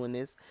knows you're doing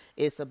this.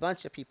 It's a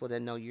bunch of people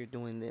that know you're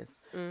doing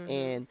this.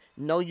 And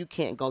no, you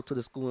can't go to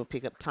the school and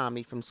pick up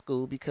Tommy from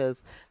school,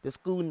 because the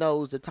school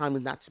knows that Tommy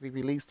is not to be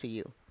released to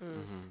you.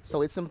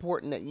 So it's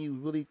important that you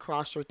really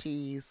cross your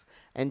T's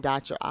and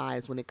dot your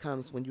I's when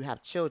you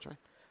have children.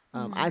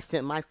 I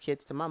sent my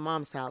kids to my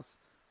mom's house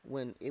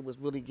when it was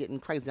really getting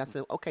crazy. I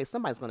said, okay,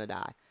 somebody's going to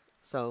die.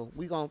 So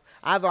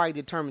I've already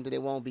determined that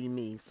it won't be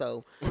me.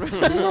 So we're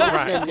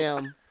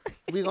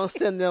gonna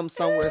send them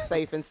somewhere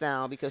safe and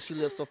sound, because she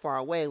lives so far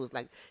away. It was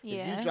like,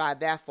 if you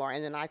drive that far.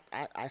 And then I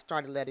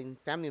started letting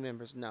family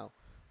members know,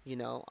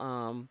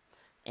 and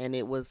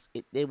it was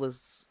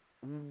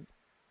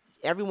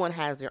everyone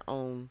has their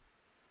own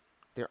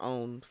their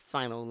own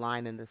final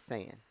line in the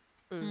sand.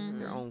 Mm-hmm.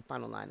 Their own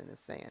final line in the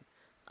sand.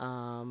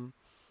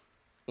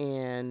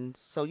 And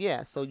so,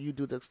 yeah, so you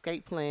do the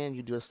escape plan,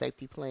 you do a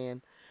safety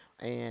plan,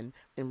 and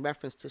in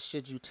reference to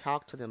should you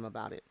talk to them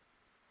about it,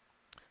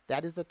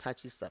 that is a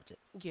touchy subject.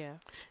 Yeah.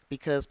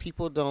 Because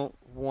people don't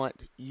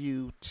want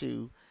you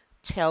to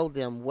tell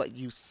them what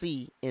you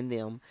see in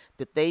them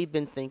that they've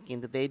been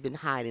thinking, that they've been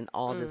hiding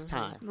all this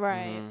time.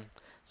 Right.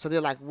 So they're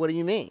like, what do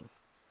you mean?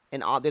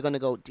 And all they're going to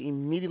go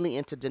immediately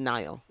into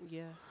denial.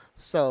 Yeah.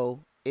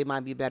 So it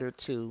might be better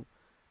to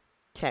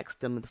text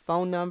them the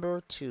phone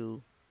number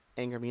to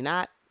Anger Me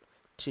Not,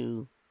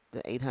 to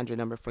the 800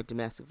 number for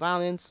domestic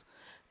violence,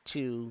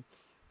 to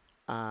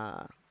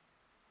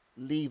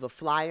leave a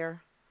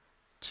flyer,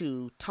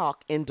 to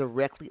talk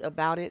indirectly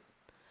about it,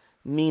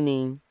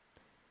 meaning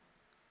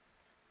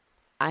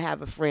I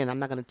have a friend, I'm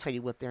not going to tell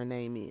you what their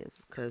name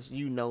is because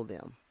you know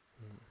them,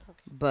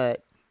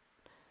 but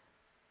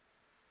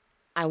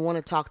I want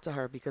to talk to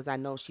her because I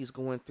know she's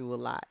going through a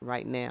lot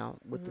right now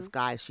with this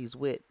guy she's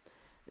with.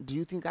 Do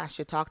you think I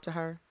should talk to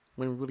her?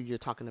 When really you're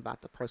talking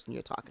about the person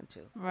you're talking to.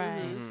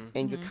 Right.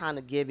 And you're kind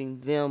of giving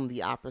them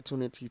the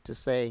opportunity to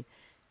say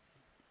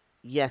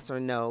yes or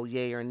no,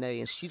 yay or nay.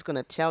 And she's going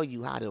to tell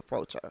you how to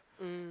approach her.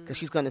 Because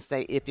she's going to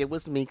say, if it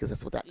was me, because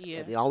that's what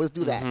they always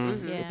do that.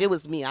 Yeah. If it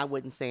was me, I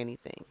wouldn't say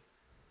anything.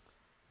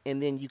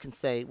 And then you can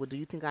say, well, do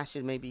you think I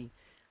should maybe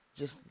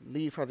just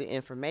leave her the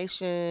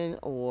information,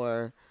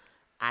 or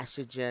I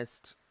should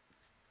just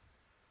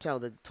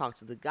talk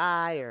to the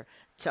guy, or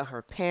tell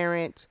her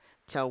parent,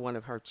 tell one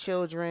of her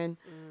children,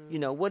 you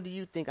know, what do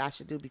you think I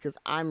should do? Because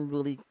I'm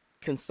really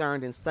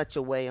concerned in such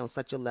a way, on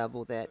such a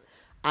level, that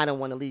I don't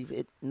want to leave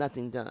it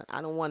nothing done.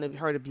 I don't want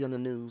her to be on the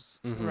news.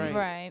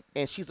 Right.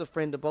 And she's a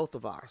friend of both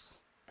of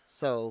ours.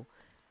 So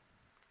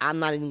I'm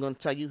not even going to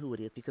tell you who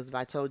it is, because if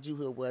I told you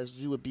who it was,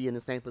 you would be in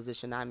the same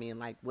position I'm in.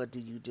 Like, what do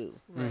you do?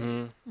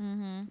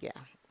 Yeah.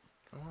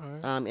 All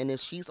right. And if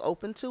she's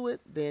open to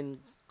it, then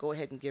go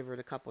ahead and give her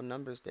the couple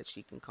numbers that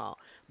she can call.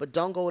 But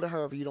don't go to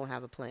her if you don't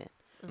have a plan.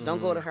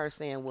 Don't go to her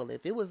saying, well,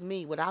 if it was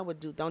me, what I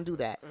would do. Don't do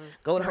that.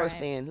 Go to her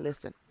saying,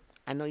 listen,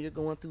 I know you're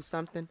going through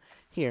something.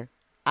 Here,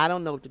 I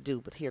don't know what to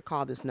do, but here,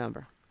 call this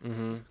number.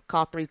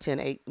 Call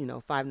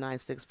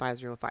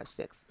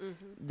 310-596-5056.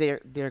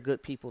 They're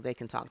good people. They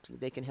can talk to you.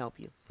 They can help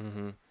you.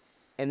 And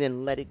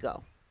then let it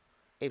go.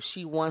 If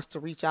she wants to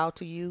reach out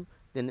to you,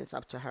 then it's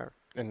up to her.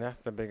 And that's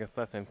the biggest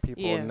lesson.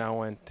 People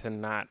knowing to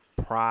not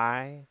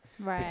pry.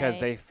 Right. Because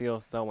they feel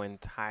so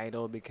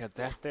entitled, because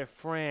that's their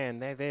friend.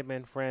 They've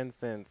been friends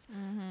since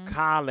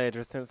college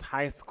or since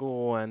high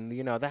school, and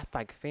you know, that's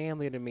like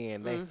family to me,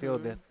 and they feel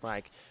this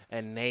like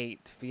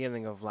innate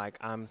feeling of like,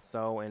 I'm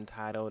so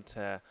entitled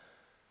to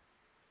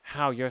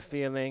how you're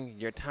feeling,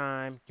 your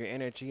time, your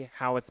energy,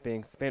 how it's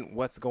being spent,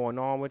 what's going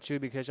on with you,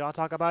 because y'all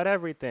talk about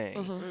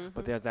everything.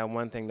 But there's that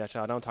one thing that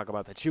y'all don't talk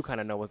about that you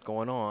kind of know what's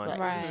going on.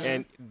 Right.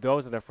 And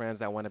those are the friends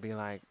that want to be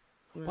like,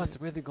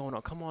 what's really going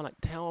on? Come on, like,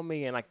 tell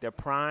me. And like, they're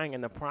prying,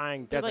 and the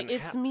prying doesn't like,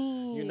 it's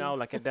me. You know,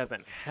 like, it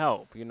doesn't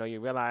help. You know, you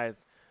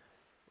realize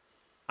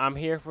I'm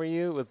here for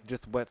you. It's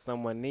just what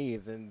someone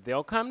needs, and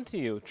they'll come to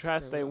you.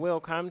 Trust, they will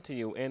come to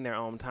you in their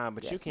own time,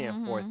 but you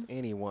can't force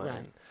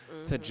anyone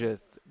to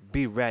just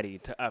be ready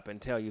to up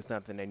and tell you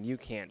something, and you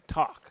can't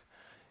talk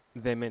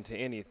them into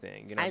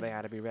anything. You know, they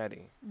got to be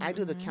ready. I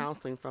do the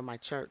counseling from my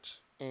church,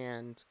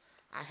 and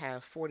I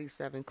have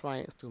 47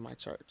 clients through my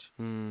church.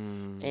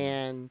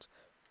 And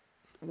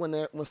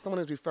when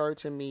someone is referred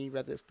to me,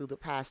 whether it's through the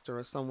pastor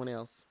or someone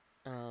else,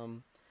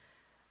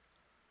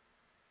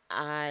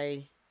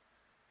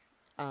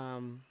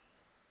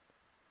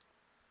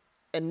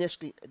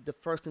 initially, the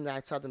first thing that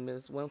I tell them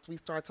is, once we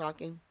start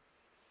talking,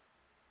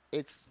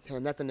 it's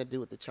has nothing to do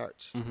with the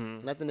church,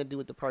 nothing to do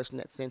with the person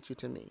that sent you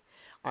to me.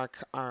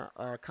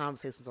 Our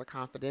conversations are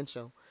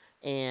confidential,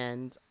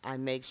 and I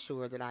make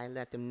sure that I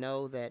let them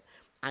know that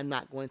I'm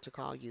not going to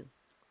call you.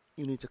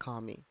 You need to call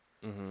me.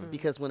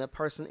 Because when a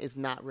person is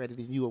not ready,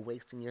 then you are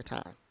wasting your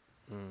time.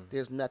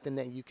 There's nothing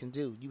that you can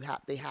do.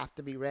 They have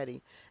to be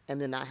ready. And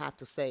then I have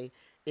to say,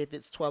 if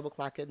it's 12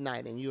 o'clock at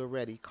night and you're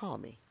ready, call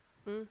me.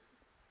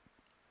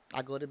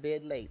 I go to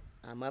bed late.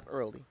 I'm up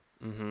early.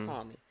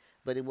 Call me.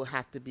 But it will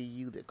have to be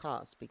you that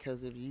calls,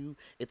 because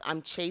if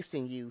I'm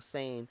chasing you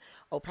saying,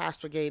 oh,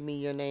 pastor gave me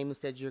your name and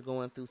said you're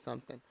going through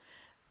something,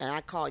 and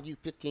I call you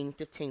 15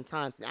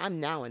 times, I'm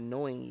now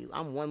annoying you.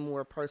 I'm one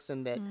more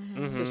person that,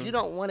 because you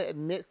don't want to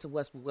admit to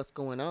what's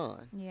going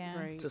on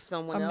to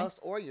someone else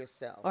or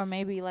yourself. Or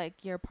maybe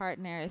like your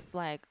partner is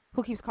like,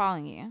 who keeps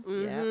calling you?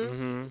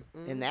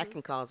 And that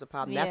can cause a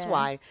problem. That's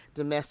why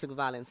domestic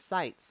violence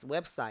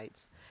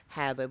websites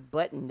have a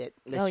button that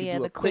lets you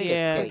do a quick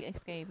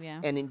escape.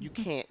 And then you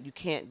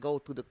can't go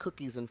through the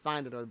cookies and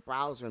find it, or the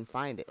browser and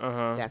find it.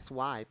 That's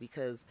why,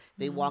 because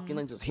they walk in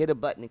and just hit a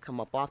button and come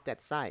up off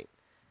that site.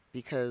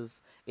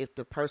 Because if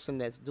the person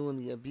that's doing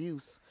the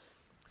abuse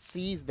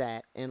sees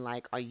that and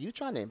like, are you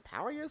trying to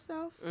empower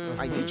yourself?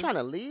 Are you trying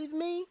to leave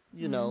me?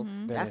 You know,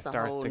 that's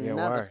a whole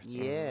another.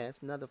 Yeah,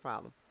 it's another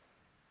problem.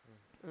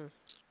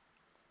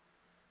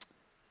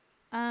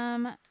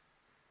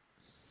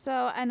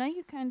 So I know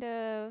you kind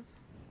of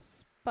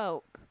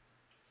spoke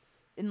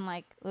in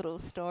like little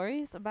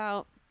stories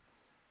about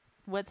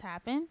what's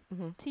happened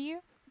to you,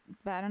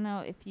 but I don't know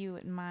if you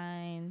would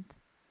mind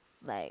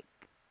like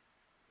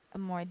a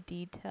more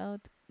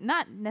detailed,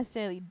 not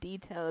necessarily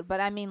detailed, but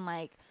I mean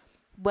like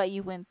what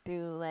you went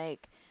through,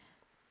 like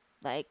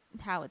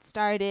how it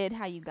started,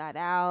 how you got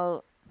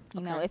out, you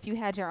know, if you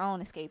had your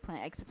own escape plan,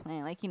 exit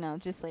plan, like, you know,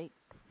 just like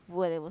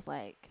what it was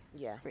like.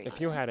 Yeah. For If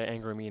you had an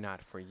anger me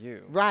not for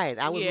you. Right.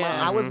 I was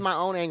Yeah. my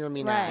own anger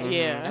me not. Right.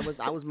 Yeah.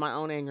 I was my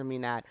own anger me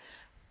not.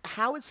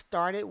 How it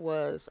started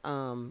was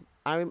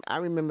I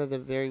remember the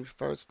very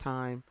first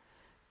time.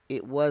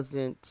 It was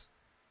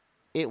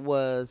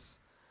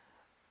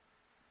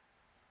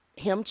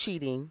him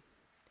cheating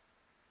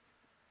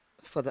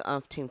for the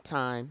umpteenth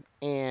time,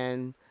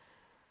 and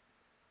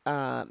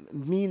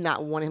me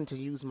not wanting him to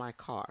use my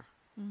car.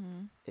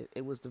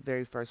 It was the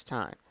very first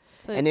time,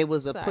 So and it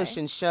was a push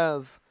and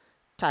shove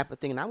type of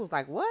thing. And I was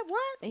like, what?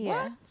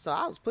 Yeah. What? So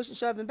I was pushing,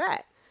 shoving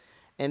back.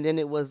 And then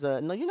it was,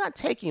 no, you're not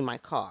taking my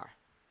car.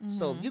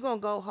 So you're going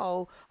to go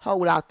ho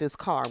without this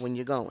car when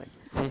you're going.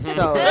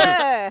 So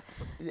ain't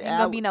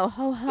gonna be no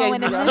ho-hoing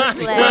in this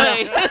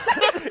sled.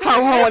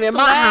 Ho-hoing in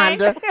my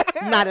Honda.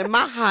 Not in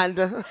my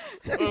Honda.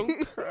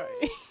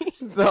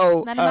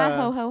 So Not in my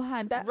ho-ho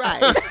Honda.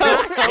 right.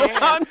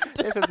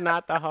 This is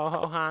not the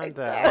ho-ho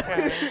Honda.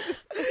 Okay.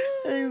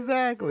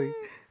 Exactly.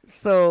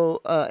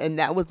 So, and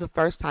that was the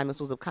first time. This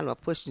was a kind of a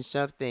push and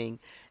shove thing.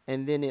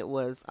 And then it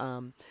was,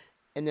 and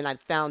then I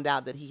found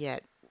out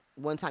that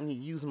one time he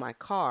used my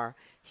car,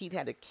 he'd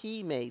had a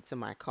key made to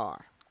my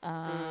car.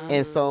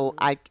 And so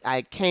I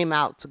came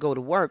out to go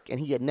to work, and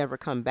he had never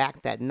come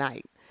back that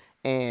night.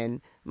 And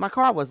my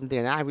car wasn't there.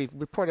 And I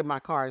reported my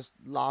car as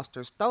lost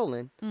or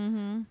stolen.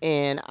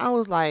 And I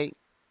was like,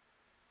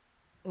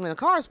 the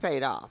car's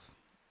paid off.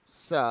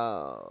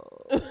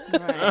 So.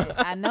 Right.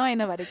 I know ain't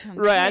nobody come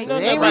Right, I take know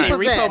it. Nobody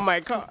nobody repossessed. repo my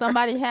car.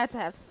 Somebody had to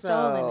have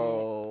stolen it.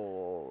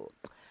 So,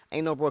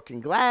 ain't no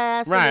broken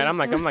glass. Right. I'm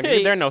like,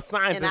 there are no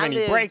signs And of I any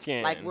lived,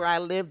 break-in. like where I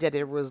lived at,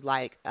 it was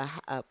like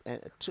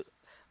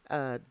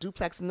a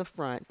duplex in the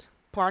front,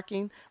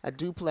 parking, a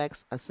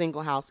duplex, a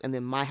single house, and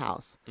then my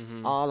house,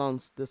 all on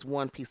this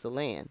one piece of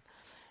land.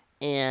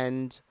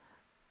 And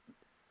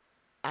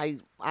I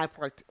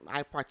parked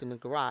in the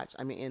garage.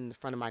 I mean, in the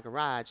front of my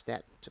garage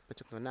that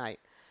particular night.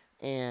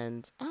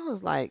 And I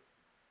was like,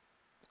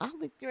 I'll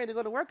be ready to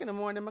go to work in the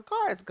morning and my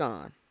car is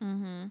gone.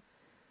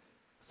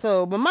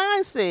 So my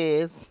mind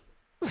says,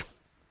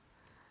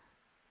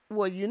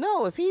 well, you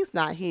know, if he's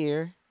not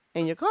here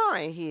and your car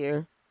ain't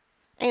here,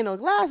 ain't no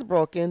glass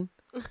broken.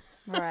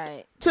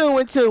 Right. 2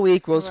 and 2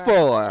 equals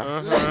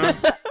Right.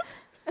 4.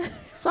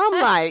 So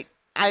I'm like,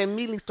 I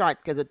immediately start,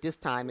 because at this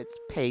time it's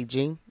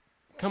paging.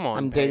 Come on,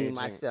 I'm dating paging.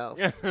 myself.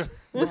 Right.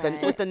 With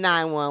the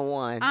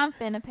 911. I'm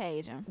finna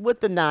page him. With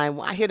the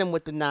I hit him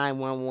with the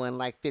 911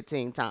 like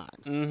 15 times.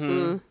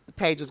 The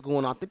page was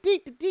going off the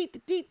deep,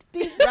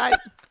 right?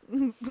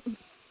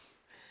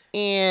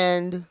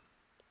 And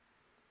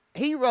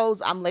he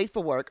rose. I'm late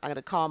for work. I got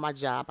to call my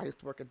job. I used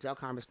to work at Del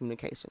Commerce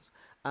Communications.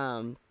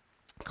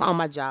 Call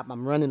my job.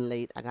 I'm running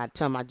late. I got to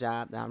tell my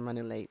job that I'm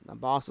running late. My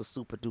boss is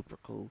super duper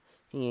cool.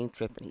 He ain't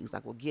tripping. He's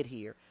like, well, get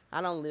here.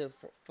 I don't live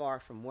far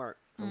from work,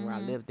 from where I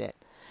lived at.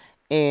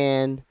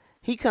 And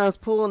he comes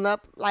pulling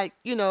up like,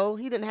 you know,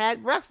 he didn't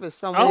had breakfast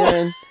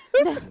somewhere.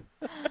 Okay.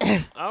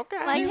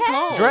 Like, He's hey.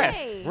 home.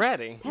 Dressed,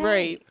 ready.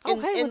 Right.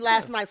 In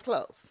last night's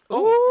clothes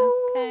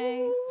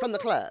Okay. from the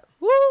club.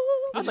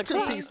 I'm With like, a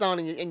two-piece on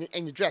and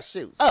your dress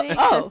shoes. See,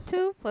 plus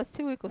 2 plus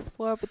 2 equals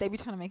 4, but they be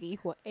trying to make it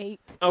equal 8.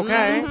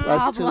 Okay.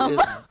 Plus 2 Problem.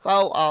 is 4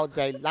 all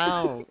day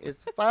long.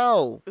 It's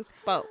 4. It's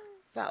faux.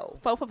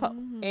 4. Faux.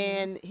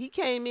 And he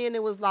came in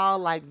and was all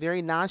like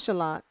very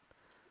nonchalant.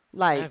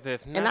 Like, As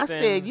if and I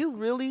nothing- said, you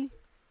really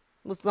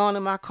was gone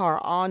in my car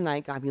all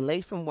night, got me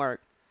late from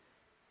work.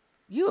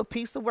 You a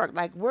piece of work.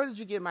 Like, where did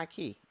you get my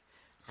key?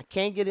 I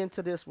can't get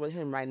into this with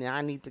him right now.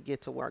 I need to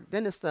get to work.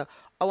 Then it's the,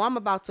 I'm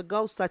about to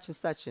go such and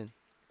such and.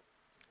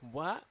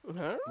 What?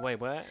 Huh? Wait,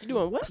 what? You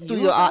doing what?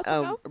 Studio about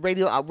to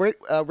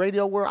go?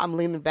 radio world. I'm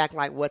leaning back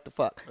like, what the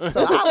fuck?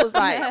 So I was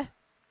like,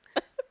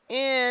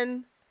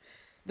 and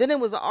then it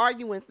was an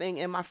arguing thing,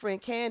 and my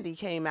friend Candy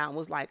came out and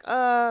was like,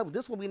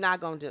 this what we not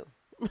gonna do.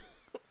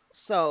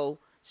 So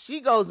she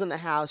goes in the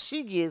house,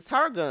 she gets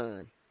her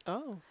gun,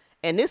 Oh.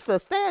 and it's a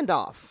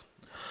standoff.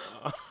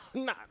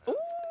 Not.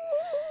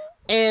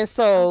 And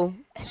so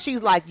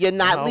she's like, you're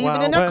not Oh, leaving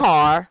wow. in the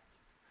car.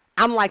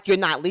 I'm like, you're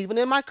not leaving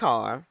in my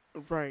car.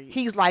 Right.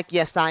 He's like,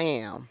 yes, I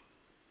am.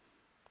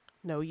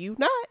 No, you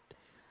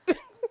not.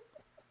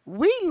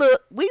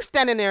 We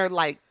standing there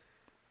like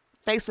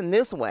facing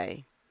this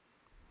way,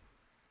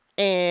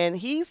 and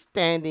he's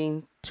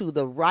standing to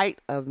the right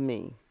of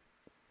me.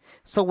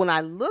 So when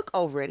I look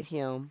over at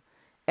him,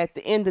 at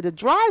the end of the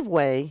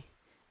driveway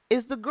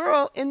is the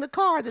girl in the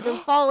car that then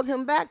followed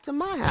him back to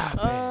my house.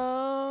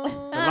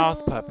 Oh. The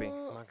lost puppy.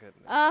 My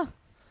goodness. Oh,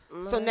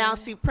 So now,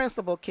 see,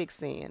 principle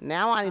kicks in.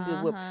 Now I need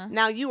to whip.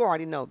 Now you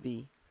already know,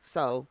 B.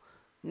 So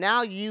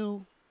now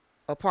you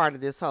a part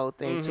of this whole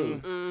thing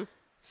too.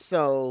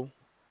 So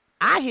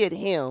I hit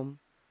him.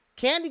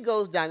 Candy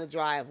goes down the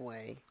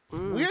driveway.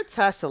 We're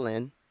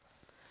tussling,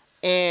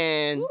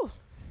 and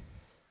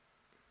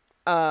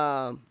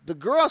the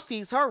girl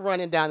sees her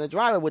running down the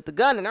driveway with the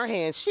gun in her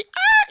hand. She,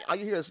 all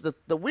you hear is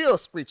the wheel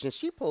screeching.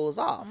 She pulls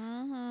off.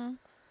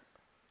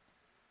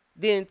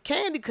 Then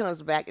Candy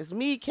comes back. It's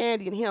me,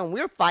 Candy, and him.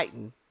 We're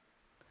fighting,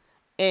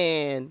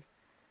 and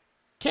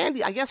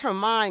Candy, I guess her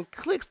mind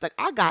clicks like,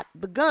 I got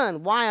the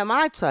gun. Why am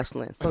I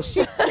tussling? So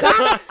she cocks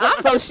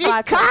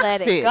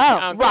it.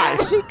 Go. Right.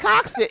 She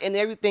cocks it and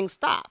everything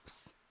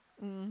stops.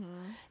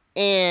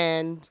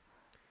 And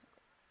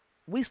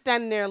we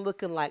standing there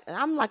looking like, and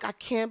I'm like, I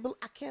can't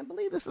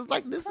believe this is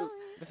like, this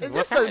is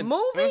this a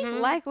movie?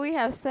 Like we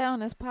have said on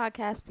this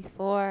podcast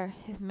before,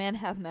 if men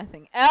have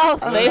nothing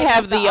else, they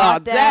have the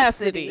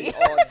audacity.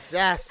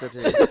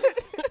 Audacity.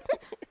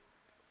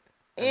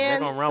 They're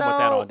going to run with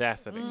that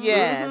audacity.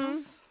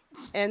 Yes.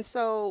 And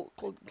so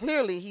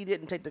clearly he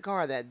didn't take the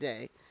car that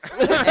day.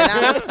 And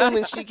I'm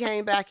assuming she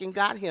came back and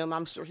got him.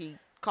 I'm sure he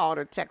called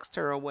her, texted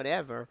her, or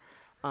whatever.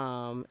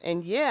 And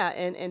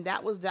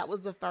that was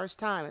the first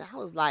time. And I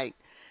was like,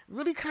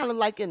 really kind of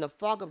like in the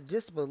fog of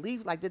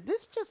disbelief. Like, did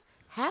this just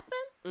happen?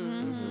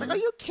 Like, are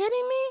you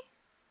kidding me?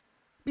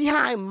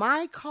 Behind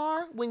my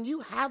car, when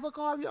you have a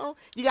car of your own,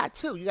 you got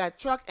two. You got a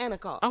truck and a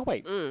car. Oh,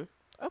 wait.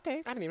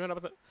 Okay. I didn't even know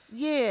that was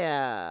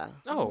Yeah.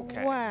 Oh,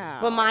 okay. Wow.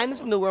 But mine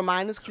is newer.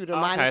 Mine is cuter.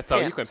 Mine is so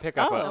pimped. you can pick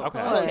up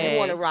okay. So you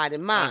want to ride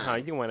in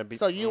mine. You want to be.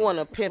 So you want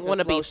to pimp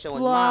and flow show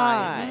in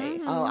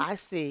mine. Oh, I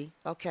see.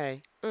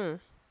 Okay.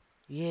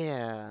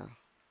 Yeah.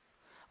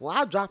 Well,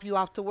 I'll drop you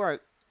off to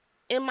work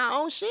in my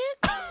own shit.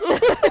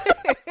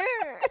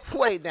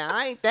 Wait, now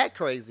I ain't that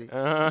crazy.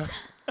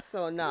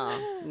 So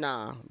no,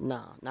 not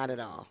at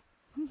all.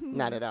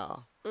 Not at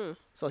all.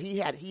 So he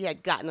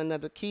had gotten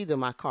another key to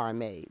my car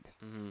made.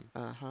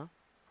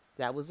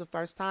 That was the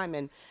first time,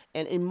 and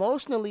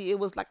emotionally it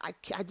was like I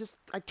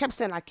kept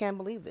saying, I can't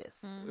believe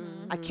this.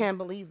 I can't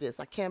believe this.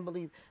 I can't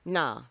believe.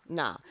 Nah.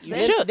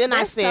 Then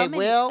I said,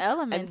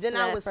 and then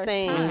I was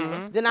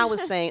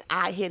saying,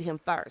 I hit him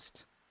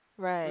first.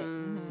 Right.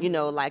 You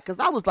know, like, cause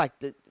I was like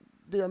the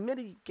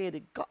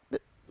unmitigated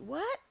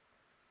what?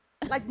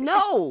 Like,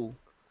 no.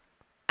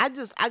 I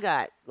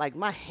got, like,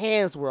 my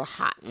hands were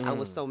hot. I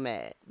was so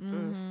mad.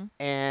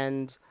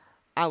 And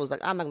I was like,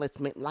 I'm not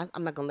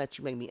gonna let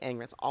you make me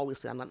angry. That's always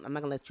said, I'm not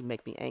gonna let you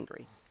make me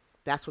angry.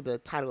 That's where the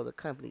title of the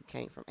company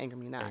came from, Anger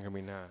Me Not. Anger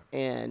Me Not.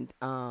 And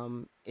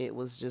it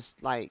was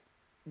just like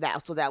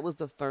that. So that was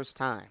the first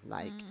time,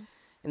 like,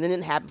 and then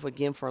it happened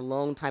again for a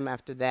long time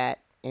after that.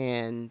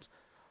 And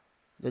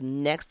the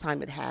next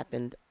time it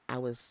happened,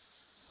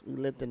 we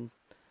lived in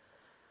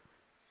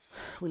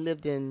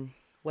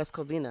West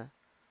Covina.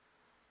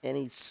 And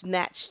he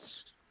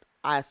snatched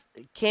us.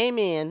 Came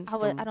in.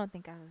 I don't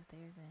think I was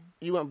there then.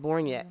 You weren't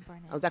born yet.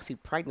 I was actually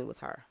pregnant with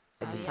her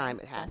at the time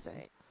it happened. That's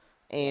right.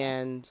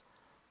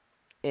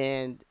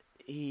 And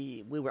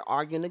we were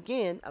arguing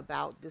again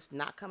about this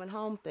not coming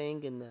home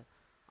thing and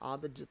all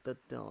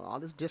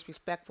this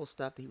disrespectful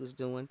stuff that he was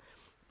doing.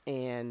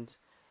 And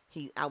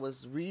I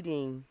was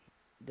reading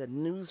the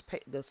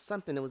newspaper,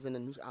 something that was in the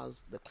news.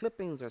 The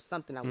clippings or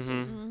something I was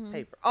in the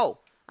paper. Oh.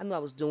 I knew I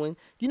was doing.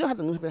 You know how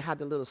the newspaper had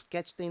the little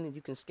sketch thing that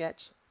you can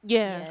sketch?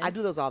 Yeah. Yes. I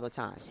do those all the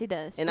time. She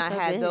does. And I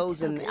had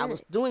those, and I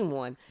was doing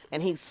one,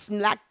 and he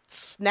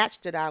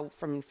snatched it out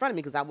from in front of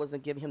me because I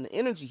wasn't giving him the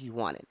energy he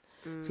wanted.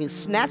 So he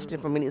snatched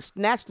it from me. He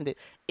snatched it.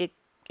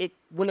 It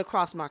went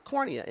across my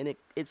cornea, and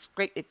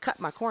it cut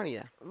my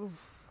cornea. Oof.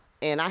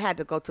 And I had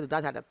to go to the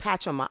doctor. I had a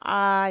patch on my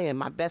eye, and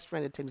my best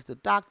friend had taken me to the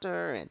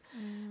doctor, and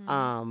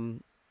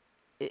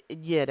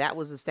that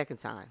was the second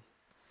time.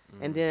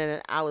 And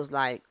then I was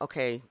like,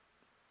 okay.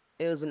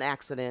 It was an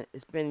accident.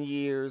 It's been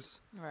years.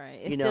 Right.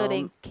 It still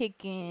didn't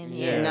kick in.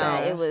 Yeah.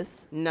 No, it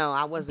was. No,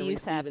 I wasn't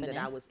receiving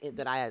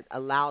that I had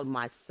allowed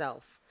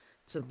myself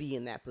to be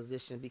in that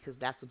position, because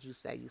that's what you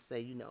say. You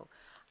say,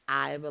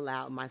 I've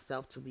allowed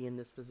myself to be in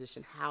this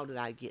position. How did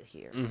I get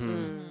here?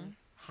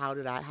 How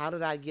did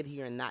I get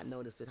here and not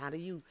notice it? How do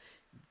you?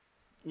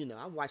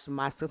 I watch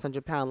My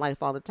 600-Pound Life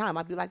all the time.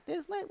 I'd be like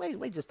this.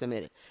 Wait just a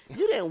minute.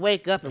 You didn't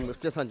wake up and was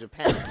 600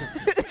 pounds.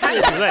 How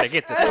did you let it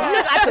get this? You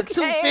got to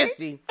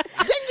 250.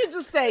 Then you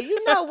just say,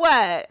 you know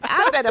what?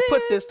 I better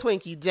put this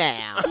Twinkie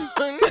down.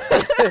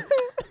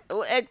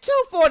 At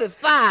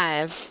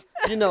 245,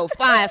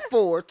 5'4",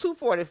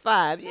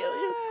 245,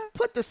 you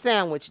put the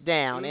sandwich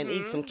down and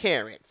eat some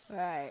carrots.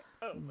 Right.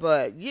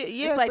 But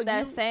it's like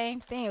that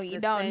same thing where you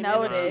don't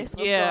notice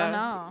what's going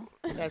on.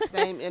 That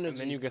same energy. And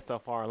then you get so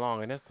far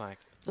along, and it's like,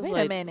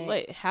 wait a minute.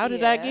 Wait, how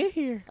did I get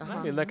here?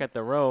 Let me look at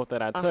the road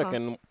that I took,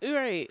 and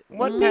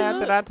what What path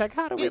did I take?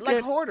 How do we get?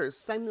 Like Hoarders,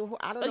 same.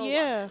 I don't know.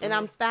 Yeah. And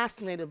I'm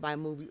fascinated by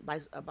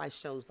by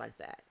shows like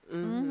that.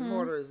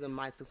 Hoarders and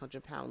My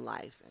 600-Pound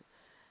Life, and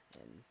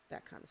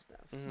that kind of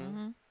stuff.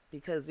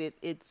 Because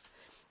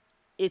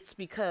it's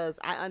because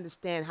I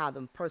understand how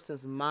the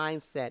person's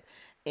mindset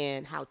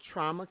and how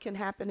trauma can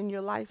happen in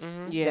your life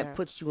that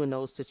puts you in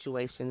those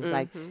situations.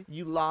 Like,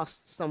 you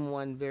lost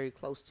someone very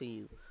close to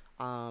you.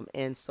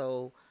 And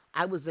so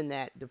I was in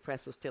that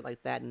depressive state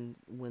like that. And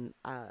when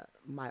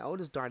my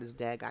oldest daughter's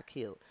dad got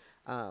killed,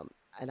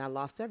 and I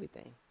lost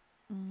everything,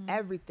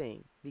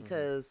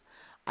 because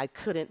I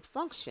couldn't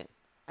function.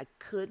 I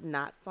could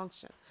not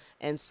function.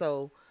 And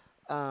so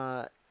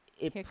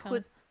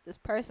this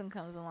person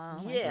comes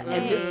along. Yeah,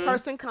 and this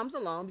person comes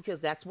along because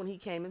that's when he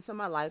came into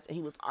my life,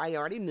 and I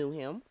already knew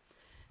him.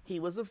 He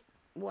was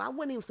I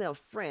wouldn't even say a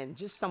friend,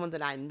 just someone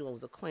that I knew I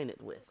was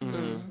acquainted with.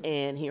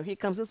 And here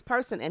comes this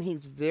person, and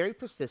he's very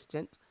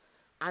persistent.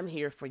 I'm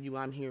here for you.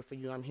 I'm here for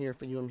you. I'm here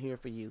for you. I'm here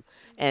for you.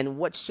 And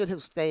what should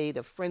have stayed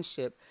a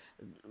friendship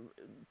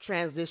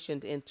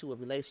transitioned into a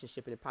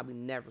relationship, and it probably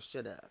never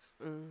should have.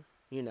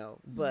 You know,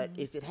 but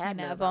if it had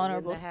not, I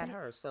wouldn't have had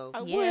her. So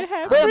I would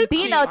have. Wouldn't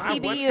be no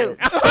TBU.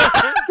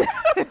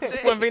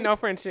 Wouldn't be no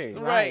friendship.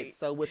 Right.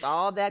 So with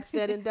all that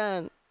said and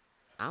done,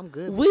 I'm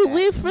good.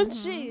 We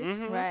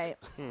friendship. Right.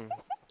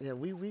 Yeah,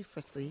 we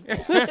friendship.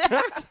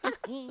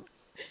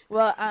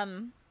 Well,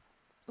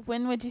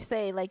 when would you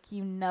say like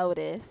you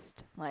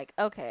noticed like,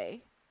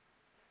 okay,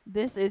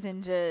 this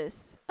isn't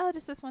just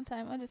just this one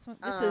time. This is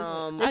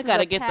I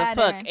gotta get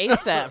pattern. the fuck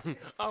ASAP.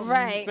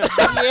 Right.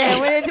 Yeah.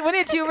 When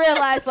did you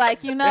realize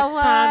like, you know, It's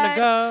what? time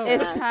to go.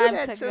 It's I time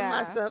said that to go.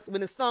 myself when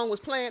the song was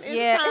playing. It's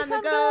Yeah, time it's to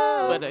time to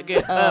go. go. Better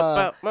get up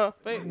out my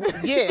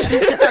face. Yeah,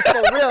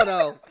 for real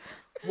though,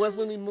 was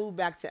when we moved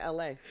back to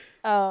LA.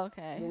 Oh,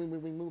 okay.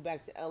 When we moved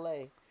back to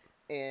LA,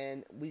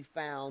 and we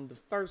found the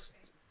first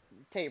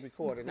tape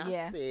recorder, and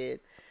I said,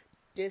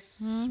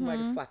 "This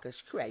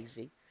motherfucker's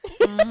crazy,"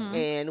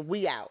 and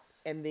we out.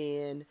 And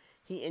then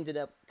he ended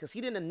up, because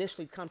he didn't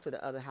initially come to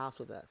the other house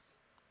with us.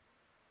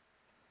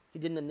 He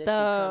didn't initially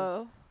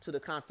come to the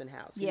Compton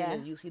house. He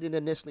didn't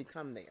initially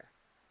come there.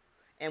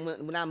 And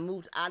when I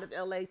moved out of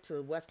LA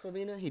to West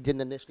Covina, he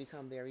didn't initially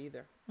come there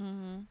either.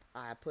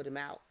 I put him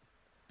out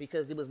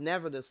because it was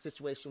never the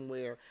situation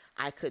where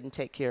I couldn't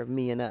take care of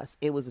me and us.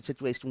 It was a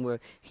situation where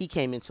he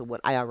came into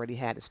what I already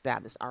had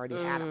established. I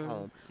already had a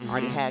home.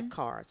 Already had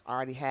cars.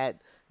 Already had,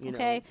 you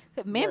know.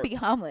 Men work. be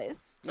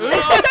homeless.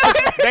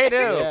 They do.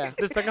 Yeah.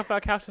 Just looking for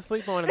a couch to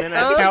sleep on, and then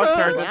that couch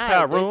turns into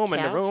a Right, room, big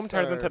and the room couch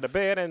turns serve. into the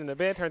bed, and then the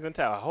bed turns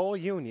into a whole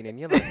union, and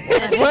you're like,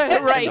 what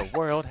in the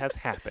world has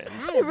happened?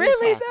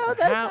 Really though,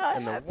 that's How not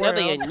in the happening. Now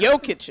they in your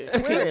kitchen. Where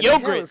Cooking the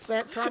hell is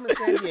yogurts. Carmen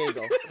San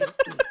Diego.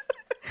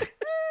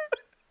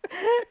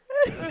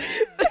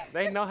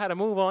 They know how to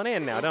move on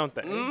in now, don't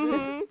they?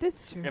 This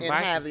is true. And And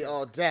have the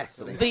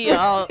audacity. The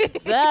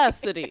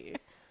audacity.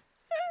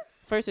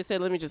 First they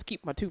said, let me just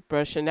keep my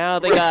toothbrush, and now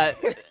they got...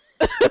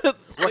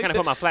 Where can I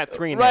put my flat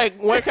screen? Right,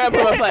 where can I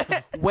put my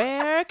flat?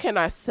 Where can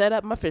I set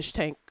up my fish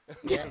tank?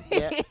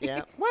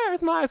 Yeah.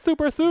 Where's my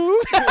super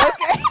suit?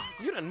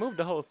 You done moved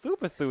the whole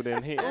super suit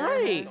in here.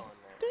 Right.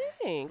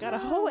 Dang, got a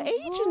whole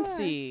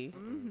agency.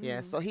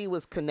 Yeah, so he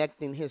was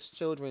connecting his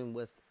children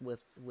with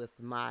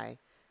my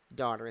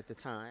daughter at the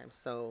time.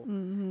 So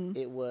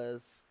it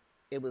was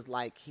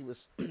like he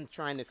was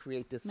trying to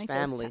create this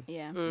family.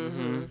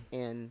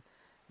 And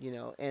you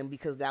know, and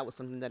because that was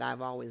something that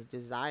I've always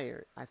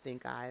desired, I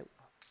think I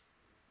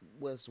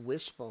was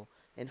wishful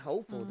and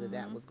hopeful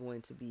that was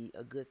going to be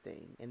a good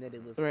thing, and that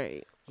it was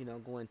you know,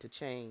 going to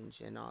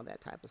change and all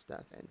that type of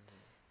stuff, and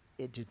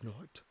it did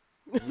not.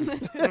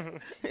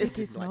 It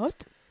did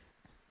not.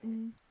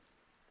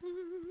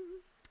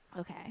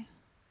 Okay.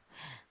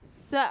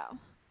 So,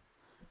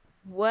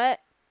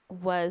 what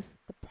was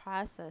the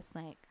process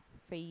like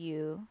for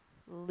you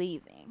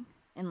leaving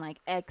and like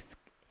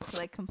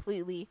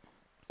completely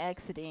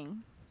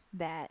exiting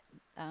that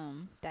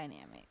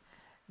dynamic?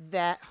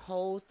 That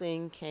whole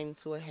thing came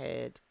to a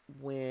head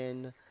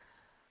when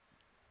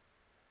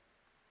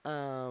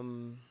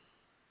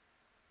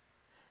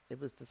it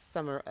was the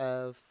summer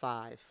of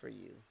 5 for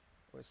you,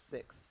 or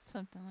 6.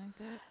 Something like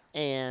that.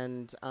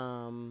 And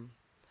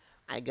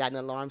I got an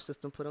alarm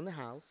system put on the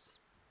house.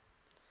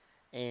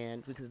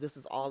 And because this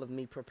is all of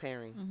me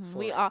preparing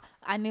for it.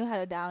 I knew how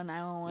to dial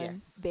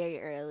 911 very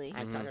early.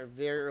 I taught her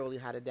very early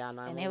how to dial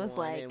 911. And it was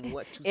like, and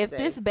what to if say.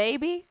 this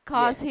baby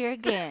calls here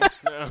again,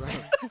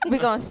 we're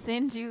going to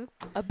send you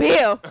a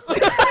bill.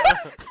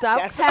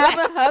 Stop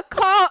having her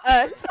call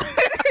us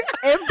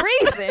and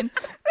breathing.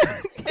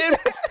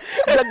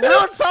 The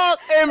real talk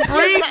and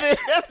breathing.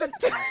 That's the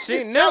She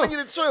she's knew. telling you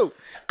the truth.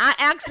 I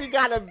actually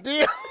got a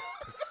bill.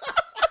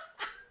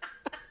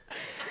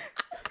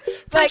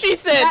 Like she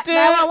said, dude,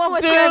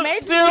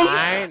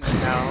 I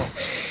know.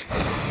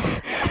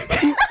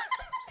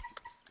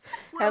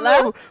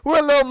 Hello?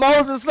 With little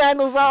Moses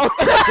sandals on.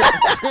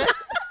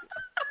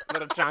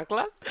 Little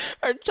chanclas.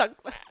 her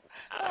chocolate.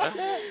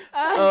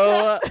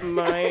 Oh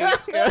my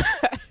God.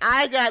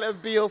 I got a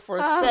bill for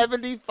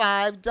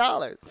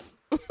 $75.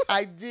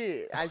 I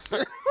did. I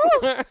sure.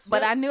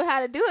 But I knew how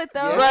to do it,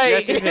 though.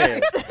 Yes. Yes, you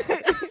did.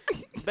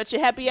 Bet you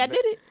happy I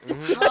did it.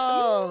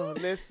 Oh,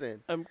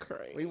 listen. I'm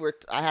crying.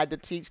 I had to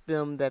teach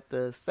them that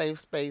the safe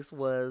space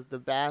was the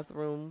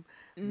bathroom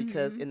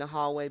because in the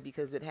hallway,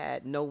 because it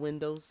had no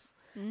windows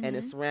and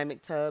a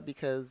ceramic tub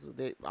because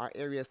our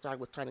area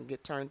was trying to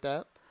get turned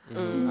up.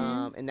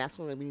 And that's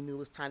when we knew it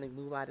was time to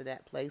move out of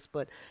that place.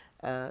 But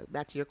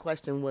back to your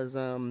question was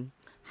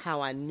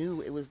how I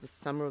knew it was the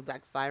summer of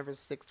like 5 or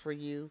 6 for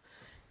you,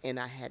 and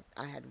I had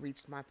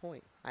reached my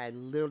point. I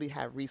literally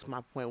had reached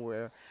my point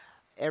where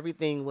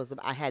everything was.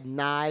 I had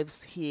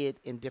knives hid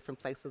in different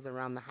places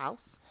around the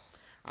house.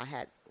 I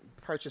had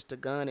purchased a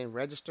gun and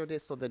registered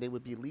it so that it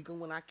would be legal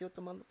when I killed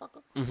the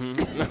motherfucker.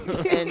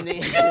 And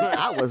then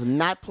I was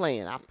not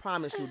playing. I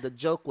promise you, the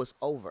joke was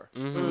over.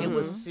 It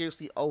was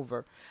seriously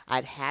over.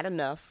 I'd had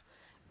enough,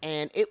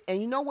 and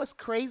you know what's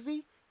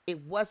crazy?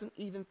 It wasn't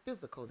even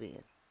physical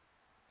then.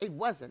 It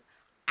wasn't.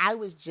 I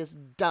was just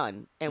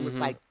done and was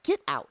like,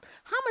 get out.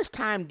 How much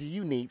time do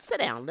you need? Sit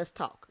down. Let's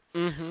talk.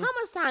 How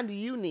much time do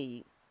you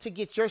need to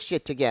get your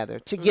shit together,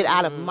 to get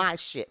out of my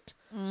shit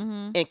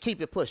and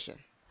keep it pushing?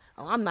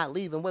 Oh, I'm not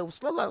leaving. Wait,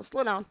 well,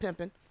 slow down,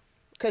 pimping,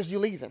 because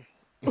you're leaving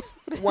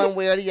one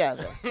way or the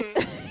other.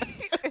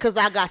 Because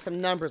I got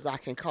some numbers I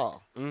can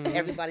call.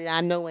 Everybody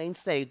I know ain't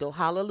saved, though.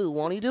 Hallelujah.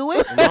 Won't he do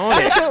it?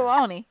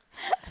 Won't he?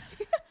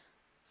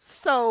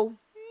 So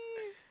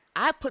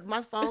I put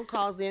my phone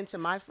calls in to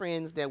my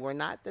friends that were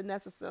not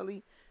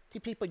necessarily the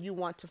people you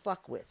want to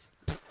fuck with.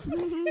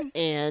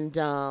 And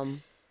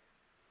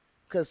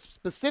because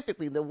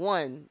specifically the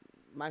one,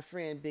 my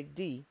friend Big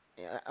D,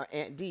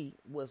 Aunt D,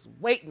 was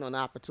waiting on the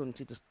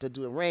opportunity to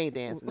do a rain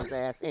dance in his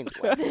ass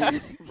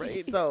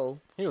anyway. So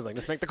he was like,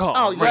 "Let's make the call."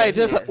 Oh, Right,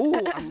 just yes.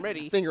 ooh, I'm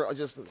ready. Finger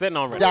just sitting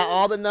on ready. dial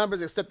all the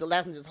numbers except the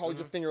last one. Just hold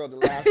your finger on the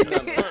last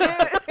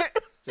number.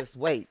 Just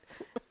wait.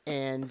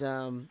 And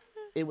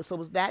it was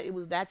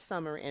that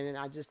summer, and then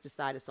I just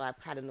decided. So I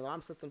had an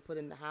alarm system put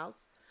in the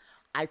house.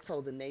 I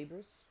told the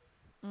neighbors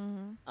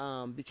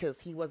because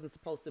he wasn't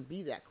supposed to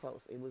be that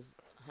close. It was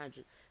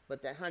 100,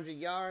 but that 100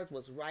 yards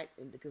was right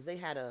because they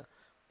had a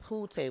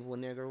pool table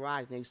in their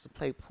garage, and they used to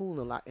play pool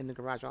a lot in the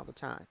garage all the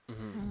time.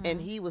 And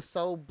he was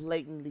so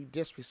blatantly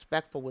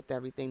disrespectful with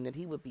everything that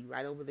he would be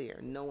right over there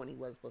knowing he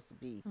wasn't supposed to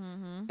be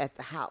at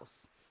the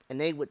house,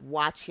 and they would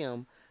watch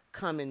him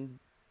come in.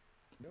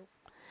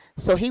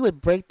 So he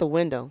would break the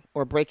window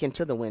or break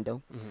into the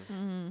window,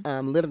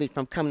 literally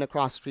from coming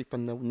across the street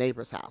from the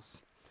neighbor's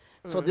house.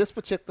 So this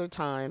particular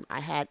time,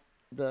 I had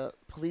the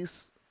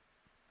police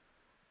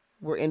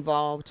were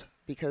involved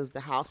because the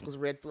house was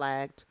red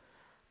flagged.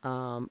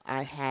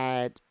 I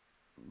had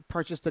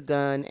purchased a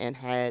gun and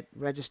had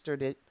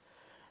registered it.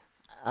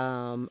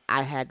 I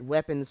had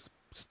weapons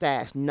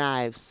stashed,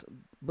 knives,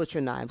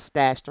 butcher knives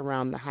stashed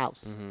around the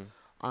house.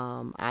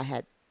 I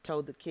had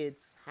told the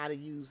kids how to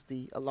use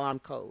the alarm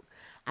code.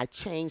 I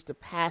changed the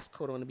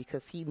passcode on it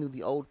because he knew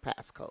the old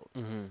passcode.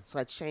 So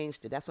I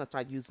changed it. That's when I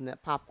started using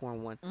that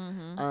popcorn one.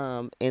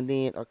 And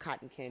then, or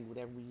cotton candy,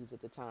 whatever we used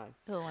at the time.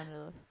 Oh, one of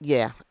those.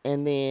 Yeah.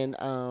 And then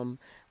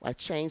I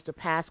changed the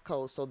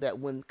passcode so that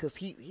because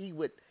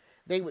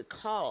they would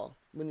call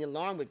when the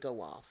alarm would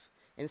go off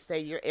and say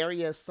your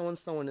area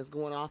so-and-so is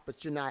going off,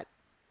 but you're not,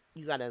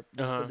 you got to,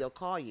 so they'll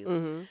call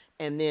you.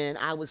 And then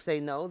I would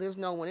say, no, there's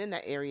no one in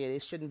that area. There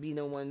shouldn't be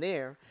no one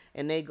there.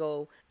 And they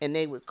go, and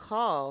they would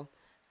call,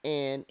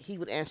 and he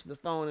would answer the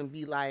phone and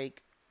be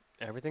like,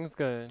 everything's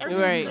good.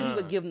 Right. He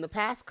would give them the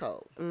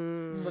passcode.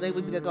 So they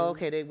would be like, oh,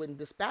 okay, they wouldn't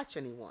dispatch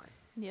anyone.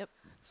 Yep.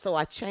 So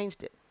I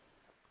changed it.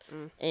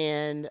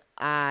 And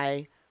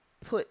I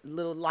put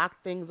little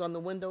lock things on the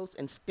windows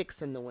and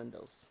sticks in the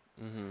windows.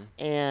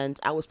 And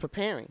I was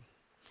preparing.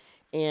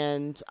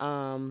 And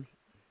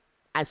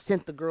I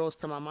sent the girls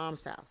to my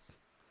mom's house.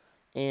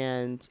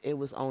 And it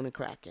was on and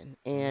cracking.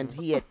 And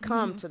he had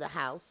come to the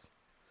house.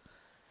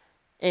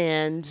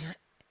 And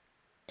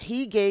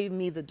he gave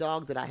me the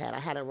dog that I had. I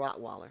had a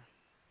Rottweiler,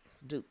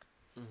 Duke.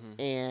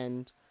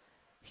 And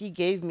he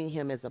gave me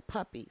him as a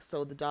puppy.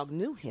 So the dog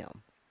knew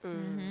him.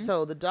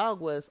 So the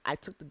dog I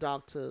took the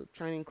dog to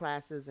training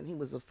classes, and he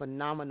was a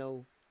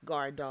phenomenal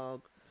guard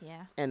dog.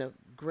 Yeah. And a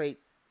great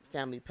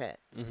family pet.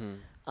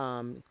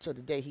 Till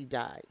the day he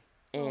died.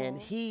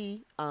 And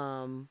he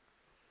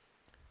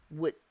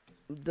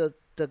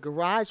the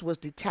garage was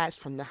detached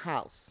from the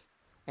house,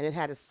 and it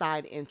had a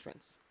side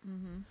entrance.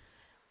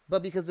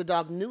 But because the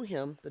dog knew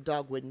him, the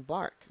dog wouldn't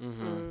bark.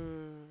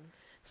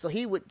 So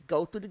he would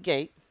go through the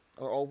gate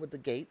or over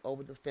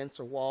the fence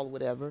or wall or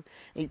whatever,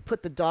 and he'd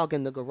put the dog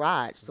in the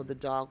garage so the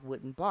dog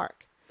wouldn't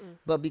bark.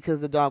 But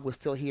because the dog was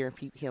still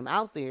hearing him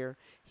out there,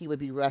 he would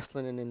be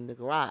wrestling in the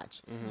garage.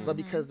 But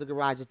because the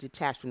garage is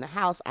detached from the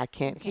house, I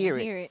can't hear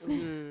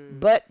it.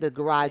 But the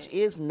garage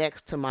is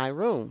next to my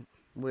room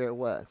where it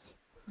was.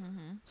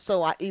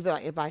 So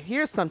if I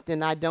hear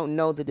something, I don't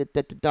know that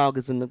the dog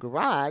is in the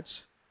garage.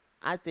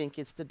 I think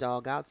it's the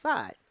dog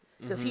outside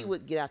because he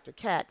would get after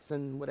cats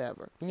and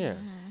whatever. Yeah.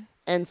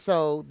 And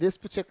so this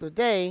particular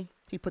day,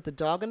 he put the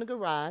dog in the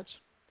garage.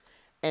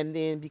 And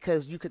then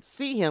because you could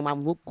see him,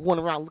 I'm going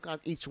around looking out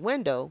each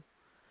window,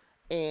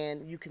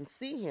 and you can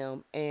see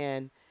him,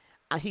 and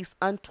he's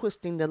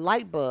untwisting the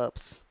light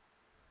bulbs.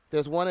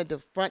 There's one at the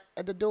front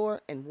of the door,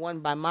 and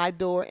one by my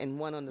door, and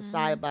one on the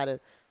side by the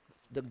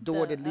the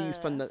door that leads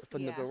from the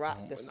yeah. garage,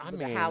 I the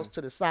mean- house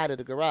to the side of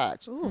the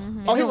garage.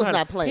 Mhm. Oh, he knew was how to-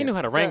 not playing. He knew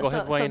how to So- wrangle so-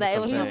 his way so into that it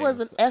some was He things. was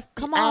an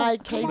Come on,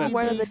 FBI,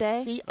 word of the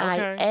day. KGB,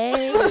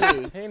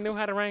 CIA. He knew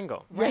how to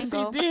wrangle. Yes, he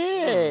Wrangle.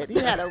 did. He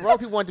had a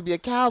rope. He wanted to be a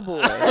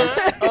cowboy.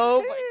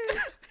 Oh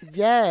my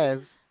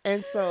Yes.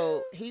 And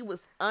so he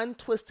was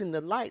untwisting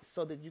the lights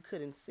so that you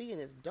couldn't see, and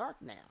it's dark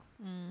now.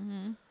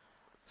 Mhm.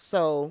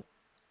 So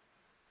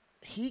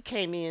he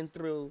came in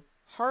through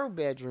her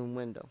bedroom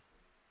window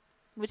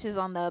Which is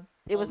on the.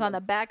 It was on the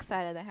back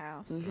side of the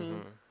house.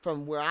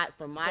 from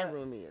my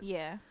room is.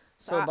 Yeah.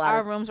 So So by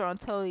our the- rooms are on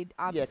totally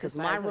opposite Yeah, because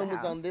my sides of the room was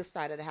on house. this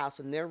side of the house,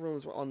 and their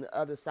rooms were on the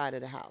other side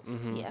of the house.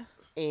 Yeah.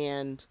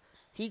 And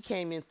he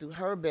came in through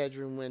her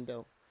bedroom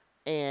window,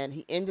 and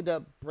he ended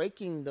up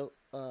breaking the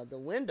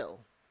window.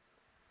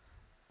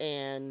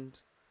 And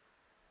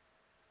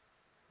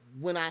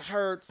when I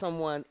heard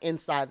someone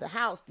inside the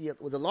house, the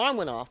alarm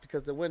went off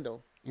because the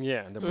window.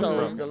 Yeah, the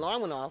So the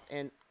alarm went off,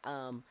 and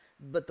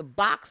but the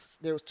box,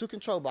 there was 2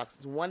 control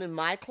boxes, one in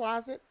my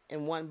closet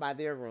and one by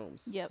their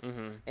rooms. Yep.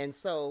 And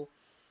so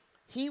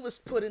he was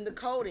putting the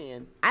code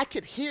in. I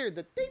could hear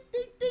the ding,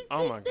 ding, ding, Oh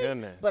ding, my ding,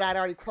 goodness. but I'd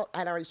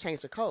already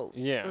changed the code.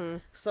 Yeah.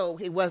 So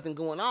it wasn't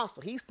going off.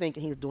 So he's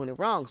thinking he's doing it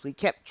wrong. So he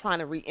kept trying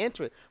to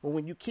re-enter it. But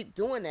when you keep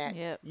doing that,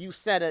 Yep. you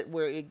set it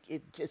where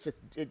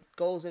it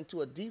goes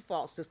into a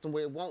default system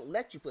where it won't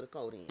let you put a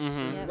code in,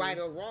 Yep. right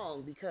or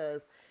wrong,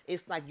 because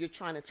it's like you're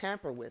trying to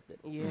tamper with it.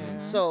 Yeah.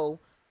 So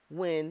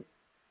when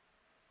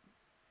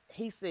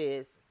he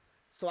says,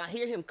 so I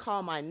hear him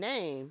call my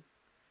name,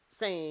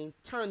 saying,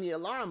 turn the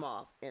alarm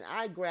off. And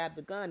I grab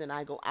the gun and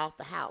I go out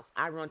the house.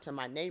 I run to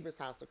my neighbor's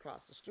house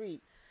across the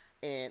street,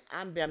 and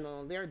I'm banging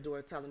on their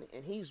door telling,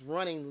 and he's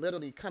running,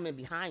 literally coming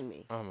behind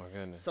me. Oh my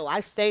goodness. So I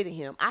say to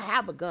him, I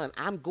have a gun.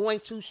 I'm going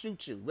to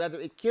shoot you. Whether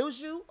it kills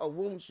you or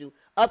wounds you,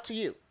 up to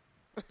you.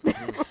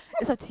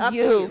 It's up to Up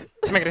you. to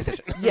you. Make a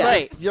decision. Yeah,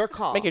 Right. your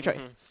call. Make your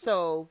choice.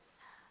 So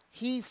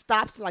he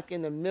stops like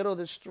in the middle of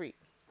the street,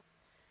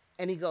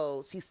 and he's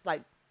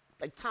like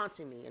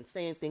taunting me and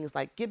saying things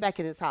like, get back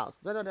in his house.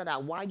 Da, da, da, da.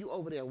 Why you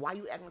over there? Why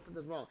you acting like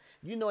something's wrong?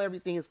 You know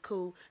everything is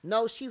cool.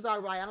 No, she's all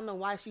right. I don't know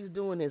why she's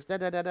doing this. Da,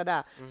 da, da, da,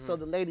 da. So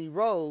the lady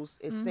Rose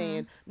is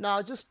saying,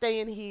 no, just stay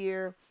in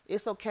here.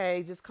 It's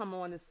okay. Just come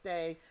on and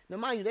stay. Now,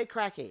 mind you, they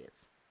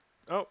crackheads.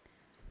 Oh.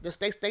 Just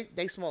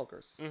they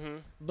smokers.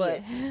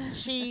 But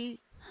she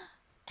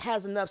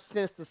has enough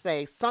sense to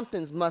say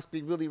something's must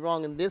be really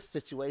wrong in this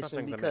situation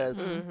Something's because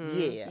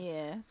amiss.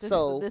 Yeah.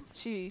 So,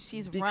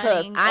 She's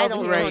because running I over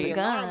don't here turn with the a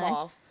gun. alarm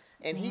off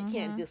and he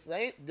can't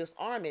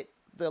disarm it,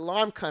 the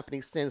alarm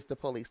company sends the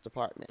police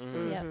department.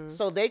 Yep.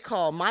 So they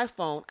call my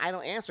phone. I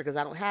don't answer because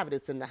I don't have it.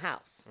 It's in the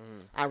house.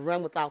 I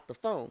run without the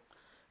phone.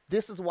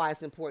 This is why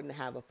it's important to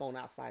have a phone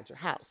outside your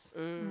house.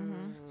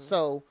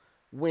 So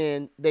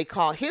when they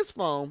call his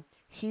phone,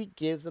 he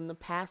gives them the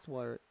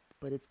password,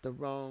 but it's the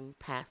wrong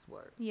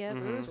password. Yep.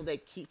 So they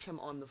keep him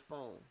on the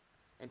phone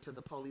until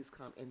the police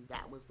come, and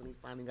that was when he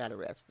finally got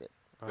arrested.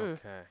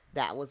 Okay.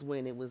 That was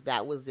when it was.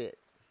 That was it.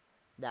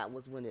 That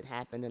was when it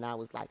happened, and I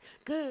was like,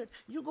 "Good,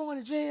 you going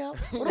to jail?"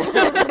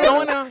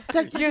 Going on.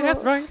 Take Yeah, you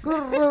that's right.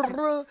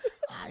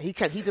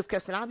 He just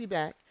kept saying, "I'll be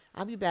back.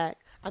 I'll be back.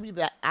 I'll be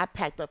back." I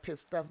packed up his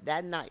stuff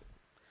that night.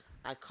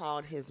 I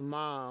called his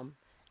mom,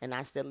 and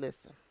I said,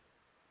 "Listen,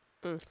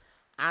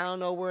 I don't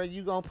know where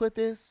you gonna put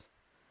this,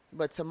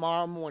 but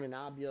tomorrow morning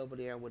I'll be over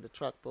there with a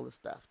truck full of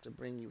stuff to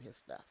bring you his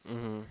stuff."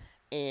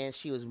 And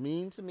she was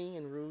mean to me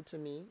and rude to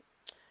me,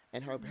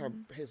 and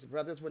his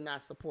brothers were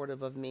not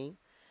supportive of me.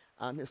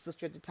 His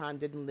sister at the time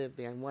didn't live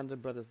there, and one of the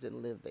brothers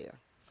didn't live there.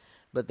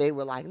 But they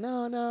were like,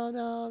 no, no,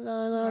 no,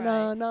 no, no,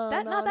 no, no,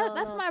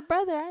 That's my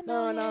brother. I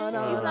know. no, him.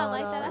 no, He's no, not no,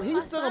 like no. that. That's He's my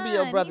still son. gonna be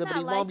your brother, He but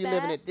he not won't be like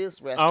living that. at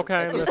this restaurant. Okay,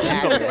 at this listen,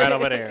 he's gonna be address. right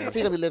over there. He's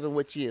gonna be living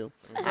with you.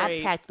 I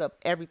Right. packed up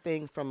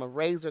everything from a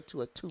razor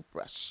to a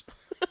toothbrush,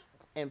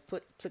 and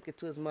took it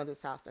to his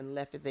mother's house and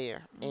left it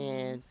there.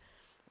 And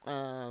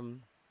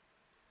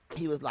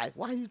he was like,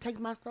 "Why you take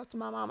my stuff to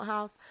my mama's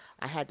house?"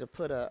 I had to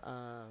put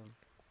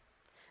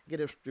get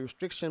a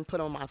restriction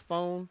put on my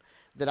phone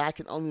that I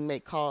can only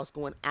make calls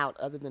going out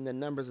other than the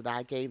numbers that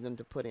I gave them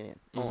to put in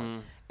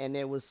on. And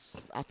there was,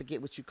 I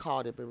forget what you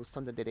called it, but it was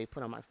something that they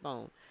put on my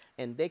phone.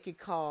 And they could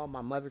call,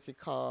 my mother could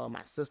call,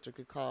 my sister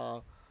could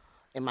call,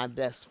 and my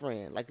best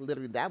friend. Like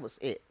literally that was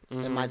it.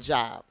 And my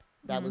job.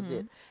 That was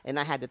it. And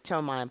I had to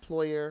tell my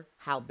employer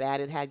how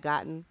bad it had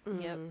gotten.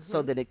 Yep.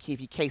 So that in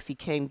case he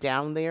came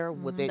down there,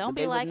 would they, Don't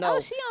they be would like, know oh,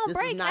 she on this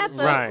is break not at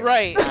the.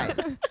 Right.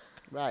 Right.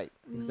 Right,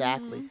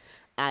 exactly.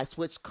 I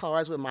switched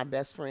cars with my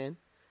best friend.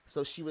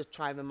 So she was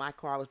driving my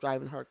car, I was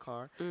driving her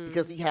car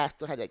because he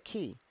still had that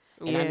key.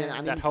 And I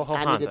Yeah. That ho-ho I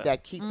needed Honda.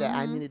 that key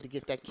I needed to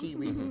get that key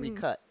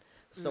recut.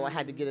 So I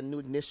had to get a new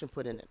ignition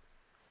put in it.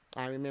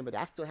 I remember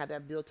that. I still have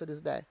that bill to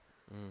this day.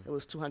 It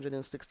was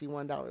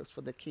 $261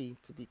 for the key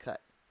to be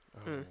cut.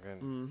 Oh my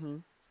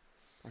goodness.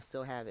 I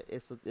still have it.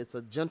 It's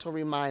a gentle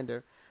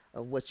reminder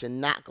of what you're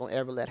not gonna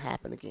ever let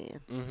happen again.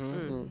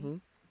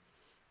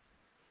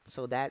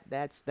 So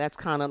that's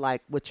kind of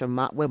like what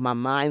my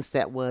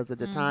mindset was at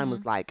the time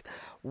was like,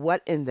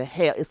 what in the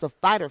hell? It's a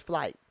fight or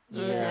flight.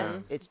 Yeah.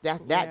 It's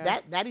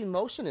that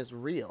emotion is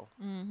real.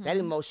 That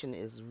emotion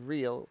is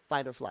real,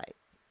 fight or flight,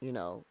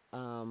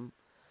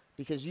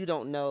 because you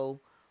don't know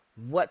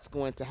what's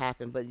going to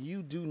happen, but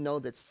you do know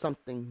that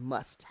something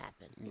must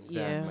happen.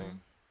 Exactly.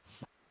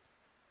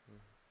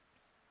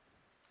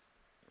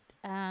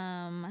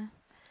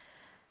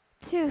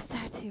 To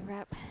start to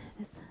wrap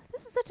this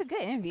is such a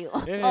good interview.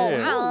 It is.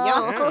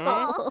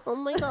 Wow. Oh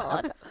my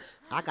God.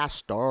 I got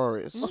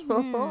stories.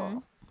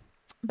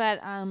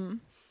 But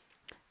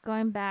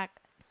going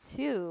back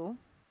to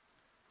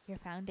your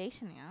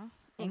foundation now,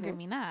 Anger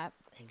Me Not.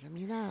 Anger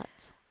me not.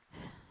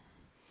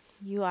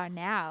 You are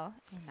now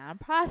a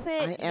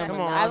nonprofit. I am a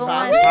Come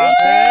on,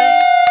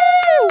 nonprofit.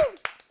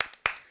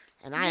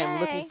 And I am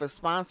looking Yay. for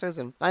sponsors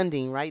and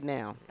funding right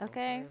now.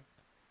 Okay.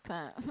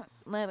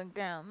 Let a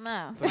girl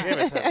know. So give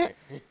it to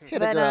me. Hit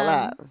But, a girl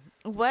up.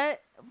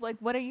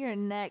 What are your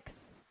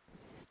next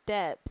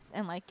steps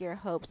and your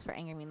hopes for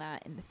Anger Me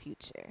Not in the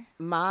future?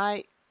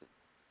 My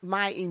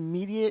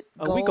immediate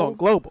goal, We going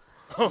global.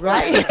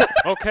 right?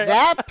 Okay.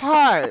 That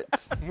part,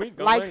 We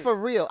going like for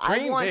real. I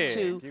dream want big.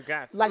 to, You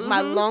got to. like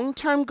my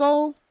long-term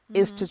goal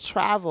is to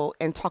travel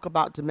and talk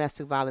about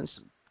domestic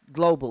violence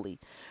globally,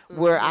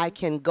 where I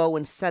can go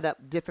and set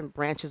up different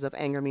branches of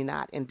Anger Me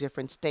Not in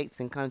different states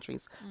and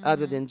countries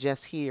other than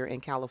just here in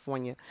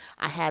California.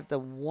 I had the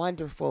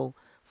wonderful,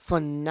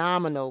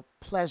 phenomenal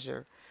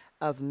pleasure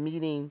of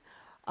meeting,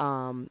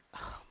 oh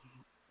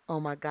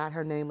my God,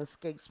 her name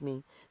escapes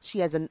me. She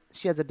has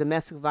a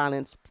domestic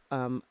violence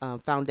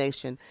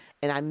foundation,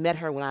 and I met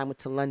her when I went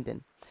to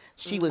London.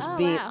 She was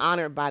being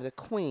honored by the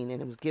Queen,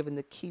 and it was given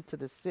the key to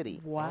the city.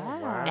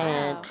 Wow.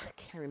 And I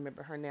can't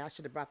remember her name. I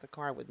should have brought the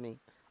card with me.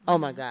 Oh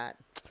my God.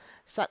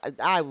 So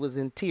I was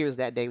in tears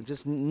that day,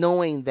 just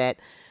knowing that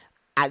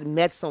I'd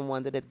met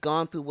someone that had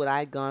gone through what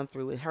I'd gone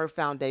through, and her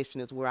foundation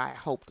is where I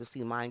hope to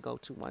see mine go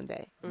to one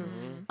day.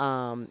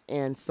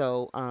 And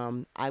so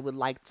I would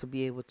like to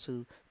be able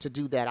to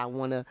do that. I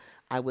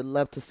would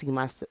love to see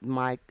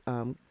my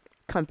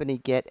company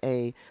get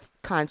a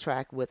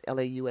contract with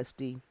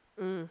LAUSD.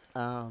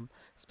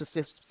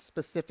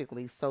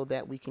 Specifically so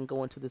that we can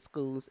go into the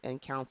schools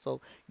and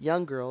counsel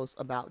young girls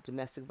about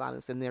domestic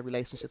violence in their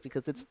relationships,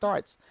 because it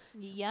starts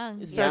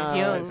Young. It starts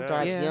young. It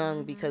starts Yeah.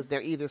 young because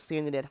they're either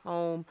seeing it at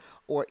home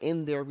or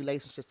in their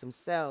relationships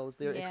themselves.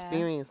 They're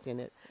experiencing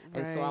it.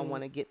 And so I Right.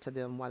 want to get to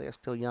them while they're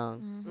still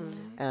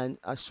young. And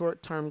a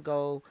short-term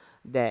goal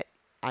that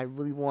I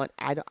really want,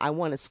 I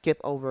want to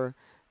skip over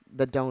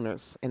the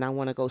donors, and I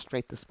want to go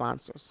straight to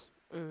sponsors.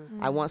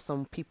 I want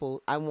some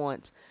people, I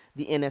want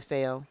the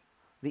NFL,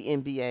 the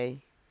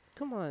NBA,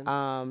 Come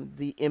on.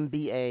 the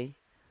NBA.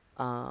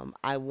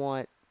 I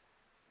want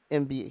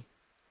NBA.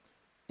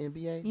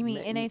 NBA? You mean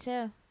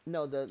NHL?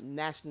 No,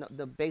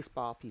 the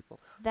baseball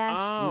people. That's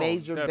Oh,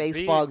 Major the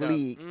Baseball the-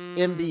 League. mm,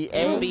 NBA.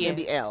 NBA.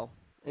 NBL.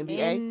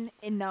 NBA?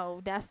 no,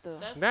 that's the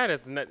That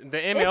is the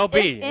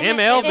MLB. it's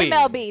MLB.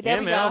 MLB, there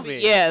we go. MLB.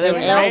 Yeah, there we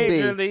go.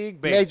 Major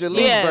League Baseball. Major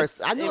League Yes.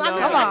 versus. I knew. Come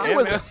Come on. It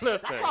was.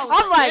 Listen,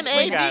 I'm like,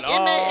 we got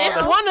all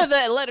It's one of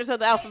the letters of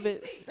the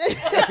alphabet.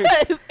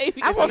 It's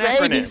ABC. I want the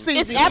acronym. ABC.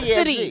 It's D, E, F,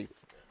 Absidy. G.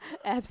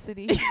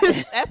 Absidy.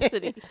 It's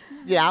Absidy.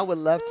 Yeah, I would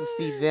love to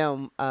see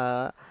them.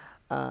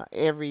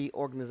 Every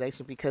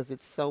organization, because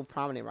it's so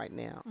prominent right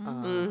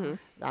now.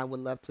 I would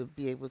love to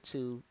be able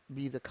to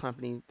be the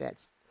company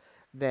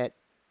that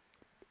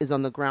is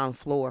on the ground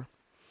floor.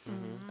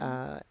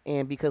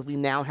 And because we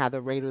now have the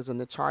Raiders and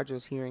the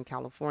Chargers here in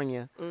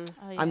California. Oh,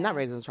 I'm not yeah.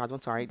 Raiders and Chargers.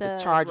 I'm sorry. The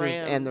The Chargers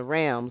and the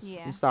Rams.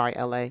 Yeah. I'm sorry,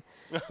 LA.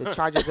 The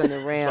Chargers and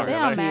the Rams They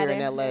Sorry, don't LA. here matter. in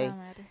They LA. don't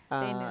matter.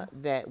 They know.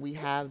 That we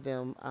have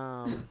them.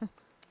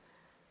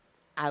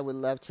 I would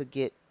love to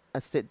get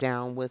a sit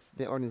down with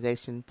the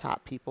organization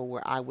top people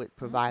where I would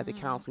provide the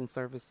counseling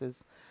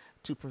services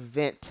to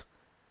prevent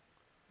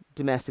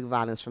domestic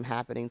violence from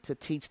happening, to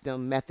teach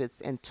them methods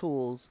and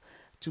tools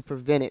to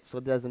prevent it so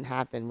it doesn't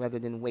happen, rather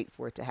than wait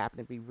for it to happen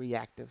and be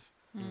reactive.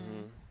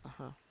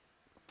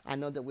 I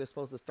know that we're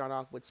supposed to start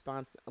off with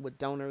with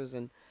donors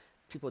and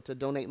people to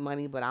donate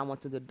money, but I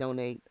want them to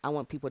donate. I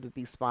want people to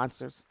be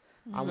sponsors.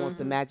 I want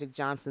the Magic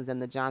Johnsons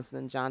and the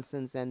Johnson &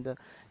 Johnsons and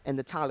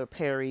the Tyler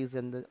Perrys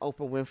and the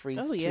Oprah Winfreys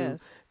Oh,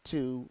 yes.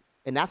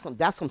 and that's what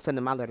I'm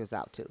sending my letters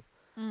out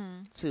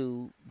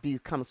to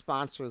become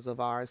sponsors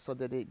of ours, so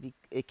that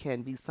it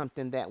can be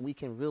something that we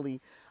can really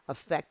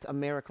affect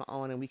America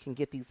on, and we can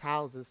get these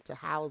houses to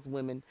house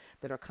women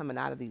that are coming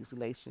out of these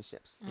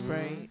relationships.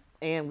 Right.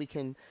 And we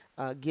can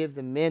give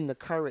the men the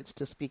courage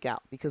to speak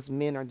out, because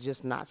men are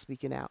just not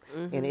speaking out,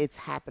 and it's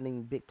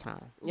happening big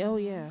time. Oh,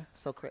 yeah.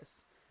 So, Chris,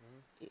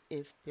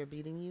 if they're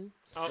beating you,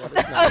 Oh.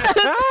 let us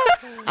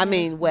know. I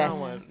mean, Wes.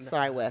 one-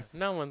 Sorry, Wes.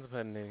 No one's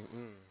putting any.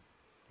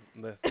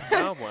 Listen,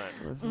 no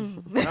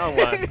one. No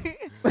one.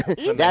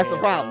 That's the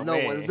problem. No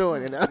Me. one's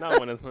doing it. No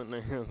one is putting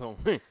their hands on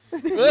me.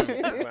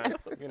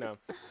 But,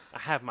 I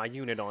have my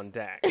unit on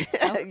deck.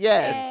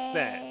 Yes.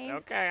 Set.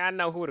 Okay, I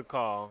know who to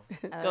call.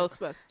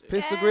 Ghostbusters.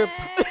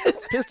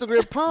 Pistol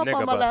grip pump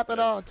on my lap at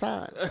Nigga all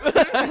times.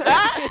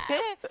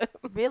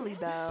 Really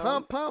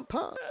though. Pump.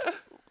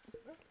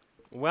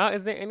 Well,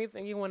 is there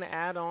anything you want to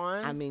add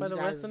on I mean, for you the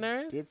guys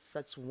listeners? did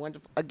such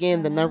wonderful.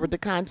 Again, the number to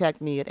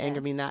contact me at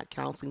Anger Yes. Me Not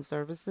Counseling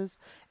Services,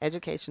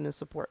 Education and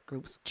Support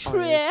Groups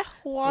Tre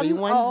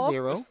one all.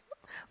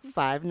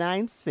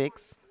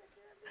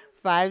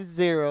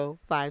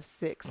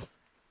 310-596-5056.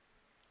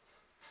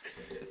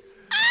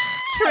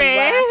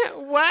 Trey,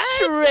 what?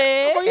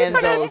 Tre. And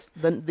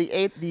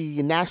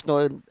the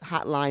national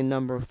hotline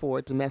number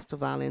for domestic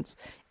violence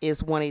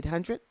is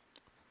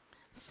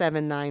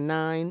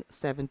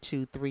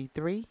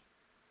 1-800-799-7233.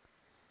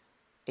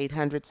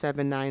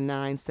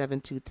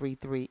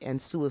 800-799-7233,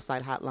 and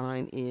suicide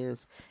hotline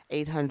is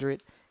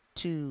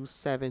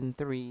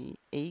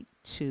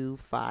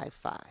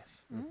 800-273-8255.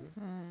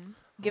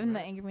 Give them the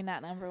Angry Me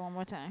Not number one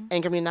more time.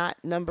 Anger Me Not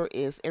number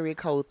is area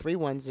code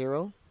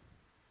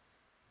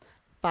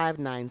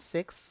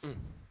 310-596-5056.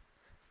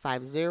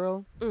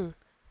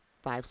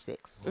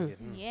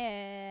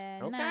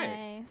 Yeah, Okay.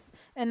 nice.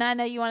 And I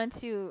know you wanted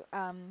to,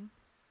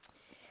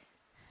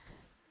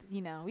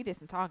 we did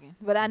some talking,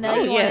 but I know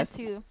Oh, you yes.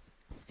 wanted to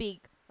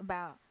speak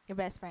about your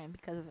best friend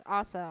because it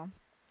also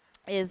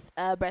is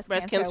breast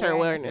Breast cancer cancer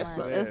awareness awareness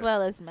month, month. as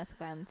well as domestic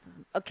violence.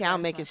 Okay, I'll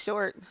awareness make it month.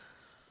 short.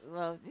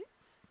 Well,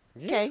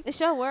 Okay. the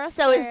show works.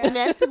 So it's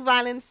Domestic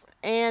Violence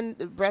and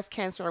Breast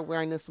Cancer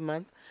Awareness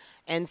Month.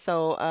 And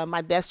so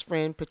my best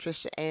friend,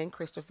 Patricia Ann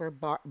Christopher,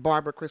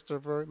 Barbara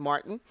Christopher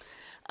Martin,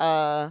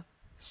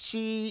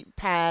 she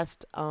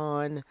passed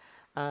on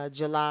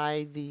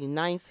July the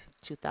 9th,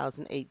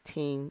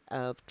 2018,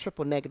 of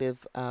triple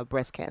negative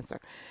breast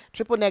cancer.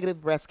 Triple negative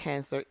breast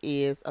cancer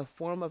is a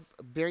form of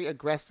very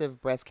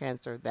aggressive breast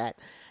cancer that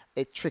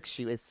it tricks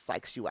you, it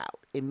psychs you out.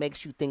 It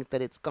makes you think that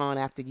it's gone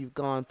after you've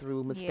gone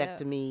through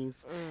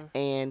mastectomies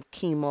and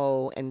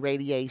chemo and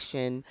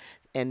radiation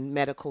and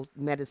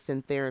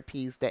medicine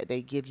therapies that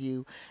they give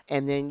you,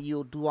 and then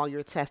you'll do all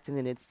your testing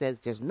and it says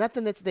there's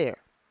nothing that's there,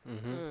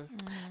 and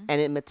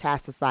it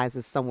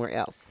metastasizes somewhere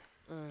else.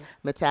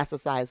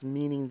 Metastasize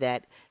meaning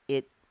that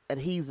it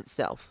adheres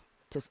itself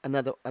to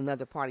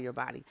another part of your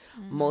body.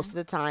 Most of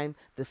the time,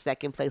 the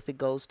second place it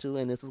goes to,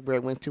 and this is where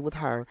it went to with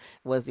her,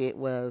 was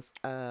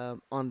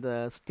on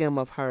the stem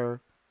of her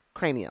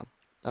cranium,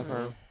 of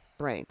her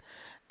brain.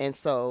 And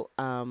so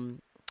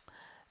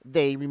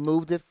they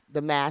removed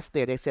the mass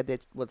there. They said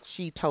that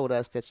she told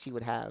us that she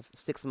would have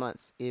 6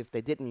 months if they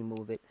didn't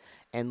remove it,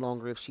 and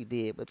longer if she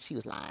did, but she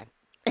was lying.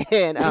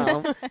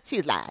 And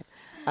she's lied.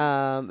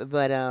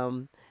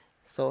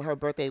 So her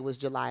birthday was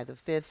July the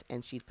 5th,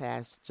 and she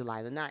passed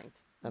July the 9th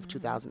of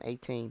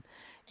 2018.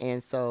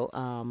 And so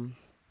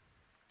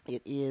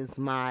it is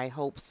my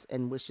hopes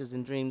and wishes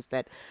and dreams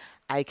that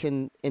I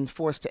can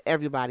enforce to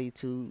everybody,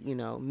 to,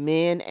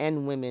 men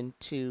and women,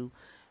 to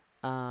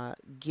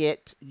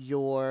get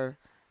your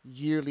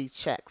yearly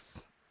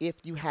checks. If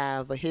you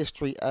have a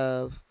history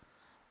of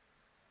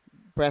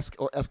breast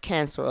or of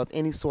cancer of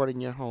any sort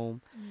in your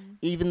home,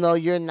 even though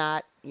you're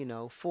not,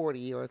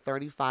 40 or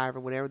 35 or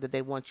whatever that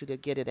they want you to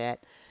get it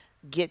at,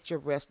 get your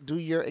breast, do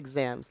your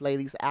exams.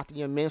 Ladies, after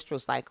your menstrual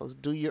cycles,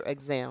 do your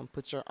exam.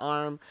 Put your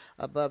arm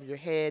above your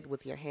head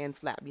with your hand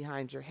flat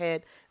behind your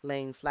head,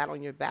 laying flat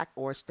on your back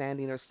or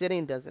standing or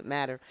sitting, doesn't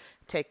matter.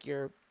 Take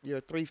your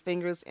 3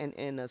 fingers and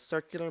in a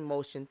circular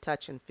motion,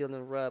 touch and feel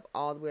and rub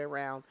all the way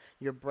around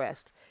your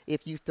breast.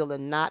 If you feel a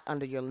knot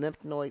under your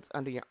lymph nodes,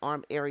 under your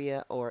arm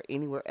area, or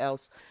anywhere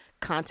else,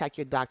 contact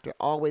your doctor.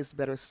 Always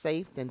better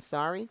safe than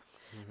sorry.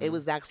 It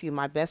was actually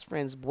my best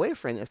friend's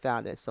boyfriend that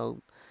found it.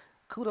 So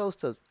kudos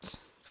to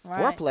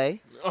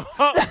foreplay.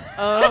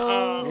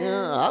 Oh.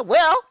 Yeah,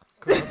 well,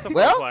 Kudos to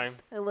Well, foreplay.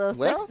 A little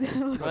Well, sexy.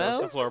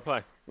 Kudos to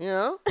foreplay.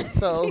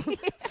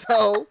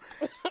 so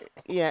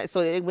yeah, so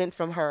it went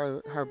from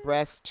her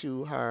breast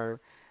to her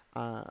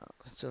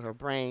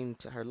brain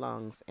to her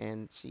lungs,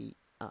 and she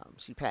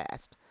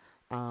passed.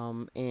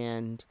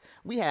 And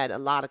we had a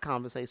lot of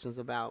conversations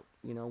about,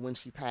 when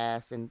she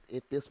passed, and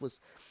if this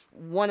was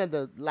one of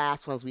the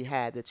last ones we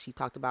had that she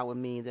talked about with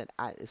me that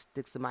it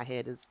sticks in my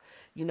head is,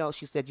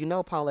 she said,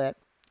 Paulette,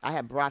 I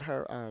had brought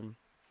her,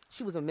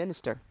 she was a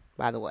minister,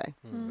 by the way.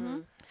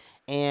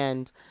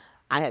 And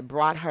I had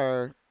brought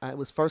her, it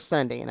was first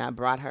Sunday, and I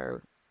brought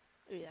her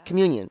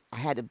communion. I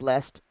had it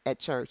blessed at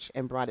church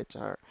and brought it to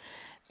her.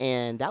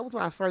 And that was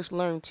when I first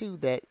learned, too,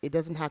 that it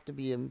doesn't have to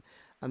be a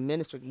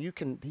minister. He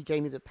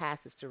gave me the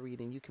passage to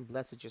read, and you can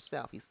bless it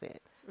yourself, he said,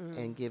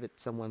 and give it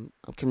someone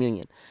of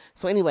communion.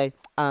 So anyway,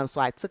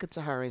 so I took it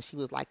to her, and she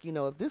was like,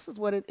 if this is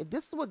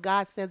what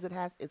God says it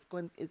has to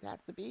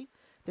be,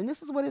 then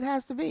this is what it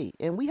has to be,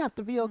 and we have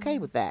to be okay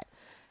with that.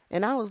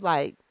 And I was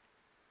like,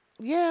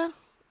 yeah,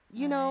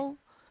 I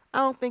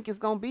don't think it's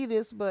gonna be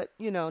this, but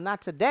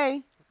not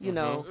today,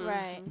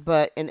 Right.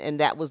 But and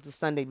that was the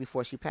Sunday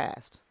before she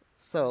passed.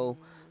 So,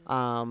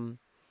 I'm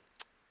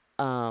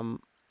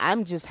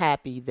just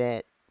happy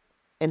that,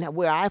 and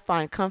where I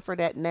find comfort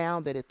at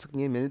now, that it took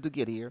me a minute to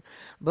get here,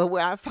 but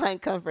where I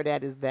find comfort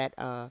at is that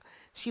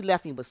she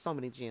left me with so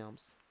many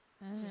gems,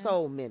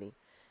 so many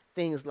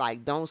things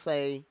like, don't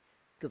say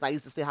because I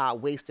used to say how I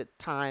wasted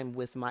time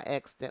with my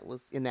ex that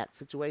was in that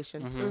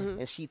situation.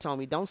 And she told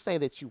me, don't say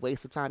that you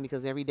wasted time,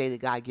 because every day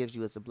that God gives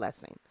you is a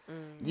blessing.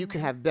 You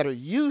can have better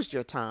used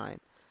your time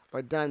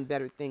or done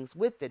better things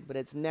with it, but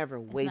it's never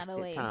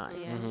wasted time.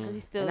 Yeah, because you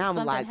still And I'm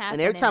something like, happened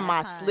and every in time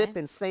that I slip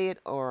and say it,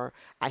 or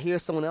I hear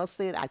someone else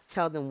say it, I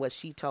tell them what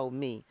she told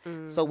me.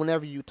 So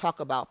whenever you talk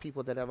about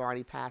people that have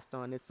already passed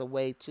on, it's a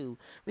way to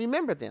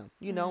remember them,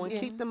 you know, and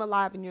keep them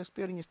alive in your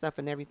spirit and your stuff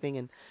and everything.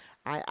 And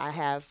I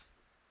have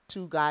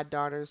 2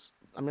 goddaughters.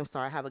 I'm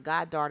sorry, I have a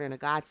goddaughter and a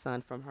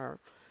godson from her,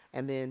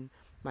 and then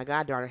my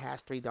goddaughter has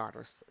 3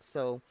 daughters.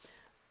 So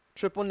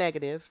triple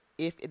negative.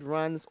 If it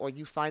runs or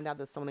you find out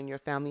that someone in your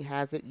family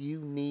has it,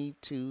 you need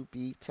to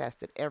be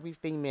tested. Every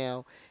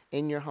female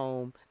in your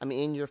home,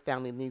 in your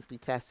family, needs to be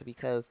tested,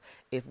 because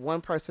if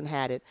one person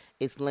had it,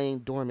 it's laying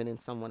dormant in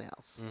someone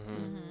else.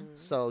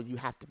 So you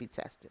have to be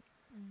tested.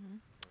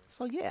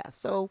 So yeah,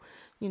 so,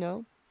 you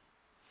know,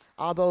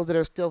 all those that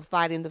are still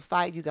fighting the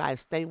fight, you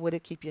guys stay with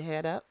it, keep your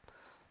head up.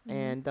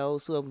 And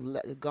those who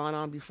have gone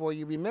on before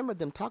you, remember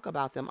them, talk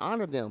about them,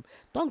 honor them.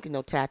 Don't get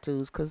no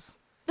tattoos, because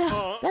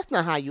that's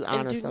not how you honor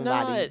and do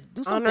somebody. not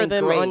Do something honor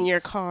them great on your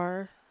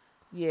car.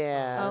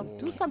 Yeah, Oh,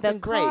 do something the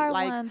great. car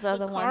Like ones are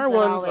the car ones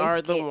that ones always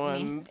are the get me.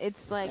 ones.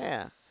 It's like,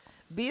 yeah,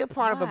 be a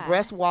part of a Why?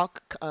 breast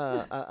walk,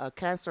 a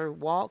cancer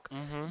walk.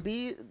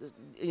 Be,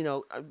 you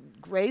know,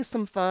 raise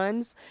some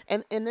funds.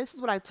 And this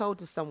is what I told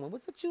to someone.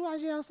 Was it you,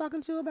 Ajay, I was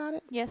talking to about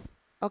it? yes.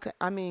 Okay,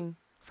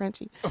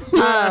 Frenchie.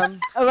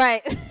 All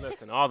right.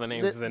 Listen, all the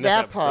names is in this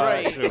that episode.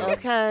 part. too.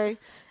 Okay,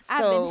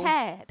 I've so been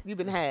had. you've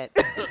been had.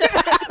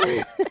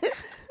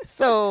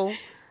 So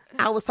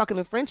I was talking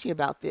to Frenchie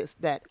about this,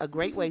 that a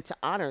great way to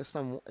honor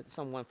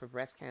someone for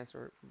Breast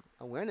Cancer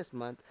Awareness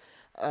Month,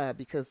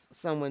 because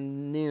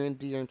someone near and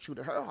dear and true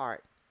to her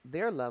heart,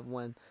 their loved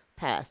one,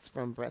 passed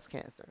from breast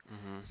cancer.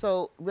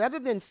 So rather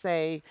than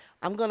say,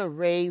 I'm going to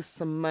raise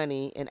some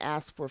money and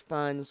ask for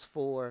funds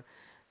for,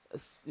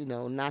 you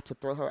know, not to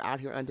throw her out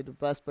here under the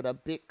bus, but a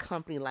big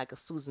company like a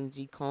Susan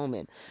G.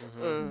 Komen.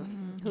 Who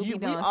be We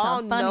doing all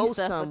some funny know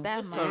stuff with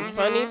that Some money.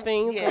 funny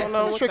things going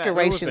on with that.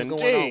 trickerations Susan going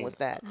G. on with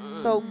that.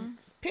 So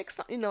pick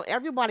some, you know,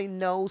 everybody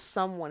knows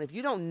someone. If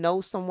you don't know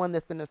someone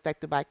that's been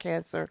affected by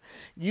cancer,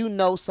 you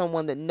know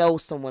someone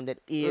that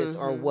is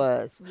or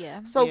was.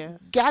 Yeah. So Yes.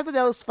 gather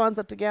those funds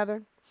up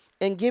together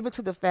and give it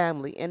to the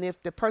family. And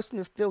if the person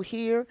is still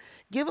here,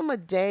 give them a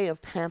day of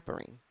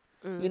pampering.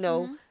 You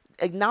know,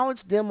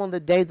 acknowledge them on the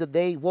day that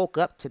they woke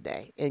up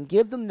today, and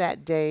give them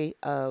that day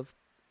of,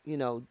 you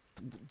know,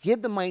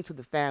 give the money to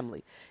the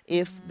family.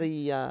 If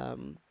the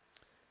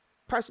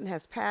person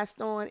has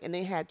passed on and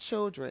they had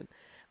children,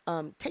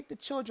 take the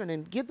children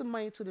and give the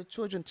money to the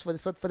children for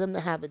them to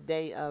have a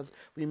day of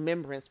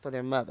remembrance for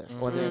their mother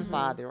or their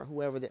father or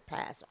whoever that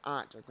passed, or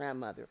aunt or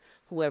grandmother,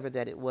 whoever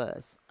that it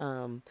was.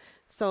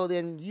 So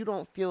then you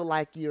don't feel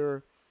like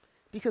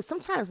because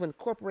sometimes when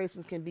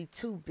corporations can be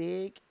too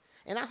big,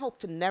 and I hope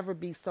to never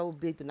be so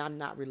big that I'm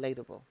not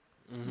relatable.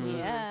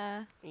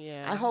 Yeah.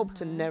 Yeah. I hope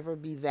to never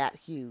be that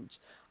huge.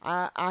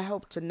 I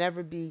hope to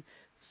never be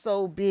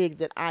so big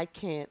that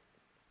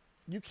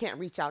you can't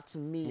reach out to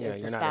me Yeah, as the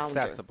you're not founder.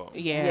 accessible.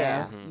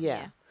 Yeah.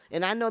 Yeah.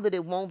 And I know that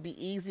it won't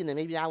be easy, and that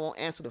maybe I won't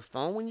answer the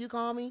phone when you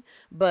call me,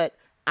 but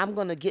I'm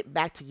going to get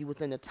back to you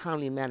within a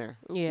timely manner,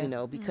 Yeah. you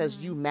know, because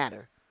you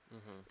matter.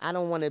 I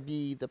don't want to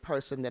be the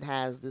person that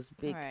has this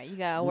big All right. You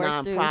got to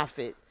work through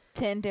nonprofit.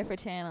 10 different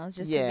channels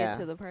just to get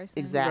to the person.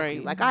 Exactly.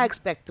 Right. Like I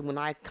expect when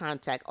I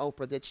contact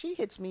Oprah that she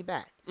hits me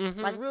back.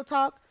 Like real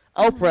talk,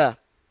 Oprah,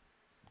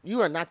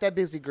 you are not that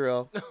busy,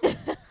 girl.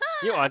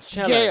 You are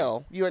chilling.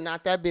 Gail, you are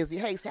not that busy.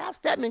 Hey, have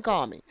Stedman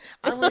call me.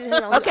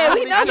 Okay,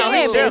 we know he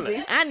ain't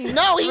busy. I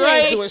know he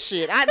ain't doing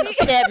shit. I know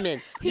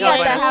Stedman. He Yo, at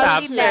but the house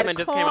stop. eating that Stedman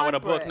just came out with a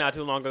book cornbread. not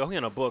too long ago. He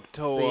on a book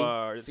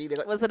tour. See,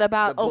 Was it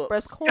about the Oprah's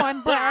books.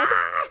 cornbread?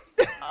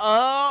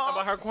 Oh,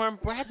 About her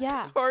cornbread?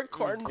 Yeah. or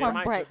corn. It might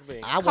Cornbread. just be.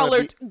 I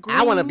Colored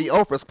want to be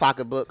greens. Oprah's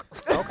pocketbook.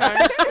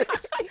 Okay.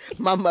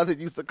 My mother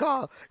used to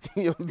call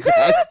your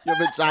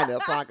vagina a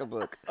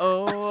pocketbook.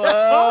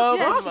 Oh,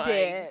 Yes, she my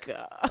did.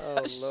 God.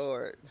 Oh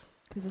Lord.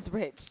 Because it's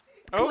rich.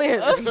 Oh,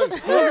 Clearly.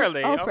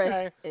 Clearly. Oprah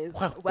Okay. is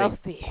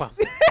wealthy.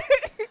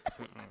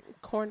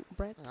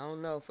 Cornbread. I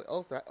don't know. For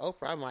Oprah,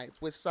 I might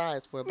switch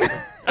sides for about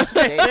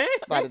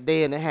a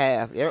day and a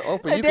half. Yeah,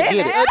 Oprah, you can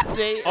get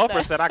it.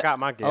 Oprah said, I got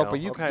my Gail.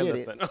 Oprah, you okay, can get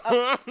it. listen.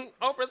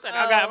 Oprah said,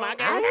 I got my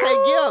Gail. I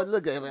take Gail.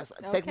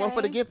 Look, take one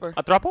for the Okay. Gipper.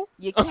 A throuple?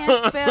 You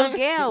can't spell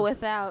Gail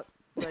without,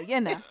 well,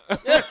 you know.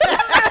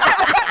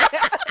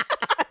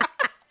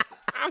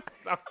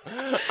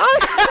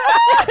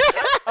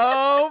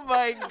 Oh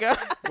my God.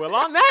 Well,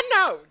 on that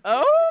note,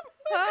 Oh.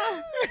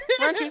 why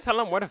don't you tell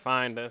them where to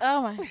find us?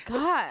 Oh my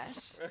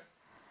gosh.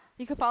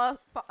 You can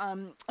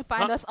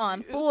find us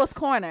on Fool's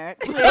Corner.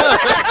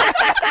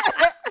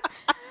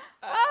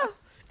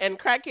 And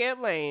Crackhead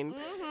Lane.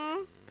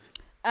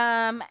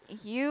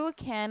 You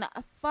can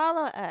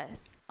follow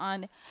us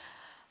on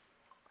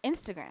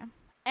Instagram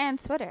and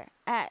Twitter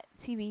at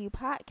TBU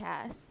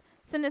Podcast.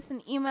 Send us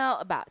an email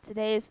about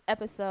today's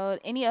episode,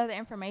 any other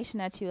information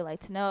that you would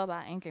like to know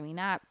about Anchor Me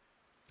Not.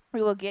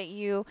 We will get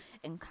you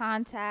in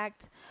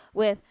contact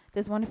with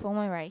this wonderful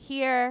woman right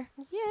here,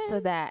 so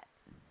that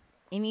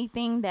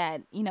anything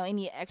that,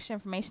 any extra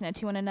information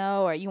that you want to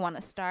know, or you want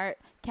to start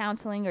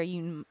counseling, or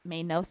you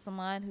may know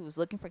someone who's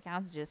looking for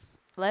counseling, just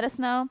let us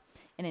know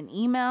in an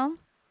email,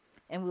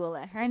 and we will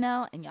let her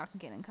know, and y'all can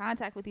get in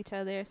contact with each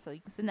other. So you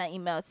can send that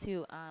email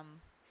to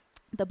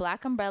the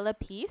Black Umbrella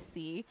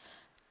PC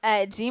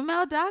at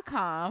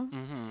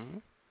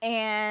gmail.com.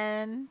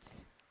 And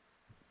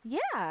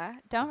yeah,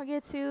 don't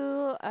forget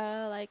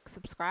to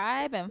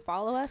subscribe and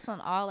follow us on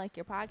all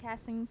your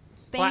podcasting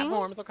things.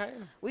 Platforms, okay.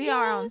 We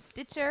are on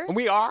Stitcher.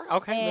 We are?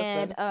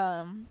 Okay,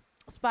 And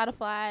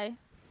Spotify,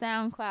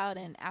 SoundCloud,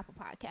 and Apple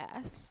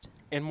Podcast.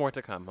 And more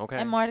to come, okay?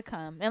 And more to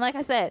come. And like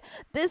I said,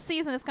 this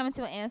season is coming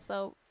to an end,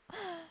 so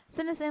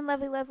send us in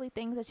lovely, lovely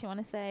things that you want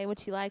to say,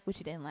 what you like, what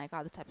you didn't like,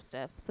 all the type of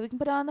stuff, so we can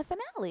put it on the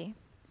finale.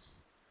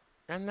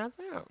 And that's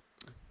it.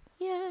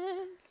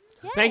 Yes.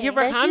 Yay. Thank you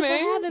for coming.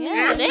 Thank you for Yeah,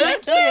 having me.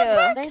 thank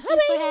you. Thank you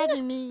for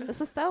having me.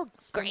 This is so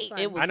great.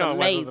 It was I know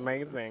amazing. it was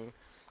amazing.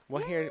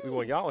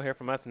 Y'all will hear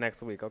from us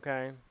next week,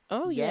 okay?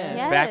 Oh, Yes.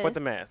 yeah. Back with the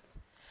mess.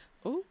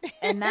 Ooh.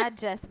 And not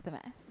just with the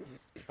mess.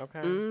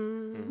 Okay.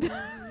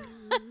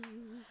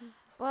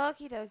 Well,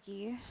 okie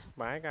dokie.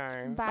 Bye,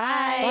 guys. Bye.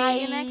 Bye.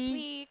 See you next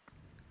week.